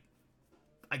 I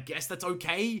guess that's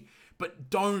okay. But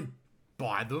don't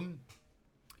buy them.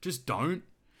 Just don't.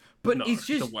 But no, it's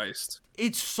just a waste.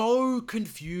 It's so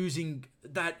confusing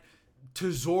that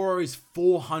Tesoro is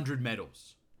 400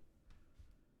 medals.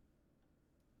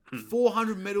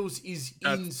 400 medals is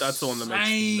insane. That's the one that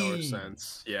makes no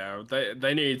sense. Yeah,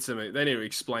 they need to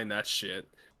explain that shit.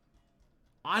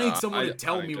 I need someone to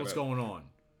tell me what's going on.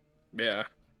 Yeah.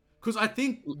 Because I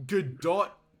think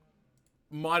Godot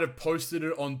might have posted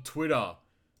it on Twitter.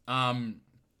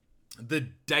 The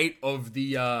date of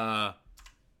the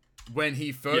when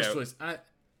he first was, and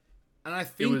I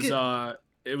think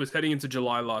it was heading into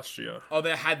July last year. Oh,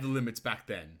 they had the limits back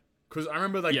then. Because I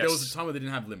remember there was a time where they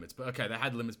didn't have limits, but okay, they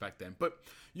had limits back then. But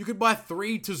you could buy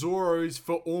 3 Tesoros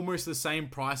for almost the same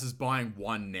price as buying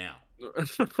one now,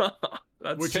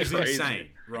 which is crazy. Insane,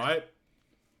 right?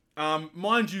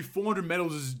 Mind you, 400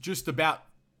 medals is just about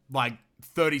like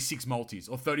 36 multis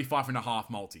or 35.5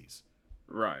 multis.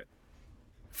 Right.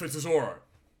 For Tesoro.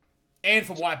 And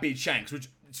for Whitebeard Shanks, which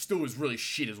still is really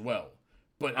shit as well.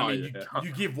 But, I mean,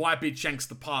 you give Whitebeard Shanks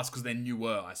the pass because they're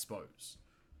newer, I suppose.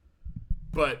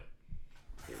 But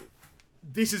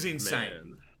this is insane.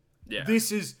 Man. Yeah.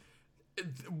 This is...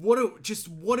 What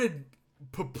a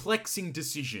perplexing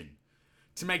decision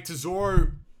to make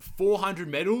Tesoro 400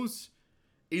 medals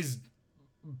is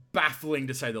baffling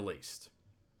to say the least.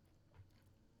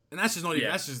 And that's just not even,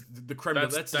 that's just the creme.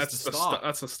 That's just the start.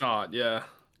 That's the start, yeah.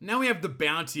 Now we have the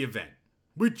bounty event,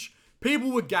 which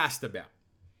people were gassed about.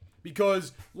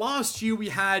 Because last year we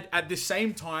had, at the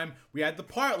same time, we had the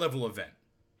pirate level event.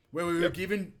 Where we were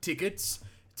given tickets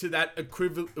to that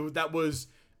equivalent, that was,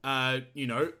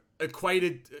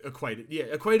 equated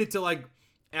to like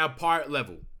our pirate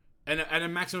level. And a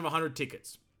maximum of 100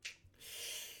 tickets.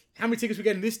 How many tickets we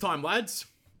getting this time, lads?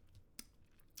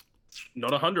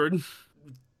 Not 100.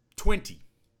 20.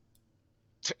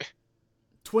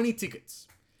 20 tickets.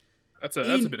 That's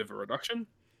a bit of a reduction.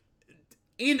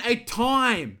 In a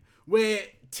time where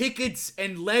tickets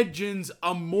and legends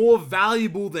are more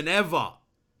valuable than ever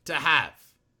to have.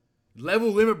 Level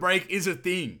limit break is a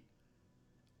thing.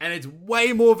 And it's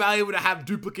way more valuable to have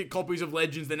duplicate copies of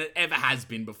legends than it ever has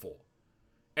been before.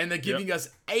 And they're giving us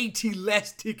 80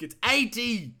 less tickets.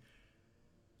 80!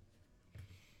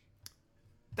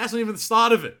 That's not even the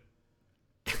start of it.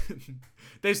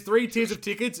 There's 3 tiers of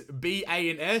tickets, B, A,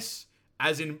 and S,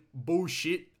 as in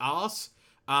bullshit ass.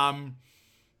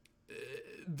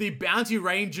 The bounty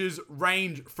ranges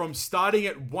range from starting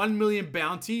at 1 million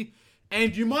bounty,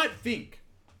 and you might think,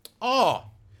 oh,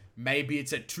 maybe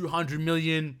it's at 200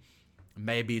 million,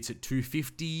 maybe it's at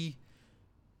 250,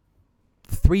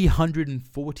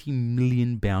 340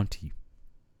 million bounty.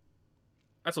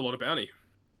 That's a lot of bounty.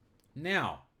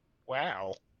 Now,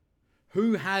 wow.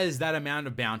 Who has that amount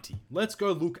of bounty? Let's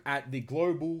go look at the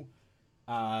global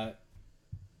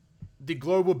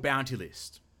bounty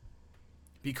list.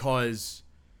 Because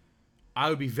I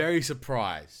would be very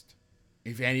surprised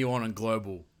if anyone on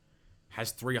global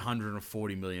has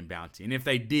 340 million bounty. And if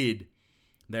they did,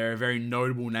 they're a very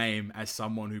notable name as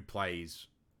someone who plays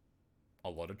a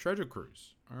lot of Treasure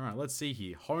Cruise. All right, let's see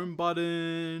here. Home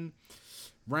button,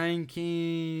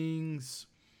 rankings,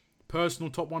 personal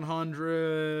top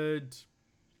 100.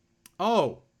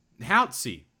 Oh,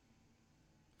 Houtsy,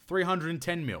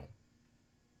 310 mil.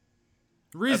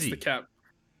 Rizzy, that's the cap.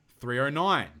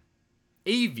 309.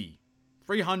 Eevee,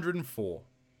 304.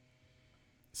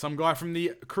 Some guy from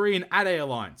the Korean Ade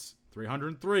Alliance,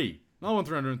 303. Another one,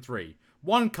 303.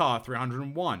 One Car,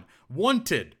 301.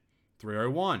 Wanted,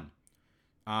 301.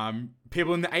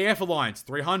 People in the AF Alliance,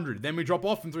 300. Then we drop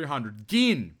off from 300.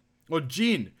 Jin,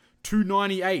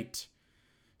 298.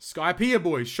 Skypiea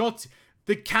Boys, Shots.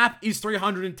 The cap is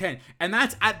 310. And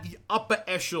that's at the upper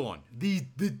echelon. The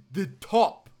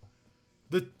top.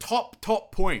 The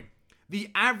top point. The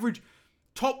average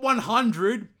top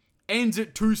 100 ends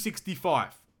at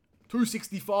 265.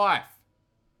 265.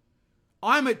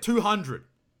 I'm at 200.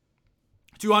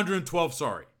 212,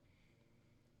 sorry.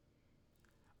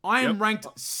 I am ranked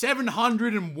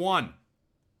 701.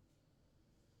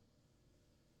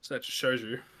 So that just shows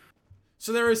you.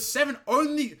 So there are so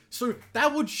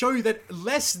that would show you that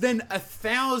less than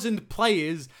 1,000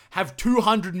 players have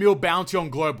 200 mil bounty on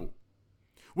global.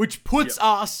 Which puts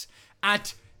us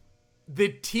at the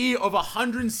tier of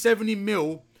 170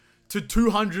 mil to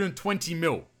 220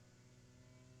 mil.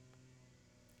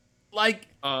 Like...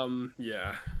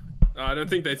 yeah. I don't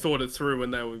think they thought it through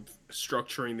when they were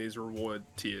structuring these reward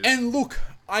tiers. And look,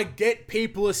 I get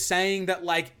people are saying that,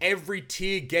 like, every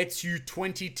tier gets you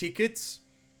 20 tickets.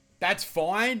 That's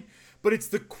fine. But it's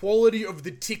the quality of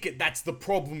the ticket that's the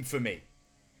problem for me.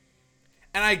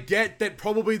 And I get that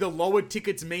probably the lower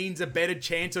tickets means a better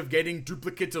chance of getting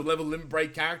duplicates of level limit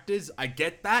break characters. I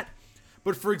get that.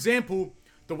 But for example,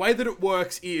 the way that it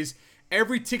works is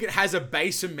every ticket has a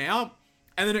base amount,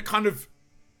 and then it kind of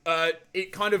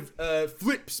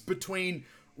flips between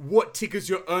what tickets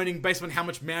you're earning based on how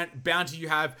much bounty you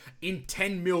have in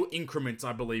 10 mil increments,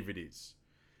 I believe it is.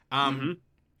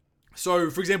 So,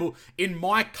 for example, in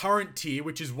my current tier,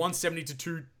 which is 170 to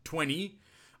 220,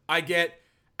 I get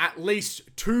at least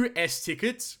 2 S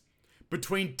tickets,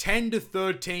 between 10 to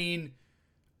 13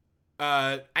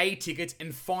 A tickets,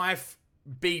 and 5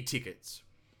 B tickets.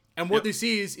 And what this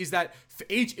is that for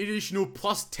each additional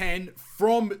plus 10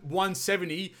 from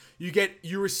 170,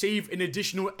 you receive an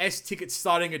additional S ticket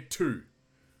starting at 2.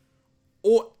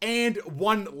 And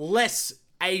 1 less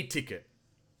A ticket.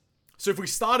 So if we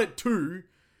start at 2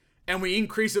 and we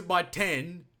increase it by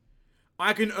 10,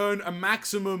 I can earn a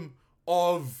maximum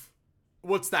of,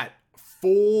 what's that?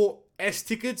 4 S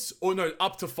tickets? Or no,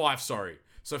 up to 5, sorry.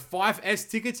 So 5 S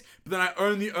tickets, but then I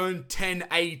only earn 10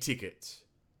 A tickets.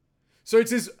 So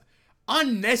it's this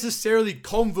unnecessarily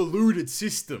convoluted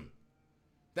system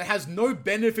that has no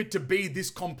benefit to be this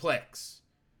complex.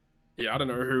 Yeah, I don't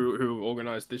know who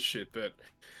organized this shit, but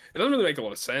it doesn't really make a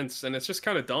lot of sense, and it's just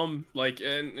kind of dumb. Like,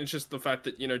 and it's just the fact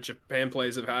that Japan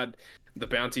players have had the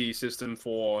bounty system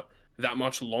for that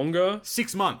much longer,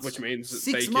 6 months, which means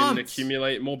Six they months. can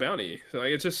accumulate more bounty. So,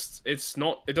 like, it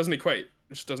doesn't equate.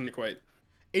 It just doesn't equate.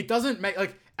 It doesn't make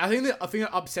like I think that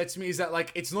upsets me is that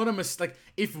like it's not a mistake.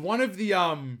 If one of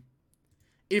the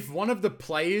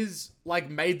players like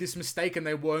made this mistake and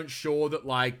they weren't sure that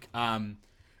like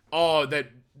that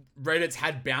Reddit's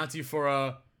had bounty for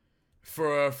a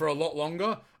lot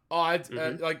longer, like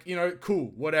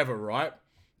cool, whatever, right?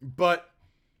 But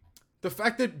the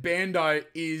fact that Bandai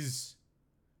is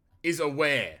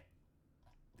aware,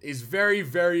 is very,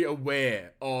 very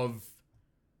aware of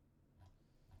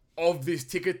this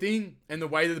ticket thing and the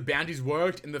way that the bounties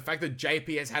worked, and the fact that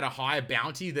JP has had a higher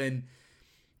bounty than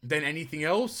anything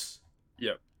else.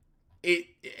 Yep.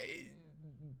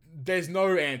 There's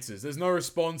no answers. There's no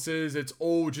responses. It's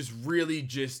all just really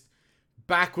just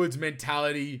backwards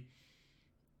mentality.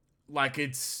 Like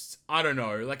I don't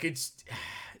know. Like it's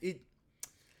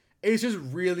just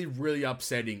really, really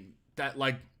upsetting that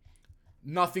like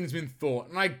nothing's been thought.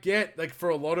 And I get like for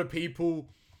a lot of people,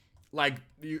 like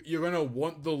you're gonna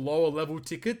want the lower level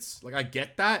tickets. Like I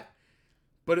get that,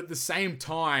 but at the same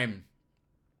time,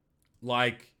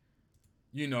 like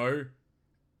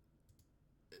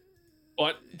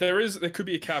But there could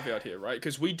be a caveat here, right?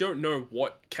 Because we don't know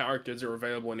what characters are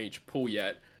available in each pool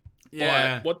yet.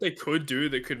 Yeah. But what they could do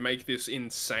that could make this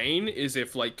insane is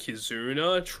if like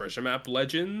Kizuna, Treasure Map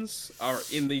Legends are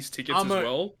in these tickets as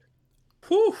well.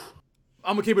 Whew.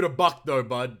 I'm gonna keep it a buck though,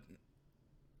 bud.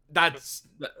 That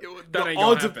ain't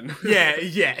gonna happen. Yeah.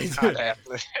 Not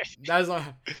happening. That's not.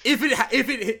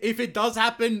 If it does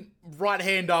happen, right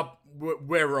hand up,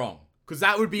 we're wrong, because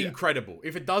that would be incredible.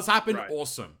 If it does happen,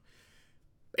 awesome.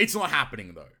 It's not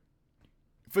happening though.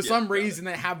 For some reason,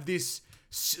 they have this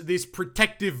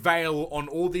protective veil on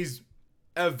all these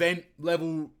event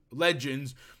level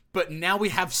legends, but now we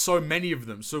have so many of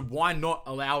them. So why not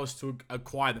allow us to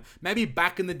acquire them? Maybe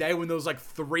back in the day when there was like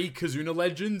 3 Kizuna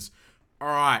legends. All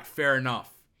right, fair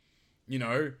enough.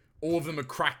 All of them are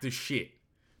cracked as shit.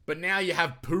 But now you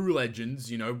have poo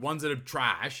legends, ones that are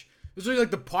trash. It's really like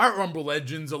the Pirate Rumble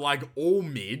legends are like all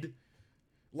mid.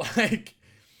 Like,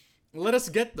 let us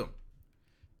get them.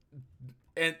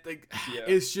 And like,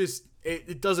 it's just,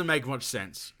 it doesn't make much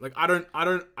sense. Like,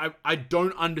 I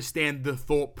don't understand the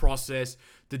thought process,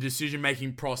 the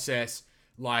decision-making process.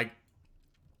 Like,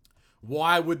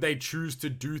 why would they choose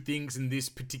to do things in this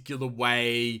particular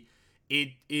way?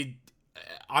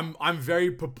 I'm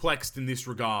very perplexed in this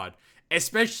regard,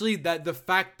 especially that the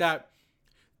fact that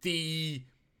the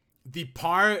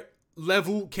pirate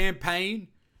level campaign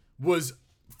was,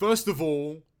 first of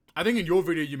all, I think in your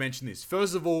video you mentioned this.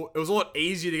 First of all, it was a lot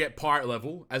easier to get pirate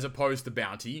level as opposed to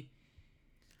bounty,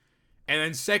 and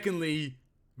then secondly,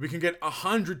 we can get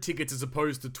 100 tickets as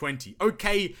opposed to 20.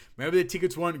 Okay, maybe the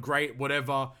tickets weren't great,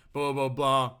 whatever, blah blah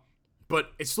blah.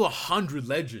 But it's still 100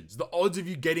 legends. The odds of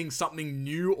you getting something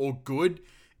new or good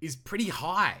is pretty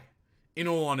high, in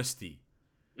all honesty.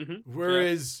 Mm-hmm.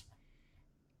 Whereas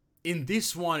in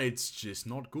this one, it's just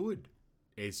not good.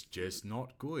 It's just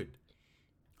not good.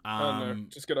 I don't know.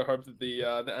 Just gotta hope that the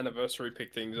anniversary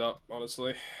pick things up.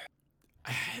 Honestly,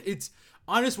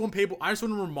 I just want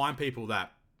to remind people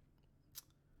that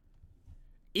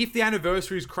if the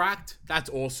anniversary is cracked, that's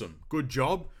awesome. Good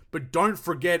job. But don't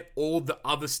forget all the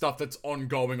other stuff that's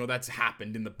ongoing or that's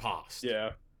happened in the past.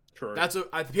 Yeah, true.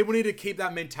 People need to keep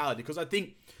that mentality, because I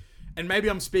think, and maybe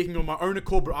I'm speaking on my own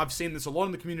accord, but I've seen this a lot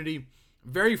in the community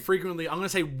very frequently. I'm going to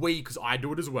say we, because I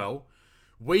do it as well.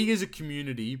 We as a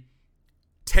community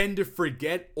tend to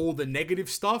forget all the negative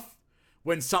stuff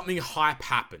when something hype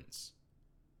happens.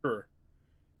 Sure.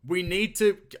 We need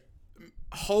to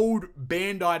hold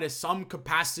Bandai to some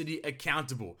capacity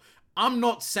accountable. I'm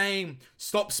not saying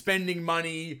stop spending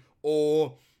money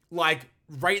or like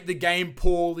rate the game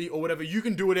poorly or whatever. You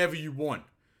can do whatever you want,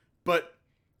 but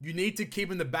you need to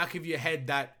keep in the back of your head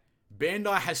that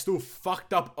Bandai has still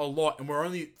fucked up a lot, and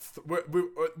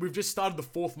we've just started the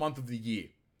 4th month of the year.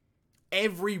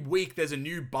 Every week there's a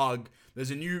new bug,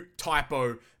 there's a new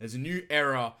typo, there's a new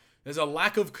error, there's a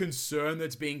lack of concern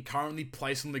that's being currently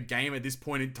placed on the game at this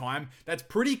point in time. That's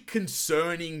pretty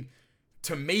concerning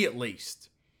to me, at least.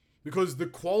 Because the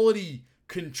quality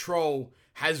control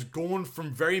has gone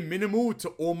from very minimal to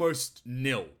almost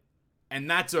nil. And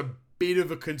that's a bit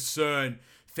of a concern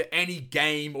for any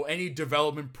game or any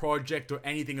development project or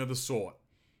anything of the sort.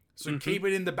 So keep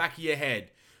it in the back of your head.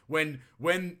 When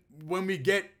we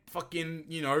get fucking,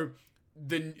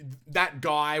 that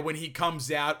guy when he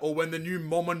comes out, or when the new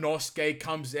Momonosuke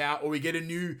comes out, or we get a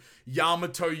new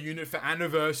Yamato unit for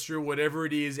anniversary or whatever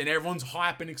it is, and everyone's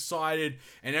hype and excited,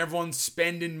 and everyone's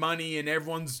spending money, and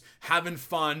everyone's having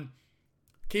fun.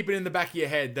 Keep it in the back of your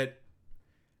head that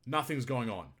nothing's going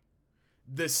on.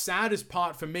 The saddest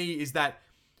part for me is that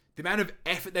the amount of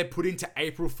effort they put into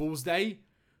April Fool's Day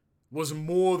was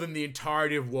more than the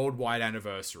entirety of Worldwide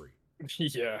Anniversary.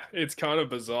 Yeah, it's kind of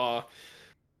bizarre.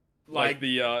 Like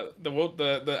the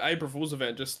April Fool's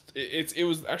event, it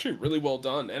was actually really well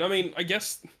done. And I mean, I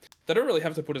guess they don't really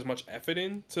have to put as much effort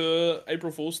into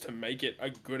April Fool's to make it a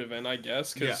good event, I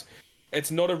guess, because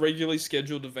it's not a regularly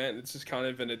scheduled event. It's just kind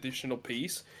of an additional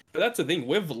piece. But that's the thing,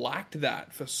 we've lacked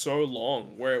that for so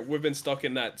long, where we've been stuck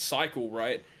in that cycle,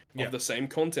 right, of the same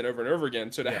content over and over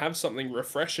again. So to have something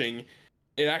refreshing,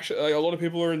 it actually, like, a lot of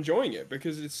people are enjoying it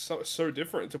because it's so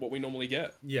different to what we normally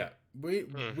get. Yeah,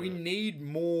 we need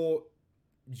more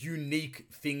unique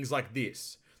things like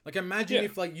this. Like, imagine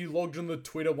if, like, you logged on the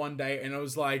Twitter one day and it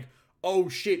was like, oh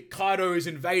shit, Kaido is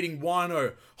invading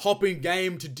Wano. Hop in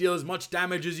game to deal as much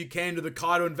damage as you can to the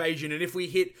Kaido invasion, and if we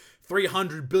hit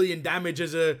 300 billion damage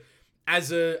as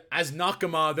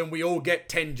Nakama, then we all get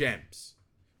 10 gems.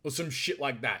 Or some shit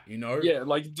like that, you know? Yeah,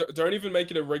 like, don't even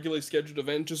make it a regularly scheduled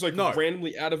event. Just, like,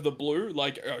 randomly out of the blue.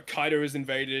 Like, Kaido has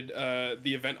invaded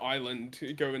the event island.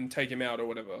 Go and take him out or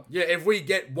whatever. Yeah, if we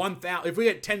get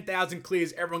 10,000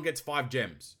 clears, everyone gets 5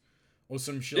 gems. Or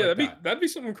some shit like that. That'd be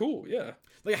something cool, yeah.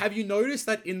 Like, have you noticed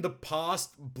that in the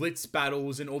past Blitz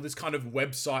battles and all this kind of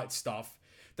website stuff,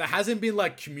 there hasn't been,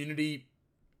 like, community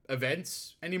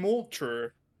events anymore? True.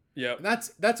 Yeah. And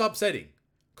that's upsetting.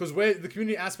 Because where the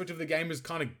community aspect of the game is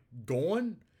kind of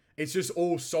gone, it's just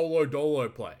all solo dolo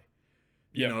play.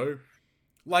 You know?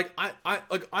 Like, I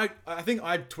think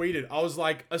I tweeted, I was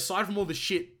like, aside from all the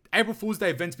shit, April Fool's Day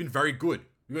event's been very good.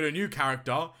 We got a new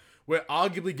character. We're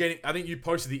arguably getting, I think you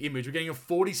posted the image, we're getting a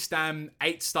 40 stam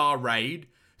 8-star raid.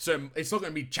 So it's not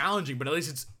going to be challenging, but at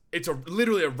least it's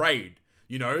literally a raid.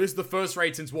 You know, this is the first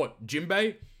raid since what,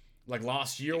 Jinbei? Like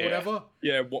last year or whatever?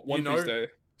 Yeah, One Piece Day.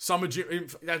 Summer,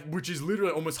 which is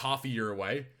literally almost half a year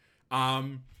away.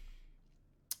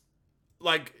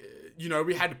 Like, you know,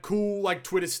 we had cool, like,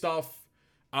 Twitter stuff.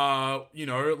 You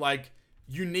know, like,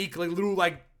 unique, like, little,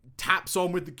 like, taps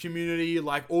on with the community.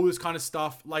 Like, all this kind of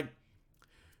stuff. Like,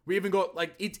 we even got,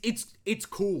 like, it's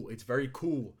cool. It's very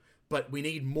cool. But we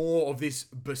need more of this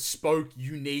bespoke,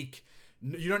 unique.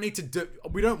 You don't need to,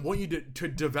 we don't want you to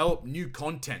develop new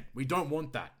content. We don't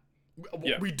want that.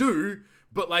 We do,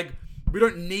 but, like, we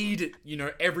don't need it, you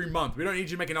know, every month. We don't need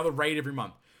you to make another raid every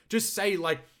month. Just say,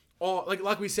 like, oh,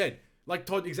 like we said, like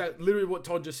Todd, literally what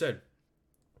Todd just said.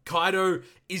 Kaido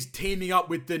is teaming up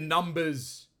with the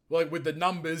numbers, like with the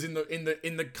numbers in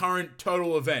the current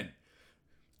total event.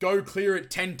 Go clear it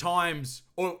 10 times,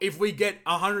 or if we get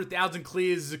 100,000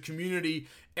 clears as a community,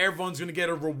 everyone's gonna get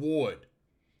a reward.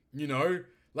 You know,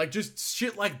 like just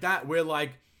shit like that, where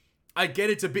like. I get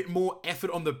it's a bit more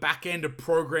effort on the back end to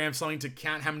program something to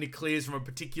count how many clears from a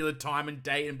particular time and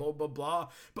date and blah, blah, blah.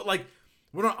 But, like,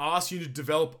 we're not asking you to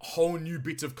develop whole new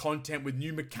bits of content with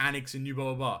new mechanics and new blah,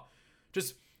 blah, blah.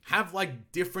 Just have,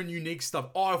 like, different, unique stuff.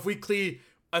 Oh, if we clear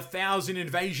 1,000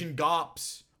 invasion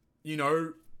garps, you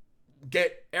know,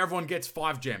 everyone gets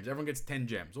 5 gems. Everyone gets 10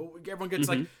 gems. Or everyone gets,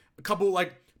 like, a couple,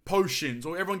 like, potions.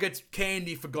 Or everyone gets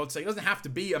candy, for God's sake. It doesn't have to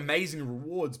be amazing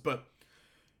rewards, but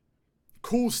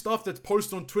cool stuff that's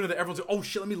posted on Twitter that everyone's like, oh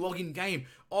shit, let me log in game.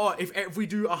 Oh, if we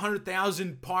do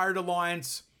 100,000 Pirate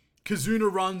Alliance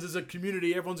Kazuna runs as a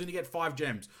community, everyone's gonna get 5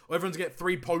 gems. Or everyone's gonna get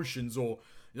 3 potions, or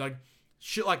like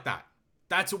shit like that.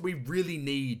 That's what we really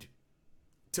need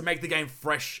to make the game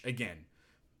fresh again.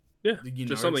 Yeah, you know,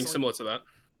 just something similar to that.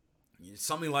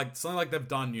 Something like they've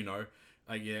done, you know.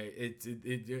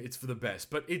 It's for the best.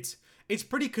 But it's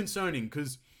pretty concerning,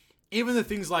 because even the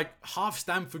things like half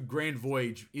Stamford Grand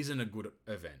Voyage isn't a good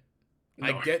event. No.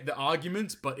 I get the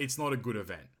arguments, but it's not a good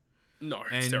event. No,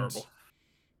 it's terrible.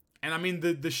 And I mean,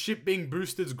 the ship being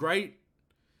boosted is great,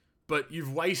 but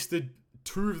you've wasted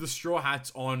 2 of the Straw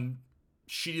Hats on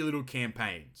shitty little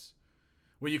campaigns.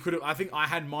 Where you could have, I think I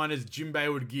had mine as Jinbei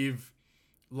would give,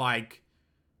 like,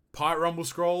 Pirate Rumble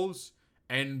Scrolls,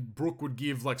 and Brook would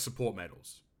give, like, support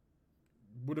medals.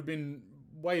 Would have been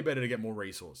way better to get more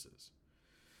resources.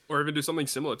 Or even do something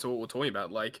similar to what we're talking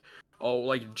about, like, oh,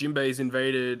 like Jinbei's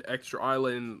invaded extra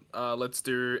island. Let's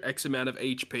do X amount of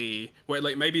HP. Where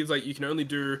like maybe it's like you can only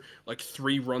do like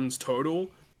 3 runs total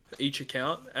for each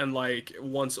account, and like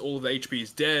once all of the HP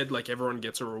is dead, like everyone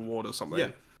gets a reward or something. Yeah.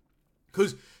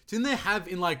 Because didn't they have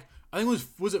in like I think it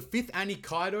was it 5th Annie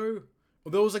Kaido?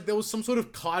 Or there was some sort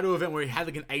of Kaido event where he had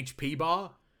like an HP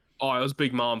bar. Oh, it was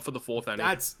Big Mom for the 4th ending.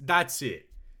 That's it.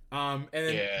 And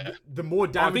then Yeah. the more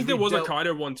damage. I think there we was dealt, a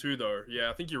Kaido one too, though. Yeah,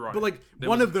 I think you're right. but like There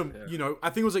one was- of them, yeah. you know, I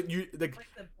think it was like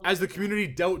as the community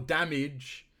dealt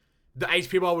damage, the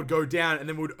HP bar would go down, and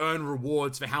then we would earn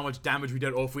rewards for how much damage we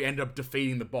did, or if we ended up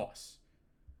defeating the boss.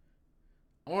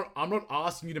 I'm not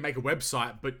asking you to make a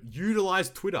website, but utilize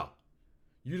Twitter,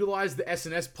 utilize the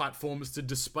SNS platforms to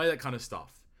display that kind of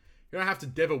stuff. You don't have to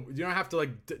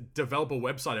develop a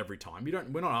website every time.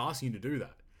 We're not asking you to do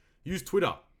that. Use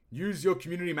Twitter. Use your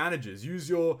community managers. Use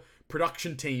your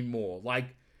production team more.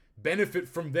 Like, benefit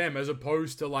from them as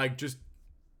opposed to like just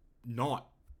not.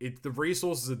 The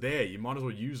resources are there. You might as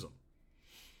well use them.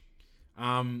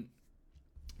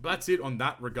 But that's it on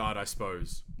that regard, I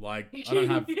suppose. Like, I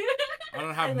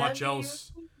don't have much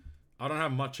else. I don't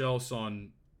have much else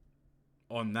on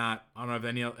that. I don't have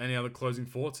any other closing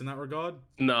thoughts in that regard.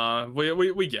 Nah,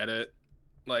 we get it.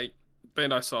 Like,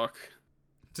 Bandai suck.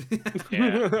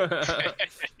 Yeah.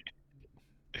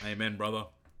 Amen, brother.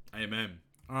 Amen.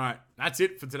 All right, that's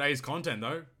it for today's content,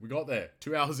 though. We got there.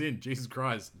 2 hours in. Jesus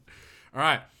Christ. All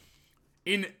right.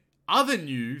 In other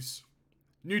news,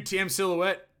 new TM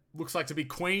silhouette looks like to be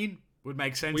Queen. Would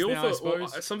make sense now, I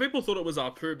suppose. Some people thought it was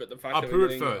Apu, but the fact that Apu we're at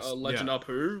getting first, Legend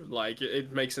Apu, like,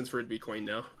 it makes sense for it to be Queen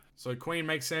now. So Queen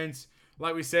makes sense.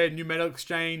 Like we said, new metal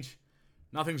exchange.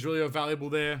 Nothing's really valuable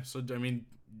there. So, I mean,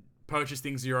 purchase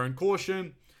things at your own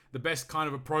caution. The best kind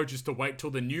of approach is to wait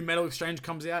till the new metal exchange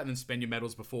comes out and then spend your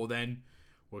metals before then.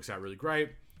 Works out really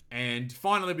great. And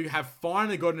finally, we have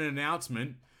finally got an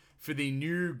announcement for the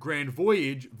new Grand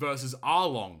Voyage versus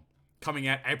Arlong coming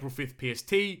out April 5th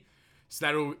PST.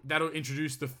 So that'll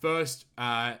introduce the first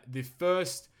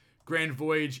Grand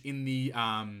Voyage in the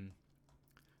Arlong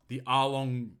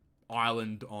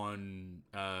Island on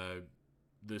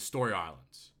the Story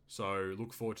Islands. So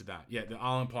look forward to that. Yeah, the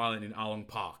Arlong Island in Arlong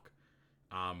Park.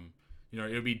 You know,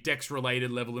 it'll be Dex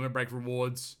related level limit break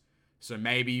rewards. So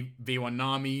maybe V1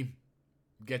 Nami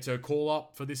gets her call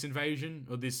up for this invasion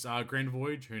or this Grand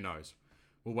Voyage. Who knows?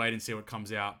 We'll wait and see what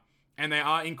comes out. And they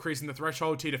are increasing the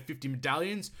threshold tier to 50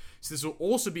 medallions. So this will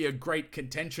also be a great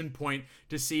contention point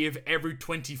to see if every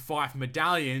 25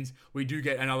 medallions we do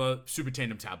get another Super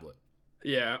Tandem tablet.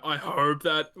 Yeah, I hope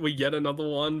that we get another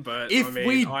one, but If I mean,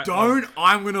 we don't,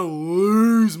 I'm going to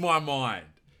lose my mind.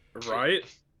 Right?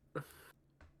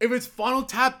 If it's Final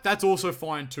Tap, that's also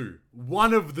fine too.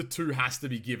 One of the two has to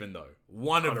be given, though.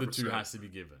 One of the two 100%. has to be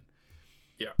given.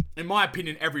 Yeah. In my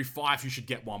opinion, every 5 you should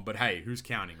get one, but hey, who's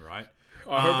counting, right?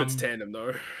 I hope it's Tandem,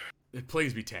 though.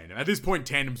 Please be Tandem. At this point,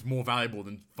 Tandem's more valuable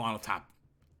than Final Tap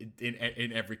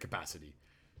in every capacity.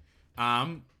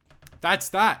 That's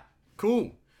that.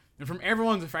 Cool. And from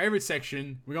everyone's favorite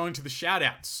section, we're going to the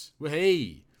shout-outs. Well,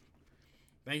 hey.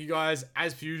 Thank you guys,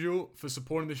 as per usual, for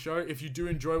supporting the show. If you do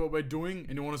enjoy what we're doing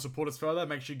and you want to support us further,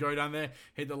 make sure you go down there,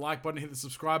 hit the like button, hit the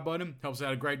subscribe button. Helps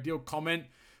out a great deal. Comment.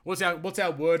 What's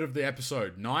our word of the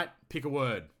episode? Knight? Pick a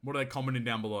word. What are they commenting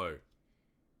down below?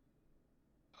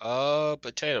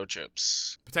 Potato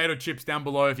chips. Potato chips down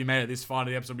below if you made it this far to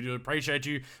the episode. We do appreciate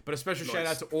you. But a special Nice. shout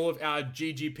out to all of our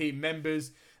GGP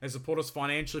members and support us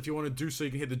financially. If you want to do so, you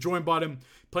can hit the join button.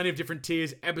 Plenty of different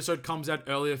tiers. Episode comes out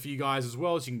earlier for you guys as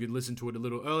well, so you can listen to it a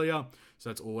little earlier. So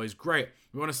that's always great.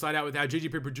 We want to start out with our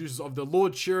GGP producers of the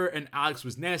Lord Shearer and Alex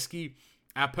Wisniewski,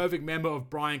 our perfect member of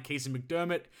Brian Casey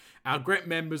McDermott, our great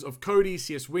members of Cody,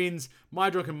 CS Wins, My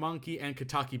Drunken Monkey, and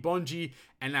Kataki Bonji,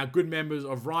 and our good members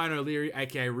of Ryan O'Leary,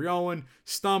 aka Riowan,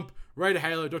 Stump, Raider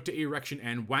Halo, Dr. Erection,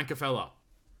 and Wankerfella.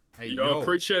 Hey, Yo,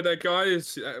 appreciate that,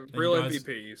 guys. Real you, guys.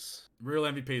 MVPs. Real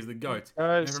MVPs, the GOAT.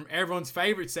 Guys. And from everyone's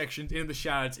favorite sections into the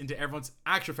shoutouts into everyone's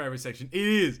actual favorite section, it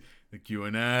is the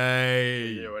Q&A.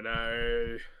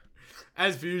 Q&A.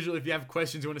 As per usual, if you have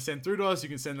questions you want to send through to us, you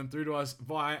can send them through to us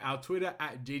via our Twitter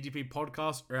at GGP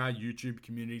Podcast or our YouTube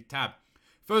community tab.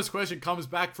 First question comes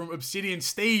back from Obsidian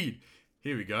Steed.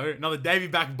 Here we go. Another Davey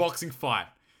back boxing fight.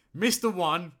 Mr.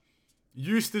 One,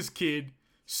 Eustace Kid,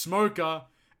 Smoker,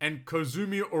 and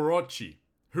Kozumi Orochi.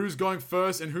 Who's going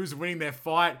first and who's winning their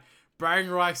fight?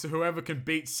 Bragging rights to whoever can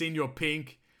beat Senior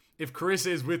Pink. If Carissa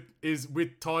is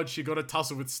with Todd, she got a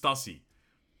tussle with Stussy.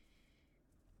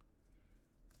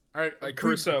 All right, Like,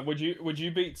 Carissa, would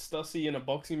you beat Stussy in a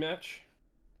boxing match?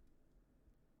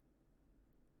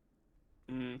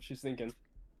 She's thinking.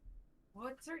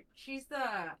 What's her? She's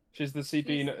the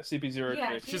CP0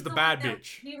 yeah. chick. She's the one bad that- bitch.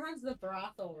 She runs the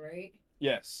brothel, right?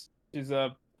 Yes. She's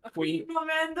a queen. Oh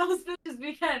man, those bitches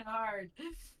be kind of hard.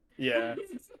 Yeah.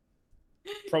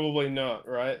 Probably not,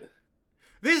 right?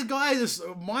 This guy is,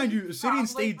 mind you, Obsidian Probably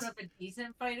Steed. put up a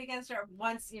decent fight against her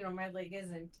once my leg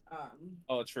isn't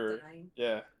Oh, true. dying.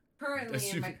 Yeah. Currently, in my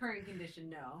Assuming- current condition,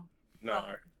 no.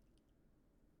 No.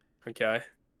 Okay.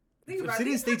 Think about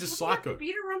Obsidian it. Steed's a These guys have to psycho.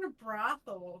 beat around a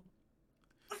brothel.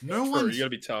 No True, one's you gotta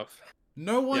be tough.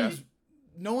 no one's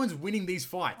winning these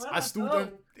fights. I still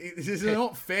don't. This is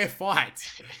not fair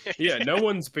fights. Yeah, no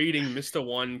one's beating Mr.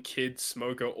 One, Kid,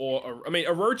 Smoker, or I mean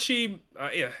Orochi.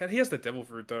 Yeah, he has the devil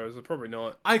fruit though, so probably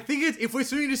not. I think it's if we're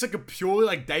doing just like a purely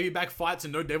like Davy back fights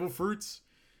and no devil fruits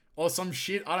or some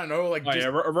shit. I don't know. Like Oh just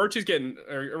yeah,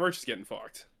 Orochi's getting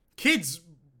fucked. kids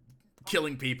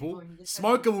killing people.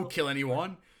 Smoker will kill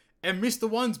anyone. And Mr.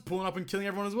 One's pulling up and killing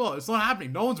everyone as well. It's not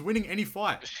happening. No one's winning any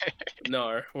fight.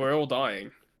 No, we're all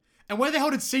dying. And where the hell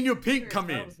did Senior Pink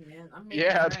come in?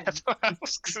 Yeah, that's what I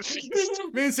was confused.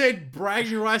 Man said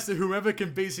bragging rights to whoever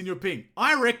can beat Senior Pink.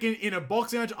 I reckon in a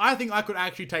boxing match, I think I could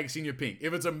actually take Senior Pink.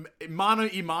 If it's a mano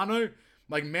y mano,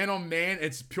 like man on man,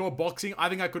 it's pure boxing, I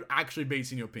think I could actually beat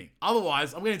Senior Pink.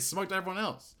 Otherwise, I'm getting smoked by everyone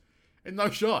else. And no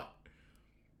shot.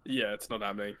 Yeah, it's not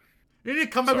happening. You need to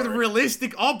come back with a Sorry.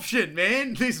 realistic option,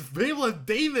 man. These people are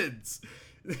demons.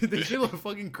 These people are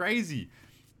fucking crazy.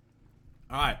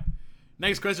 Alright.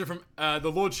 Next question from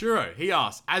the Lord Shiro. He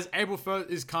asks, as April 1st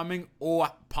is coming or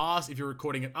past if you're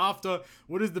recording it after,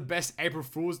 what is the best April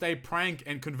Fool's Day prank?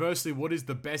 And conversely, what is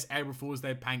the best April Fool's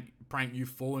Day prank you've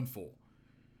fallen for?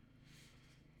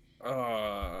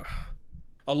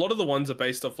 A lot of the ones are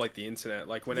based off like the internet.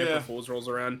 Like when April Fool's rolls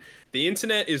around, the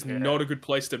internet is not a good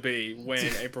place to be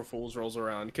when April Fool's rolls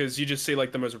around because you just see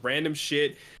like the most random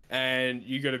shit, and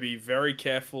you got to be very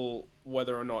careful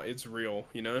whether or not it's real.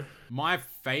 You know. My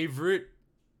favorite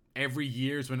every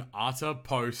year is when Arta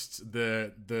posts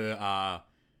the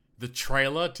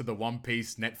trailer to the One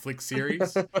Piece Netflix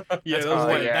series. Yeah,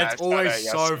 That's always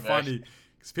so funny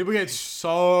because people get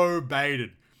so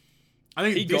baited. I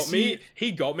think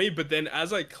he got me, but then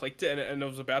as I clicked it and I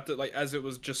was about to like as it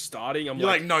was just starting, I'm You're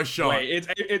like no shot. Wait, it's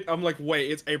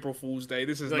April Fool's Day.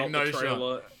 This is Like, not no the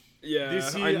trailer. shot. Yeah,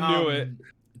 This year, I knew it.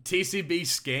 TCB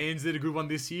Scans did a good one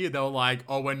this year. They were like,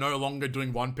 "Oh, we're no longer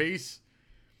doing One Piece,"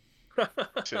 and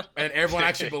everyone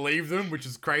actually believed them, which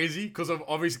is crazy because of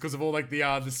all like the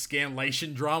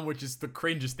scanlation drum, which is the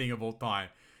cringest thing of all time.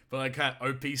 But like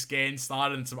OP Scan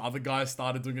started and some other guys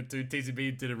started doing it too.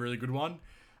 TCB did a really good one.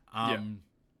 But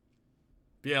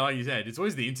yeah, like you said, it's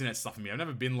always the internet stuff for me. I've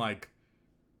never been like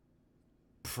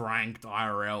pranked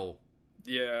IRL.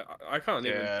 Yeah, I can't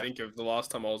even think of the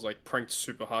last time I was like pranked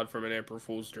super hard from an April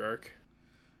Fool's joke.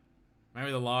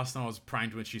 Maybe the last time I was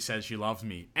pranked when she said she loved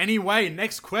me. Anyway,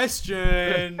 next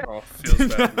question. Oh,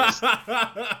 feels bad.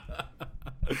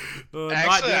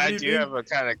 Actually, I do have a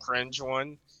kind of cringe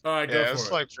one. All right, go for it's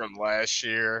it. like from last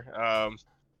year.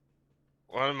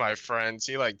 One of my friends,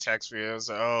 he like texted me. It was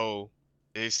like, "Oh,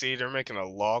 you see, they're making a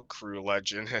Law Crew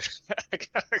Legend." I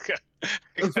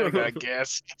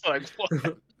guess like what?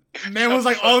 Man was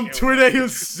like on Twitter, he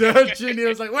was searching. He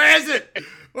was like, "Where is it?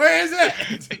 Where is it?"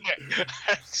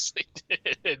 I actually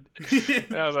did.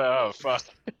 And I was like, "Oh fuck."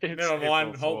 Never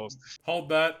mind. Hold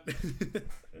that.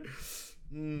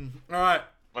 All right.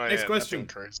 Next question.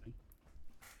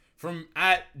 From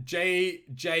at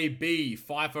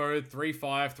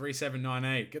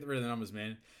JJB50353798. Get rid of the numbers,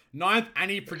 man. 9th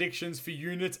Annie predictions for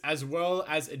units as well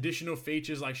as additional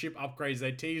features like ship upgrades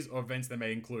they tease or events they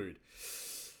may include.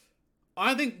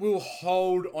 I think we'll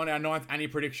hold on our 9th Annie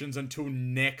predictions until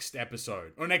next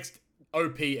episode. Or next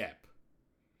OP ep.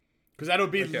 Because that'll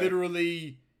be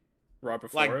literally... right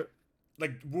before it.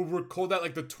 Like, we'll record that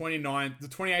like the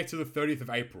 28th to the 30th of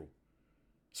April.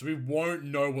 So we won't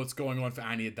know what's going on for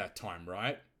Annie at that time,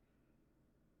 right?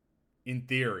 In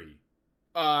theory.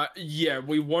 Yeah,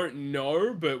 we won't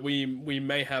know, but we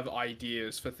may have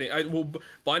ideas for things. Well,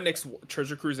 by next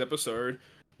Treasure Cruise episode,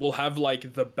 we'll have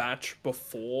like the batch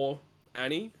before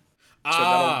Annie. So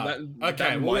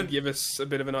that might give us a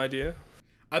bit of an idea.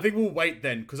 I think we'll wait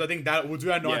then, because I think that we'll do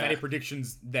our 9th Annie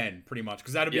predictions then, pretty much.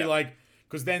 Because that'll be like,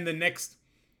 because then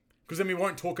we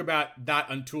won't talk about that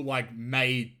until like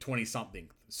May 20-something.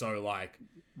 So like,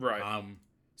 right.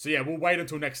 So yeah, we'll wait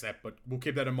until next step, but we'll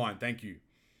keep that in mind. Thank you.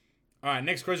 All right,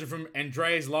 next question from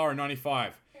Andreas Lara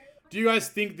 95. Do you guys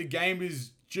think the game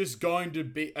is just going to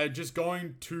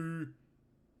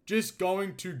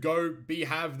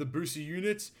have the booster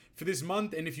units for this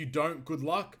month? And if you don't, good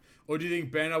luck. Or do you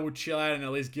think Banner will chill out and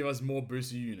at least give us more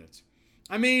booster units?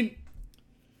 I mean,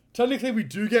 technically we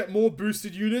do get more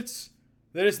boosted units.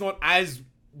 They're just not as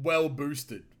well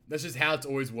boosted. That's just how it's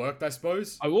always worked, I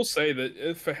suppose. I will say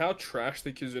that for how trash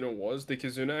the Kizuna was, the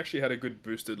Kizuna actually had a good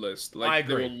boosted list. Like, I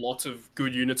agree. There were lots of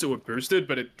good units that were boosted,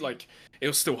 but it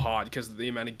was still hard because of the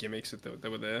amount of gimmicks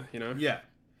that were there, you know? Yeah.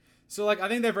 So, like, I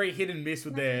think they're very hit and miss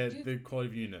with the quality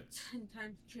of units. 10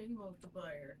 times chain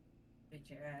multiplier.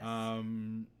 Bitch ass.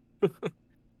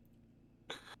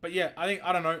 But yeah,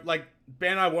 I don't know. Like,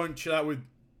 Ben and I won't chill out with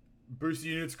booster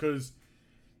units because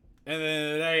at the end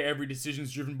of the day, every decision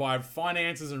is driven by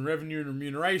finances and revenue and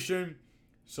remuneration.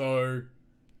 So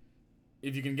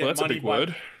if you can get Well, that's money a big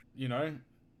word. you know,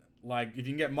 like if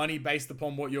you can get money based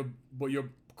upon what you're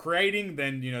creating,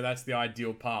 then that's the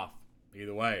ideal path.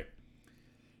 Either way.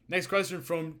 Next question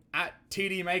from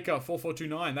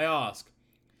 @TDMaker4429. They ask,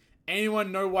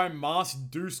 anyone know why Mars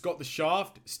Deuce got the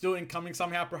shaft? Still incoming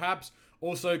somehow, perhaps?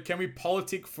 Also, can we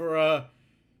politic for a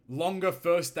longer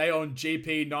first day on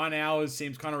GP? 9 hours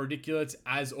seems kind of ridiculous.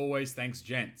 As always, thanks,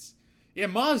 gents. Yeah,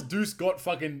 Mars Deuce got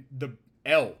fucking the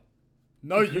L.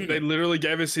 No unit. They literally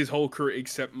gave us his whole crew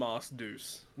except Mars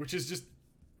Deuce. Which is just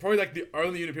probably like the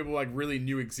only unit people like really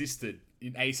knew existed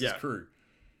in Ace's crew.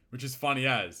 Which is funny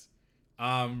as.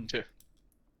 I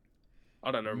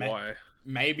don't know why.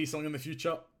 Maybe something in the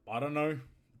future. I don't know.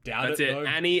 Doubt That's it. Though.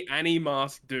 Annie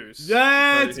Mask Deuce.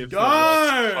 Let's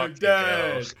go,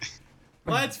 dude.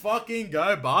 Let's fucking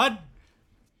go, bud.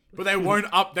 But they won't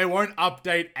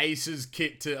update Ace's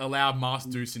kit to allow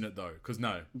Mask Deuce in it though, because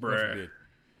no, bruh.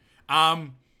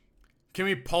 Can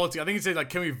we politic? I think it said like,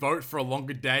 can we vote for a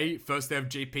longer day, first day of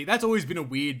GP? That's always been a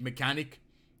weird mechanic.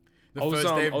 I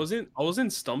was in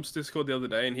Stump's Discord the other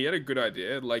day, and he had a good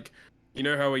idea. Like, you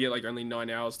know how we get like only 9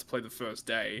 hours to play the first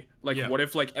day? Like, what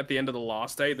if like at the end of the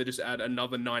last day they just add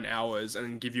another 9 hours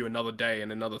and give you another day and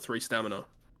another 3 stamina?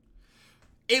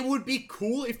 It would be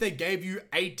cool if they gave you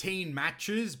 18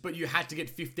 matches, but you had to get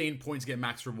 15 points to get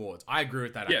max rewards. I agree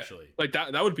with that actually. Like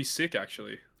that would be sick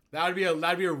actually. That'd be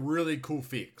a really cool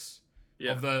fix.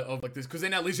 Yeah. Of like this, because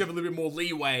then at least you have a little bit more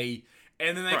leeway.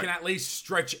 And then they can at least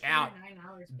stretch out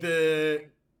the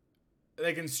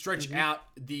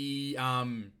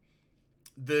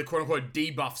quote unquote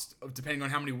debuffs depending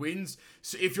on how many wins.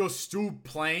 So if you're still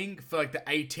playing for like the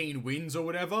 18 wins or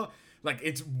whatever, like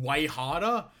it's way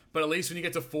harder. But at least when you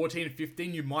get to 14 and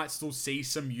 15, you might still see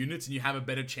some units and you have a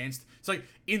better chance. It's like,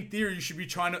 in theory, you should be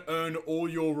trying to earn all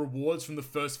your rewards from the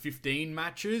first 15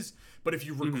 matches. But if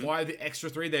you require the extra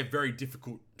 3, they're very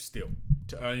difficult still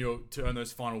to earn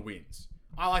those final wins.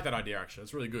 I like that idea, actually.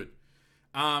 It's really good.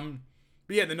 But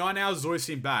yeah, the 9 hours always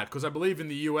seem bad, because I believe in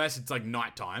the US, it's like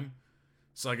nighttime.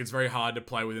 So like, it's very hard to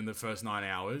play within the first 9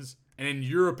 hours. And in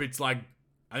Europe, it's like,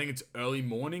 I think it's early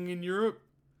morning in Europe.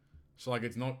 So like,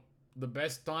 it's not the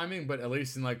best timing, but at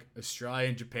least in like Australia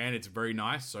and Japan, it's very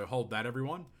nice. So hold that,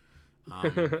 everyone.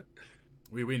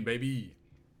 We win, baby.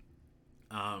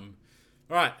 All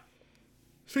right.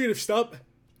 Speaking of Stump,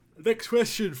 next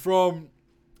question from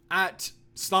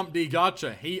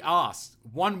 @StumpDGacha. He asked,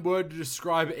 one word to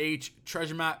describe each: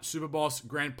 treasure map, super boss,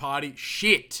 grand party.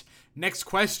 Shit. Next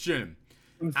question.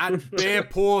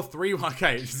 @BearPaw3.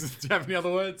 Okay, do you have any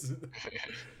other words?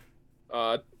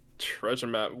 Treasure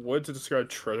map. Word to describe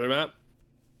treasure map?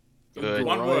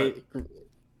 One word.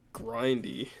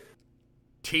 Grindy.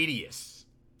 Tedious.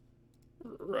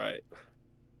 Right.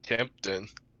 Captain.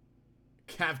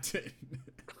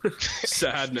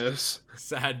 Sadness.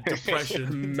 Sad.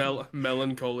 Depression.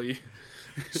 Melancholy.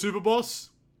 Super boss.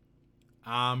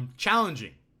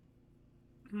 Challenging.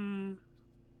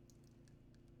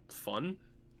 Fun.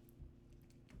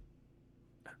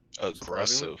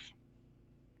 Aggressive.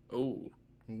 Oh.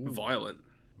 Violent.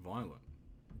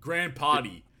 Grand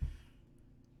party.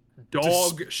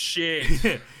 Dog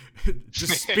shit.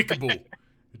 Despicable.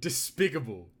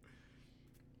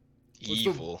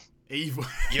 Evil. Evil.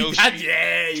 Yoshi.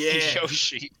 yeah.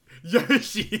 Yoshi.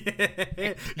 Yoshi,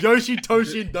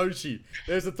 Toshi, and Doshi.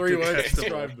 There's the 3 words to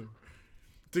describe them.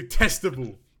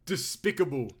 Detestable.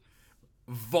 Despicable.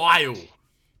 Vile.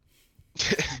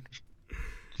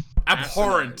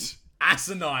 Abhorrent.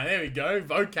 Asinine. There we go.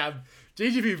 Vocab.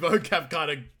 GGP vocab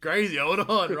kind of crazy. Hold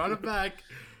on. Run it back.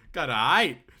 Kind of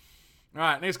hate.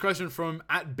 Alright, next question from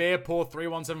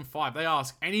 @BearPaw3175. They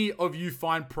ask, any of you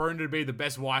find Perona to be the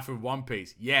best wife of One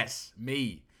Piece? Yes,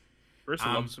 me. Chris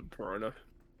loves Perona.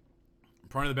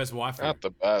 Perona the best wife? Not the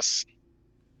best.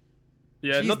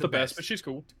 Yeah, she's not the best, but she's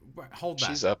cool. Hold that.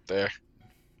 She's up there.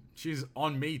 She's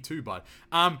on me too, bud.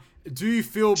 Do you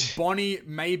feel Bonnie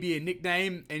may be a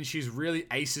nickname and she's really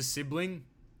Ace's sibling?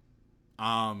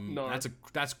 No.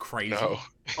 That's crazy. No.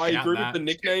 I agree with the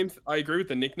nickname. I agree with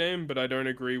the nickname, but I don't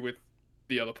agree with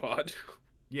the other part.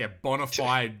 Yeah, bona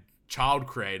fide child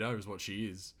creator is what she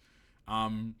is.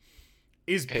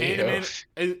 Is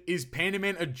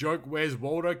Pandaman a joke Where's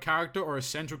Waldo character or a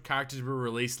central character to be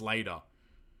released later?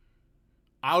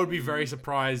 I would be very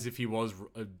surprised if he was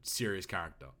a serious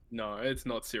character. No, it's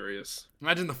not serious.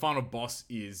 Imagine the final boss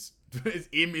is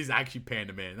actually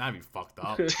Pandaman. That'd be fucked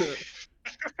up.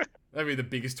 That'd be the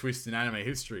biggest twist in anime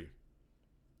history.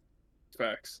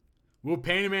 Facts. Will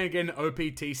Panda Man get an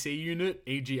OPTC unit,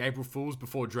 e.g. April Fools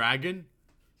before Dragon?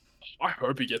 I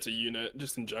hope he gets a unit,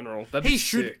 just in general. That'd He be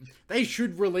should. sick. They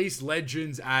should release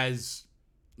Legends as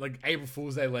like April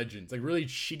Fool's Day Legends, like really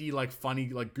shitty, like funny,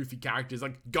 like goofy characters,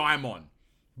 like Gaimon.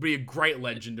 Would be a great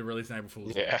legend to release in April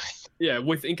Fool's Day. Yeah. Yeah,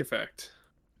 with ink effect.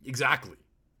 Exactly.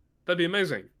 That'd be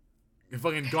amazing. If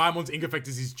fucking Gaimon's ink effect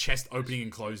is his chest opening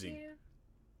and closing.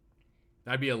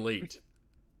 That'd be elite.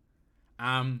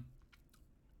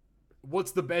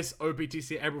 What's the best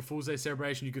OPTC April Fool's Day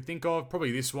celebration you could think of?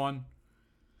 Probably this one.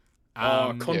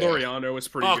 Condoriano was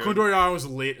pretty good. Condoriano was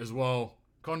lit as well.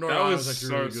 That Condoriano was actually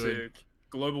so really good. sick.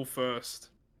 Global first.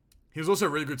 He was also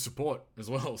really good support as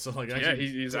well. So like, Yeah, actually,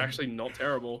 he's actually not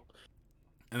terrible.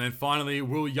 And then finally,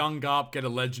 will Young Garp get a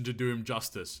legend to do him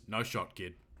justice? No shot,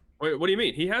 kid. Wait, what do you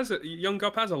mean? Young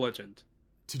Gup has a legend.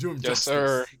 To do him Yes, justice.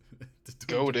 sir. To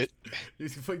do him Goat it.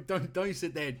 justice. Don't you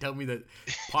sit there and tell me that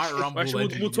Pirate Rumble Actually,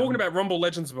 legend. we're talking about Rumble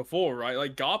Legends before, right?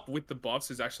 Like, Garp with the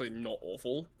buffs is actually not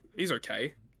awful. He's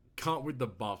okay. Can't with the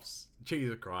buffs.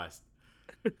 Jesus Christ.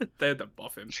 They had to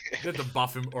buff him. They have to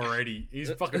buff him already. He's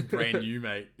fucking brand new,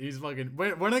 mate. He's fucking.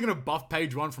 When are they gonna buff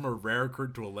page 1 from a rare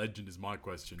recruit to a legend? Is my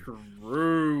question.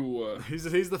 True. He's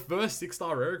the first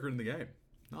 6-star rare recruit in the game.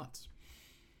 Nuts.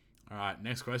 All right,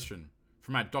 next question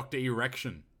from our Dr.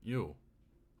 Erection. You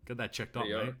get that checked up,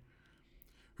 mate.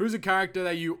 Who's a character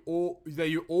that you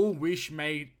all wish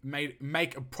make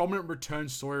a prominent return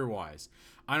story wise?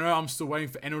 I know I'm still waiting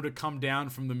for Enel to come down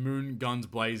from the moon, guns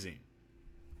blazing.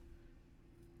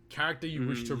 Character you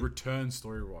wish to return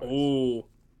story wise. Oh,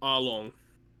 Arlong.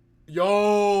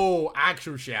 Yo,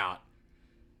 actual shout.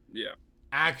 Yeah,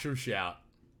 Actual shout.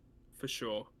 for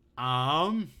sure.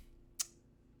 Um,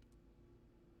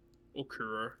 Or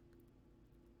Kuro.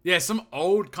 yeah, some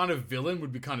old kind of villain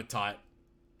would be kind of tight.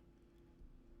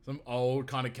 Some old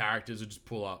kind of characters would just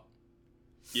pull up.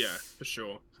 Yeah, for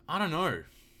sure. I don't know.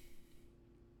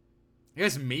 I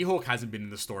guess Mihawk hasn't been in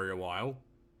the story a while.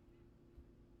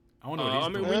 I wonder what he's I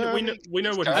mean, doing. we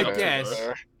know what he's I up to, guess.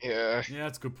 though. Yeah. Yeah,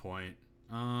 that's a good point.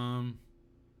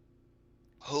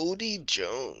 Hody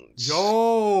Jones.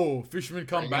 Yo, fishermen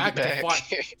come Bring back him to back.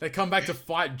 fight. They come back to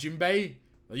fight Jinbei.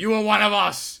 You were one of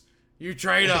us, you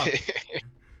traitor.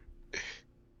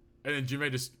 And then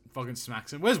Jinbei just fucking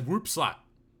smacks him. Where's Whoop Slap?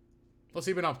 What's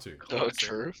he been up to? Oh,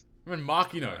 true. I mean,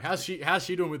 Mark, you know, how's she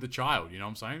doing with the child? You know what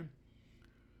I'm saying?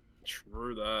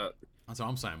 True that. That's what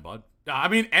I'm saying, bud. I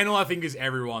mean, Enel, I think, is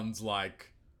everyone's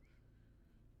like.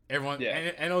 Everyone.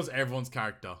 Yeah. Enel's everyone's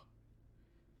character.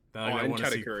 That like, I in wanna see.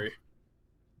 category.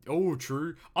 Oh,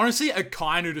 true. Honestly,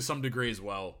 Akainu to some degree as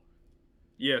well.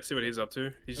 Yeah, see what he's up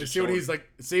to. He's just See what chilling. he's like.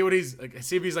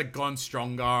 See if he's like gone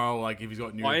stronger, or like if he's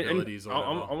got new abilities or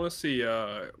whatever. I want to see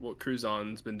what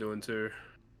Kruzan's been doing too.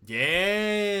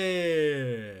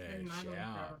 Yeah. Modeling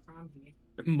Shout. for Abercrombie.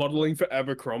 Modeling for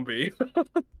Abercrombie.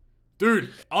 Dude,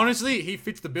 honestly, he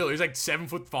fits the bill. He's like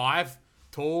 7'5",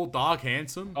 tall, dark,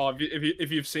 handsome. Oh,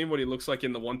 if you've seen what he looks like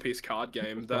in the One Piece card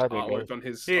game, that That'd be artwork good. on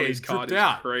his Yeah, on he's his card dripped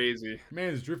out. is crazy.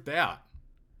 Man's drift out.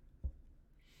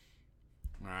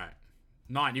 All right,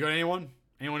 Knight, you got anyone?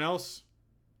 Anyone else?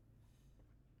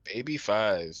 Baby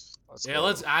 5. Let's Yeah, go.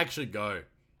 let's actually go.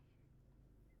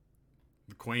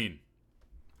 The Queen.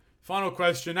 Final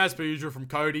question, as per usual, from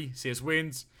Cody. CS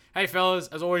wins. Hey fellas,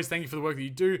 as always, thank you for the work that you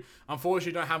do.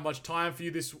 Unfortunately, don't have much time for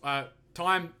you this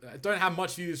don't have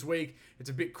much for you this week. It's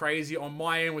a bit crazy on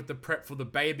my end with the prep for the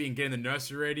baby and getting the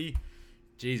nursery ready.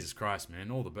 Jesus Christ,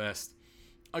 man, all the best.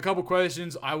 A couple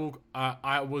questions I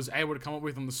was able to come up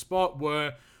with on the spot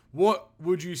were: what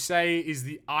would you say is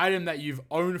the item that you've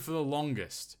owned for the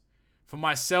longest? For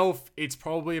myself, it's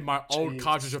probably my old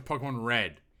cartridge of Pokemon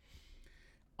Red.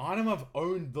 Item I've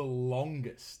owned the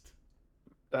longest.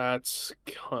 That's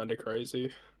kind of crazy.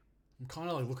 I'm kind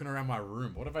of like looking around my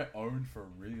room. What have I owned for a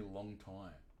really long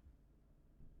time?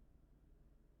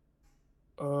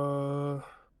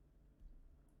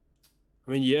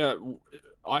 I mean, yeah,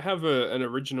 I have an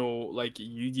original like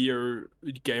Yu-Gi-Oh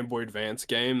Game Boy Advance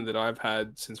game that I've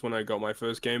had since when I got my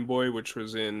first Game Boy, which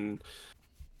was in,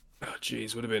 oh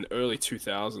geez, would have been early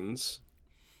 2000s.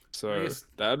 So guess-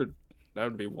 that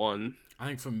would be one. I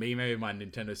think for me, maybe my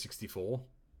Nintendo 64.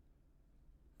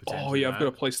 Oh yeah, I've got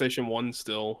a PlayStation 1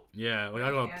 still. Yeah, like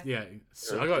I got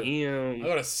so I Damn.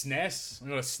 got a SNES. I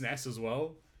got a SNES as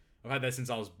well. I've had that since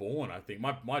I was born. I think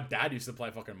my dad used to play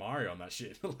fucking Mario on that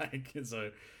shit. Like, so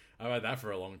I've had that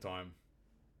for a long time.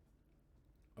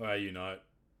 You know.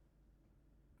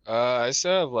 I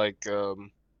still have like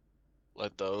the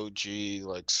OG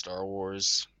like Star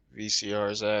Wars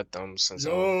VCRs at them since I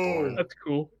was born. That's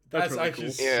cool. That's really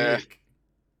actually cool. Yeah. sick.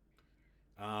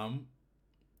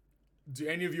 Do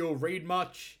any of you all read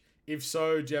much? If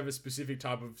so, do you have a specific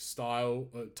type of style,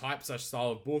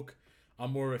 style of book?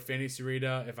 I'm more of a fantasy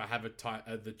reader. If I have if I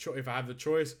have the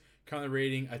choice, currently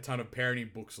reading a ton of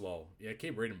parenting books. Lol. Yeah,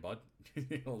 keep reading, bud.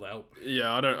 It'll help.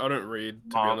 Yeah, I don't read, to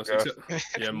be honest.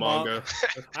 Yeah, manga.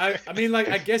 I mean, like,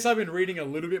 I guess I've been reading a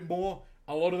little bit more.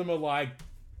 A lot of them are like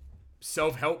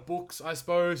self-help books, I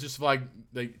suppose, just like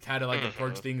how to like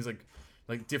approach things, like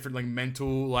different like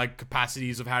mental like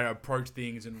capacities of how to approach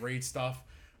things and read stuff.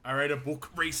 I read a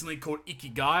book recently called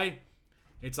Ikigai.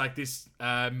 It's like this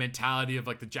mentality of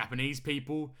like the Japanese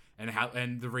people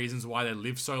and the reasons why they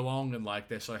live so long and like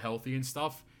they're so healthy and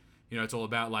stuff. You know, it's all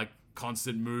about like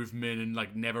constant movement and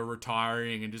like never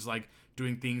retiring and just like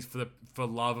doing things for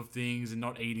love of things and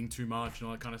not eating too much and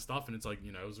all that kind of stuff. And it's like,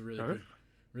 you know, it was a really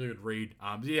good read.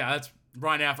 Yeah, that's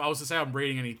right now. If I was to say I'm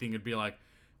reading anything, it'd be like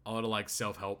a lot of like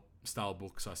self-help style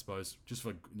books, I suppose, just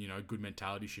for, you know, good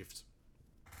mentality shifts.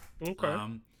 Okay.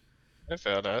 I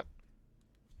feel that.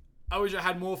 I wish I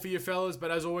had more for you fellas, but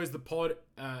as always the pods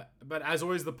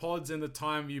and the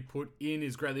time you put in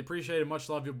is greatly appreciated. Much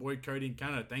love, your boy Cody in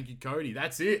Canada. Thank you, Cody.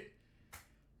 That's it.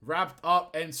 Wrapped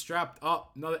up and strapped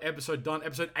up. Another episode done.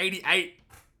 Episode 88.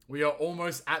 We are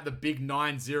almost at the big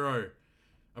 9-0.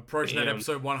 Approaching that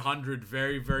episode 100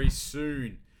 very, very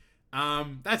soon.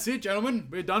 That's it, gentlemen.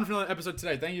 We're done for another episode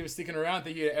today. Thank you for sticking around.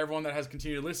 Thank you to everyone that has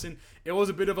continued to listen. It was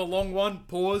a bit of a long one.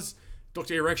 Pause.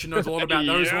 Dr. Erection knows a lot about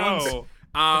those ones.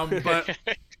 But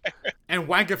and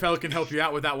Wankerfell can help you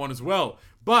out with that one as well.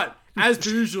 But as per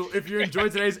usual, if you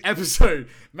enjoyed today's episode,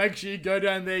 make sure you go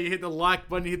down there, you hit the like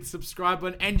button, you hit the subscribe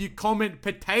button, and you comment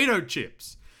potato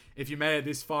chips if you made it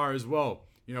this far as well.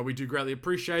 You know, we do greatly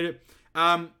appreciate it.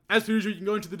 As per usual, you can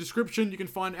go into the description. You can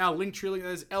find our link tree. That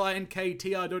is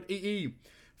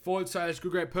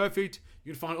linktr.ee/GoodGreatPerfect.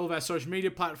 You can find all of our social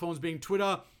media platforms being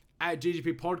Twitter, at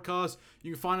GGP Podcast.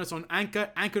 You can find us on Anchor,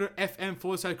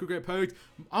 anchor.fm/GoodGreatPerfect.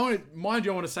 I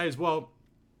want to say as well,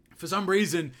 for some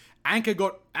reason,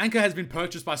 Anchor has been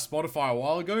purchased by Spotify a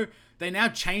while ago. They now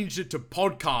changed it to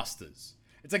Podcasters.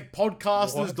 It's like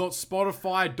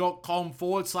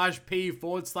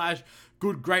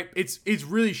podcasters.spotify.com/p/goodgreat. It's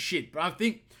really shit, but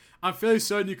I'm fairly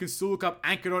certain you can still look up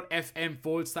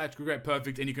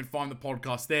anchor.fm/GoodGreatPerfect and you can find the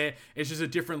podcast there. It's just a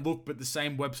different look, but the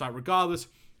same website regardless.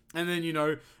 And then, you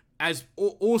know, as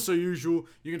also usual,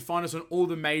 you can find us on all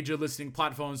the major listening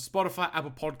platforms, Spotify, Apple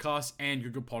Podcasts, and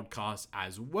Google Podcasts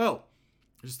as well.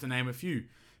 Just to name a few.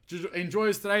 Just enjoy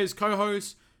us today as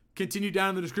co-hosts. Continue down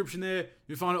in the description there.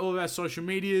 You'll find all of our social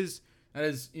medias. That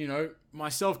is, you know,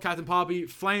 myself, Captain Parby,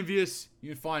 Flamevius. You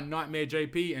can find Nightmare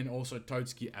JP and also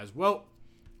Toadski as well.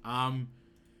 And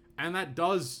that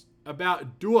does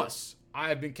about do us. I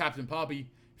have been Captain Parby,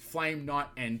 Flame Knight,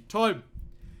 and Toad.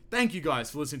 Thank you guys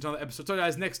for listening to another episode. Talk to you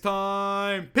guys next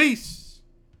time. Peace.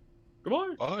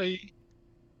 Goodbye. Bye.